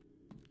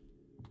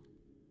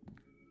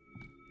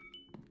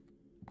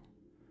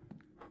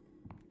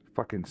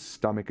 Fucking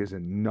stomach is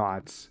in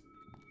knots.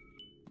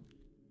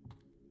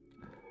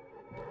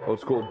 Old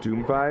school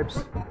Doom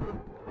vibes.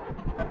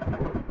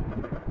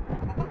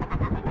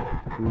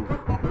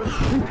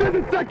 There's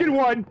a second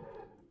one!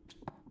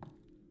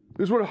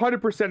 There's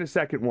 100% a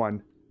second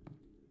one.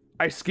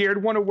 I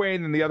scared one away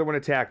and then the other one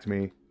attacked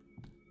me.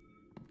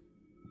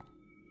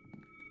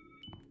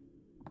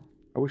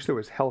 I wish there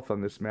was health on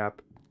this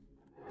map.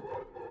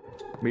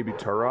 Maybe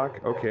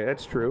Turok? Okay,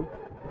 that's true.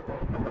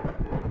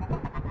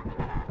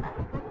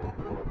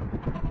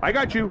 I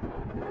got you!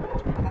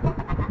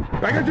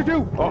 I got you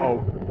too!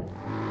 Uh-oh.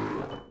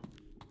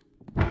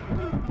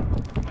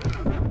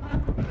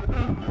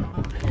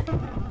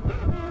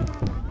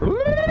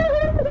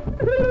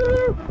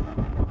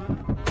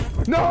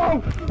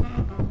 No!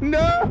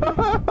 No!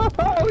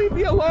 Leave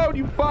me alone,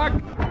 you fuck!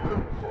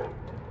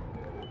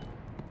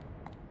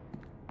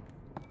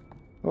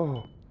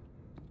 Oh.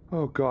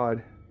 Oh,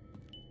 God.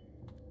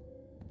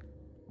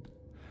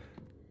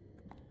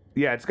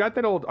 Yeah, it's got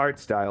that old art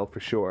style for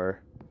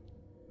sure.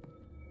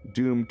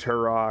 Doom,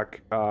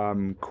 Turok,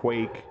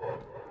 Quake.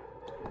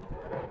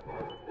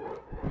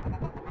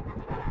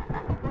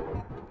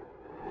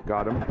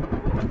 Got him.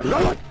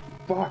 Oh,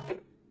 fuck!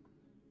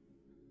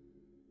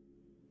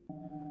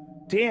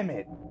 Damn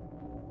it!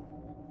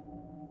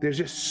 There's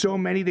just so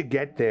many to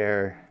get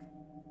there.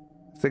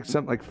 It's like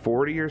something like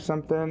 40 or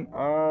something.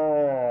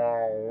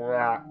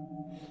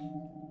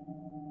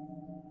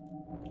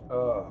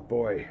 Oh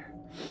boy.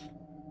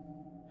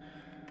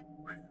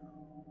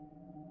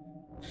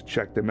 Just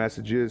check the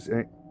messages.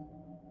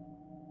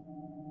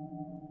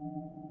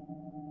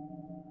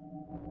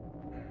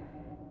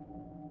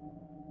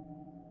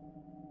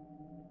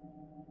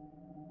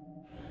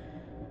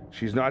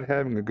 She's not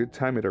having a good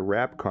time at a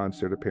rap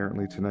concert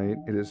apparently tonight.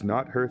 It is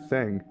not her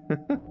thing.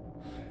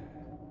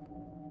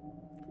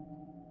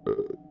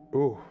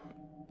 Oh.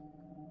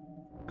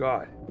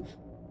 God.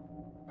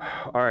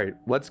 Alright,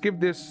 let's give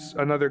this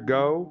another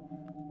go.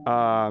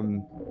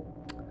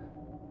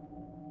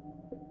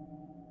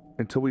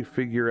 Until we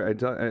figure...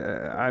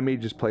 I may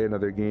just play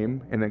another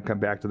game and then come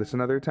back to this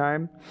another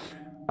time.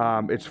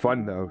 It's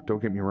fun though,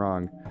 don't get me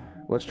wrong.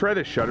 Let's try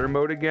the shutter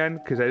mode again,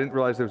 because I didn't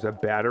realize there was a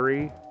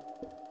battery.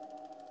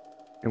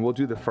 And we'll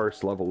do the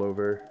first level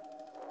over.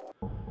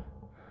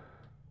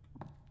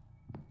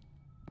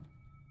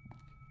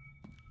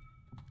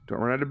 Don't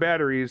run out of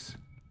batteries.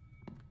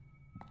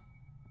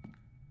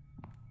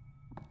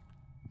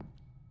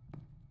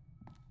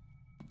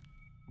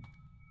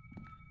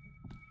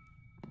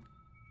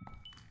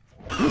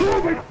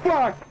 Oh my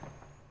fuck!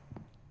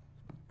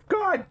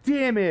 God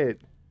damn it!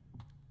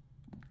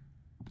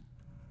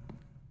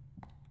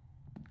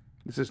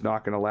 This is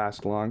not gonna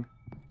last long.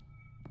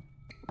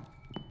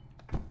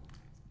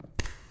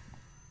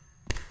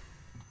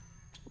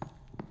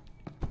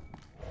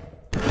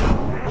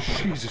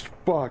 Jesus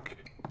fuck.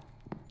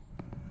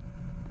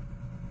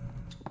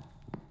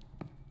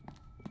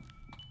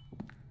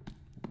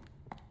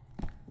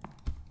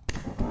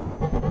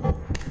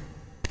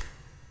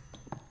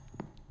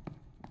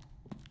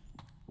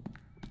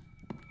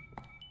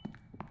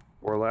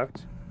 Four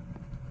left.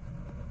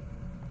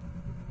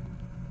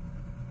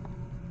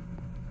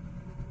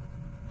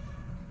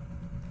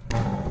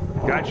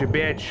 Gotcha,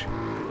 bitch.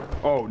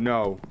 Oh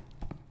no.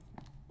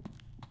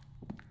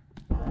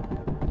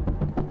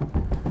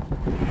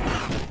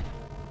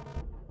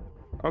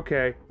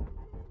 Okay.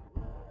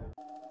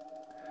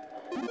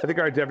 I think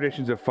our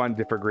definitions of fun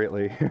differ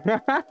greatly.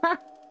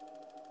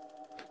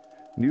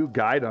 New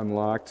guide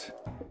unlocked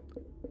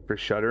for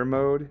shutter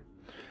mode.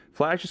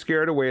 Flash is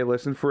scared away,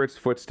 listen for its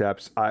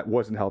footsteps. It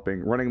wasn't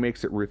helping. Running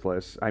makes it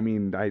ruthless. I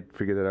mean, I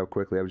figured that out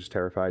quickly. I was just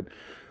terrified.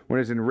 When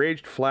it's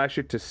enraged, flash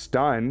it to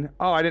stun.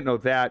 Oh, I didn't know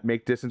that.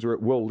 Make distance where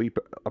it will leap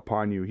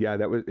upon you. Yeah,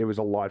 it was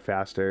a lot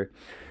faster.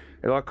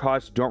 At all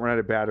costs, don't run out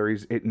of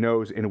batteries. It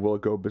knows and will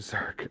go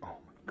berserk. Oh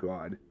my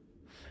god.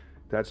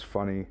 That's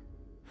funny.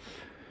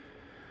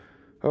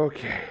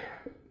 Okay.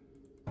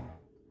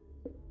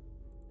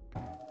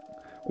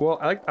 Well,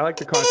 I like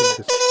the content of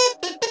this.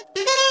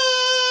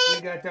 What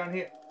we got down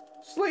here?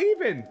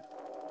 Slavin!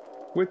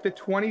 With the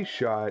 20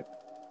 shot.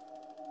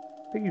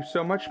 Thank you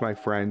so much, my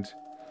friend.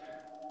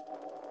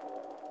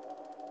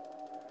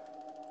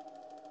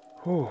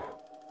 Whew.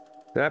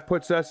 That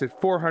puts us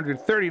at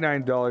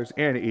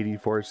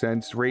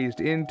 $439.84 raised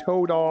in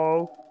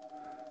total.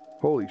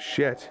 Holy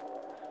shit.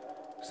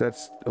 So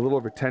that's a little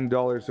over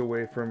 $10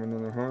 away from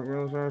another.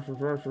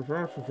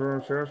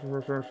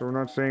 So we're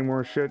not saying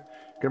more shit.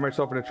 Get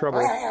myself into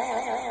trouble.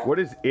 What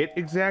is it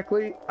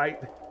exactly? I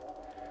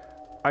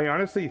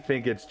honestly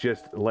think it's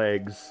just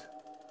legs.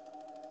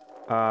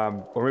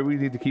 Or maybe we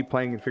need to keep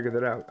playing and figure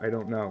that out. I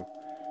don't know.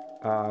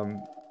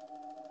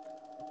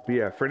 But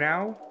yeah, for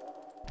now,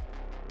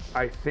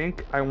 I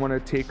think I want to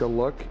take a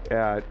look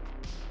at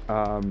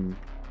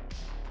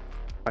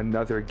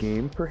another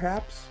game,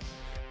 perhaps.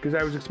 Because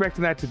I was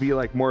expecting that to be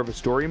like more of a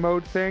story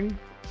mode thing.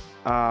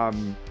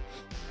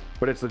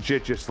 but it's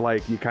legit just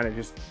like you kind of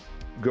just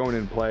go in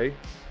and play,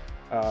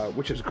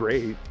 which is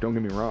great. Don't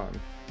get me wrong.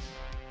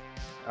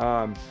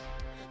 So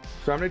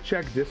I'm gonna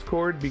check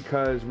Discord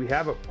because we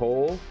have a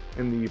poll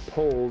in the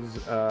polls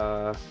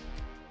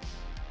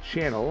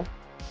channel.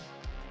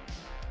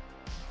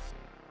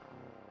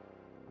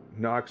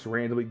 Nox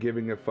randomly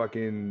giving a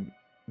fucking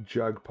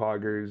Jugg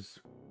Poggers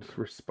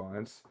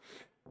response.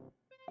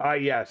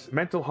 Yes,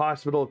 Mental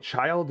Hospital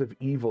Child of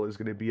Evil is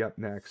gonna be up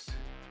next.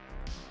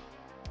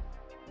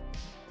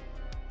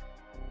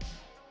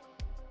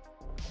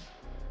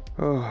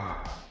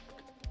 Oh.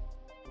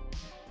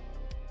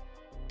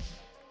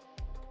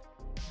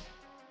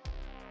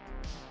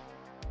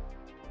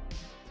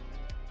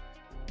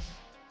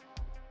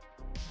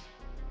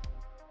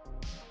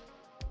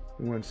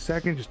 One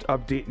second, just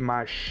updating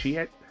my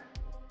shit.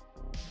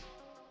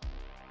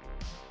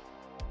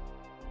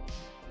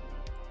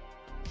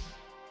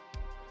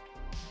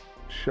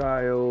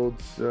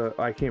 Child's,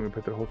 I can't even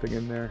put the whole thing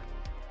in there.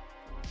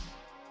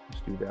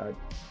 Let's do that.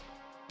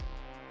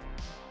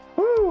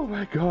 Oh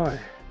my god.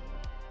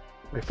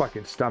 My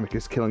fucking stomach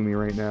is killing me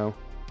right now.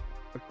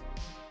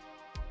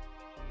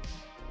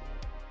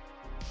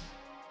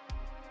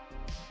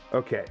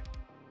 Okay.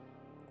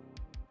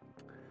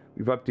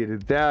 We've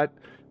updated that.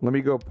 Let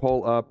me go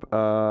pull up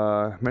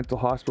Mental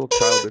Hospital,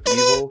 Child of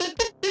Evil.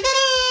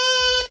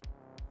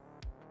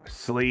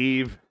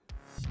 Sleeve.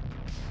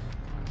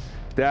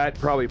 That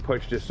probably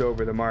pushed us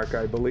over the mark,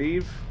 I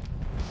believe.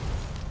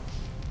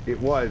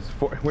 It was.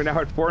 We're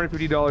now at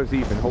 $450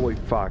 even. Holy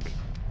fuck.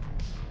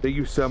 Thank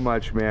you so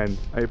much, man.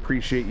 I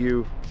appreciate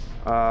you.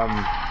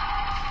 Okay,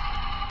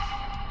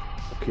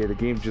 the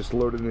game just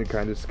loaded and it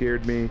kind of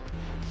scared me.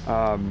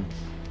 Let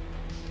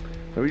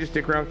me just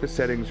stick around with the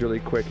settings really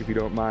quick if you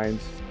don't mind.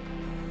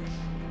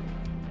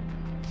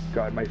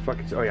 God, my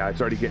fucking... Oh yeah,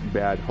 it's already getting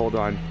bad. Hold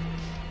on.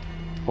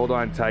 Hold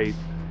on tight.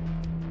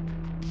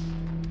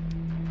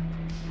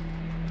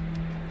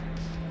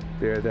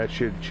 There, that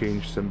should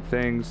change some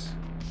things.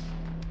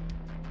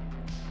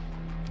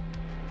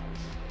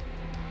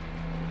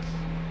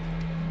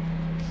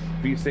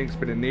 VSync's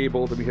been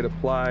enabled. Let me hit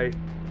apply.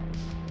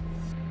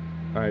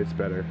 Alright, it's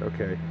better.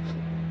 Okay.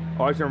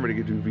 Always remember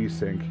to do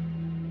VSync.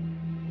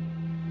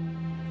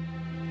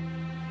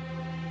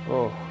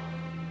 Oh.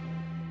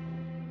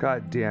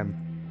 God damn.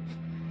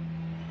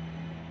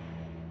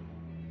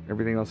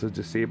 Everything else is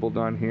disabled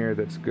on here.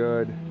 That's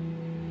good.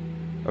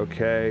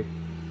 Okay.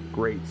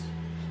 Great.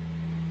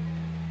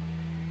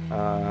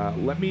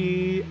 Let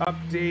me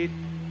update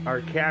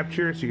our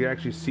capture so you can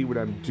actually see what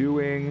I'm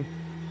doing.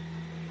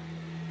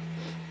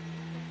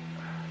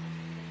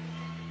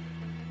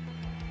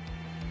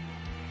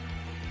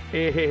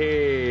 Hey, hey,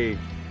 hey.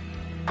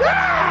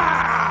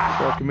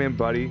 Welcome in,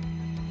 buddy.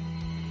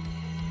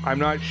 I'm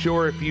not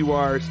sure if you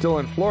are still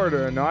in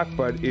Florida or not,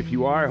 but if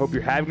you are, I hope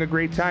you're having a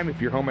great time.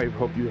 If you're home, I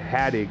hope you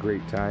had a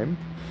great time.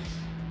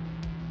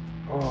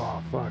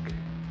 Oh, fuck.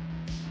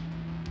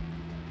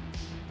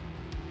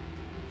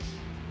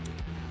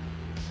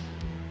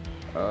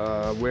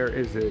 Where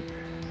is it?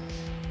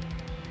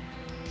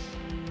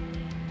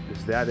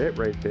 Is that it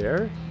right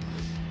there?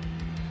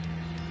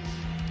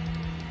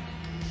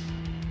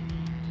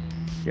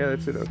 Yeah,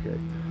 that's it. Okay.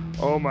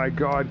 Oh my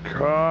god,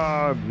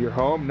 come! You're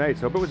home?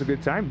 Nice. Hope it was a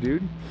good time,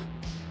 dude.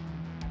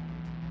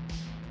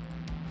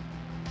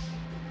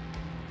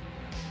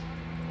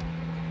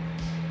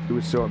 It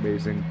was so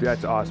amazing.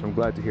 That's awesome. I'm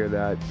glad to hear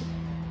that.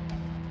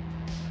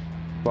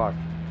 Fuck.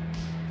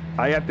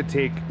 I have to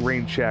take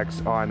rain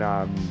checks on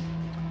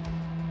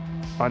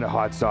the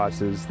hot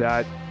sauces.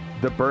 That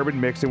the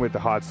bourbon mixing with the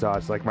hot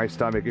sauce, like my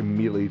stomach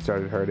immediately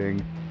started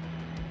hurting.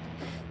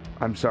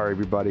 I'm sorry,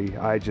 everybody.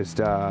 I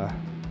just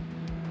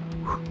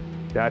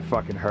that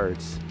fucking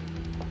hurts.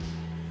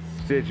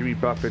 Sid Jimmy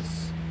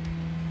Buffett's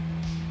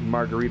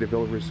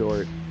Margaritaville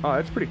Resort. Oh,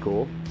 that's pretty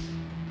cool.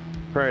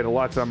 Probably had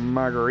lots of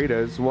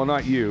margaritas. Well,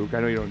 not you. I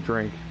know you don't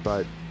drink,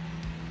 but it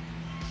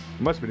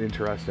must have been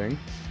interesting.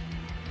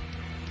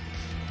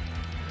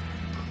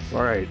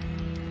 All right,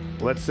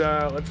 let's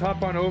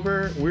hop on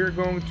over. We're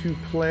going to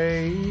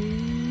play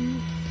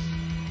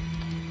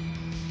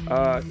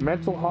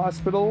Mental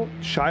Hospital,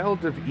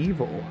 Child of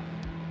Evil.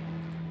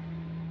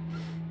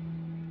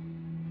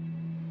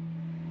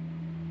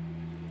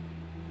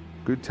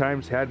 Good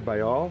times had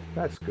by all.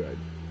 That's good.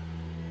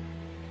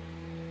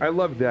 I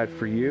love that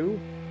for you.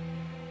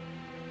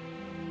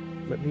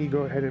 Let me go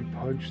ahead and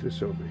punch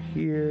this over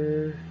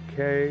here.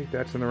 Okay,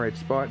 that's in the right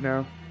spot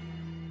now.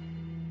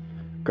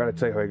 Gotta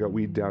tell you how I got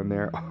weed down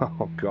there.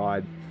 Oh,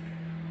 God.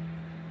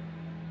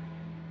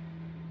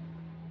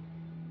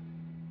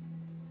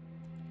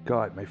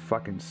 God, my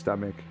fucking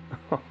stomach.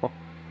 Alright,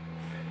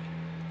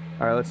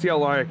 let's see how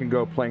long I can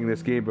go playing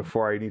this game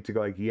before I need to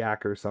go, like,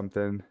 yak or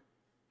something.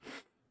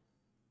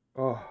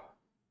 Oh.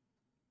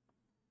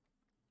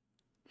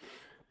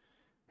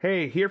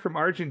 Hey, here from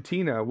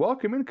Argentina.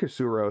 Welcome in,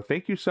 Kasuro.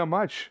 Thank you so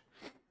much.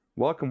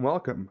 Welcome,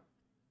 welcome.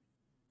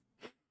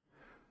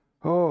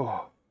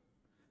 Oh.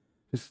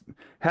 Just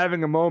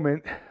having a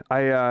moment.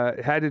 I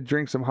had to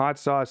drink some hot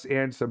sauce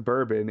and some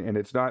bourbon, and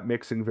it's not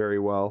mixing very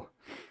well.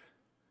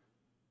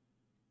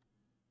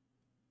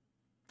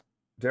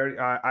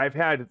 I've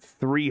had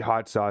 3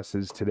 hot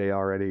sauces today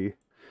already.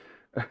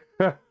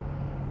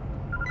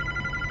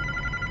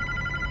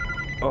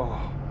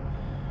 Oh.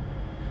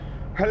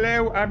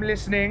 Hello, I'm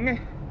listening.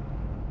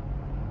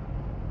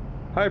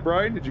 Hi,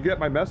 Brian. Did you get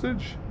my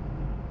message?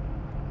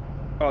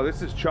 Oh,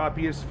 this is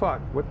choppy as fuck.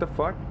 What the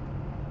fuck?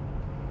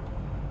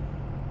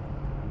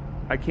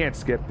 I can't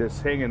skip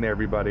this. Hang in there,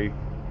 everybody.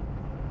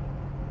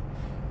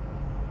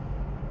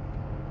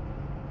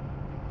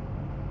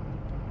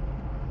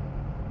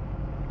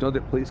 Don't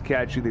the police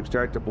catch you? They've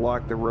started to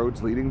block the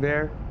roads leading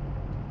there.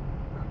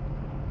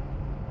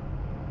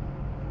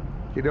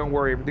 Okay, don't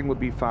worry. Everything will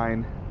be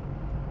fine.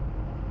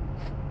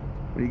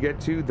 When you get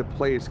to the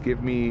place,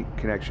 give me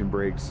connection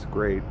breaks.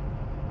 Great.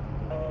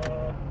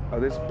 Oh,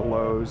 this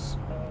blows.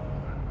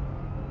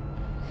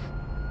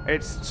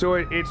 It's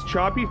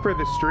choppy for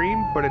the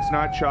stream, but it's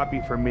not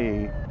choppy for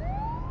me.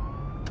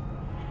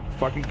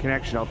 Fucking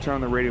connection. I'll turn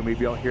on the radio.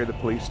 Maybe I'll hear the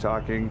police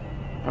talking.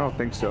 I don't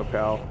think so,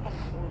 pal.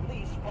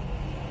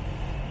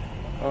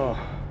 Oh.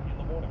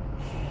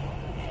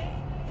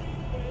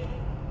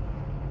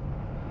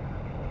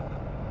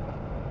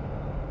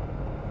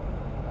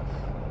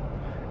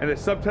 And the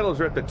subtitles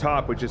are at the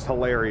top, which is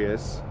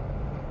hilarious.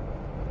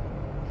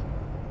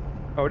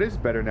 Oh, it is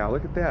better now.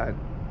 Look at that.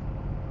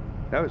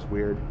 That was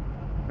weird.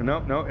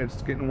 Nope, no,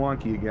 it's getting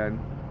wonky again.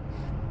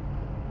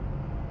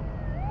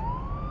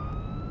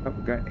 Oh,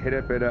 we got hit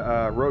up at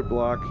a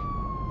roadblock.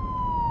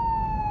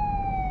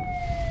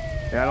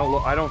 Yeah,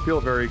 I don't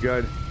feel very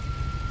good.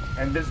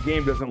 And this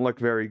game doesn't look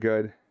very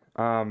good.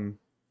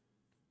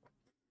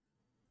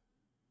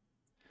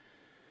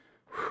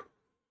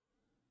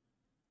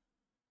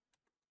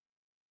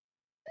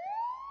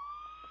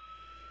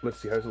 Let's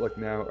see, how does it look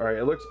now? Alright,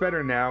 it looks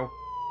better now.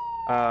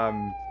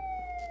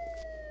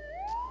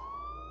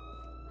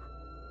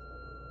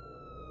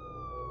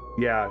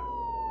 Yeah.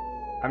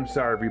 I'm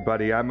sorry,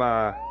 everybody.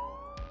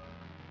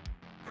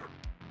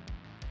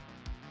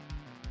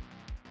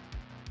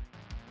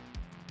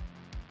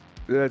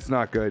 That's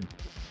not good.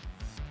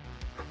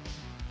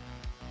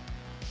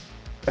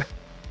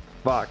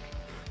 Fuck.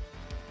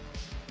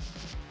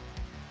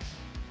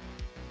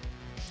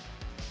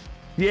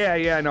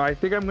 Yeah, no, I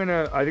think I'm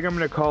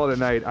gonna call it a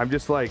night. I'm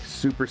just like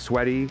super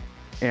sweaty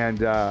and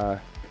yeah,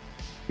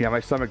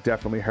 my stomach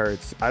definitely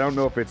hurts. I don't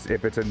know if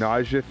it's a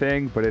nausea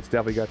thing, but it's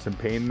definitely got some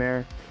pain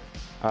there.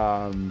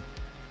 Yeah,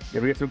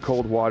 we get some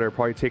cold water,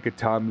 probably take a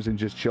Tums and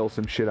just chill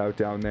some shit out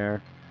down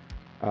there.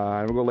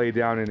 And we'll go lay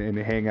down and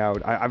hang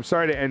out. I'm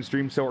sorry to end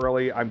stream so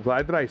early. I'm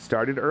glad that I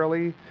started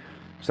early,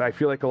 so I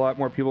feel like a lot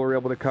more people were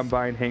able to come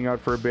by and hang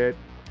out for a bit.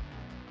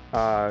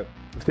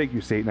 Thank you,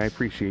 Satan. I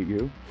appreciate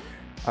you.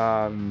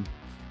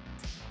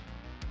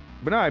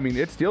 But no, I mean,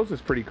 It Steals is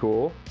pretty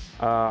cool.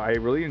 I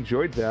really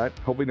enjoyed that.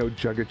 Hopefully no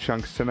Jugga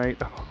chunks tonight.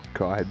 Oh,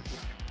 God.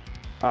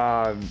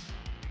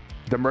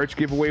 The merch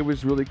giveaway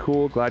was really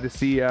cool. Glad to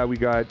see we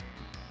got...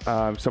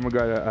 someone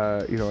got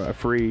a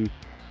free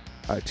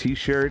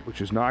t-shirt,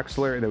 which is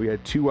Noxler. And then we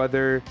had 2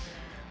 other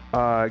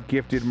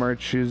gifted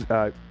merch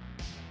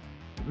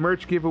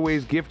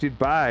giveaways gifted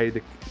by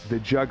the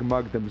Jugg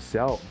mug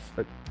themselves.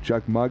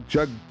 Jugg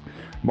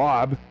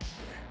mob.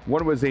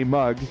 One was a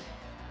mug.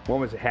 One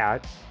was a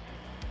hat.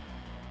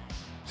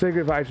 Say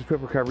goodbye to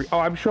quick recovery. Oh,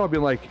 I'm sure I'll be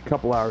in like a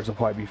couple hours. I'll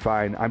probably be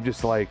fine. I'm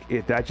just like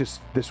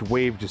this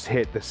wave just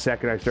hit the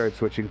second I started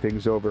switching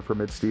things over from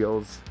It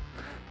Steals.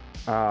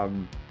 Yeah,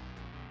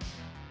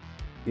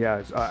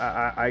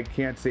 I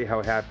can't say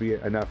how happy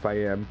enough I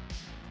am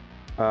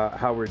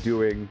how we're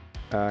doing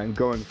and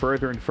going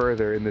further and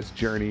further in this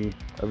journey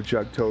of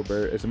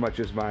Jugtober, as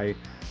much as my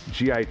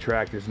GI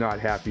tract is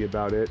not happy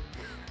about it.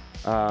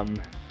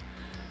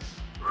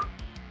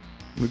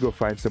 We go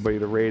find somebody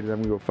to raid and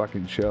then we go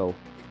fucking chill.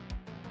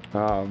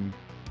 Oh,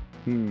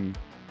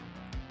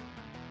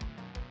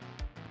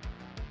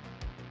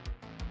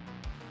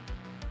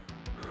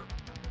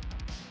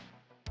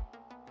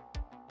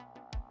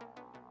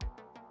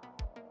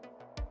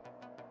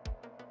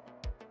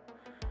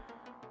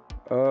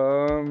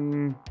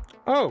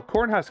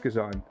 Cornhusk is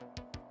on. I'm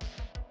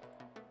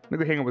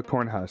gonna go hang out with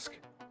Cornhusk.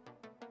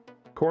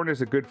 Corn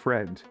is a good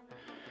friend.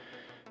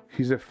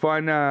 He's a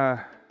fun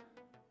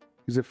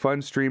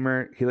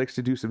streamer. He likes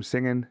to do some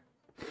singing,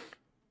 a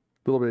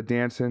little bit of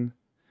dancing.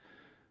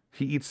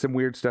 He eats some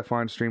weird stuff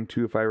on stream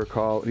too, if I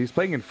recall. And he's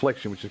playing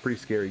Infliction, which is a pretty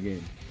scary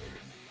game.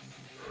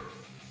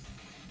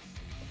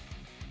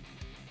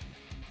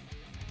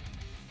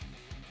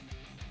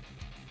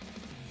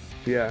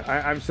 Yeah,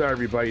 I'm sorry,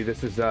 everybody.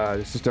 This is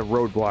just a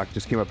roadblock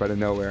just came up out of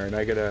nowhere, and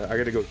I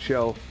gotta go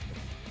chill.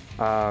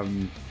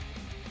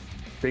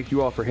 Thank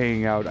you all for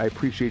hanging out. I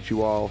appreciate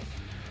you all.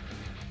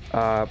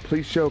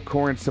 Please show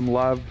Corn some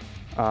love.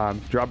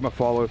 Drop him a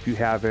follow if you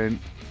haven't.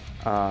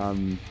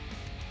 And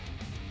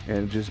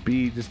just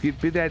be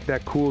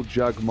that cool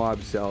Jugg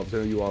mob selves. I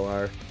know you all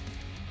are.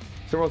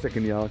 Somewhere else I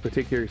can yell, but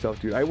take care of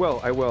yourself, dude. I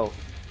will.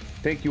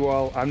 Thank you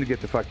all. I'm gonna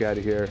get the fuck out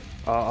of here.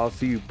 I'll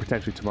see you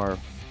potentially tomorrow.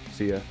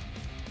 See ya.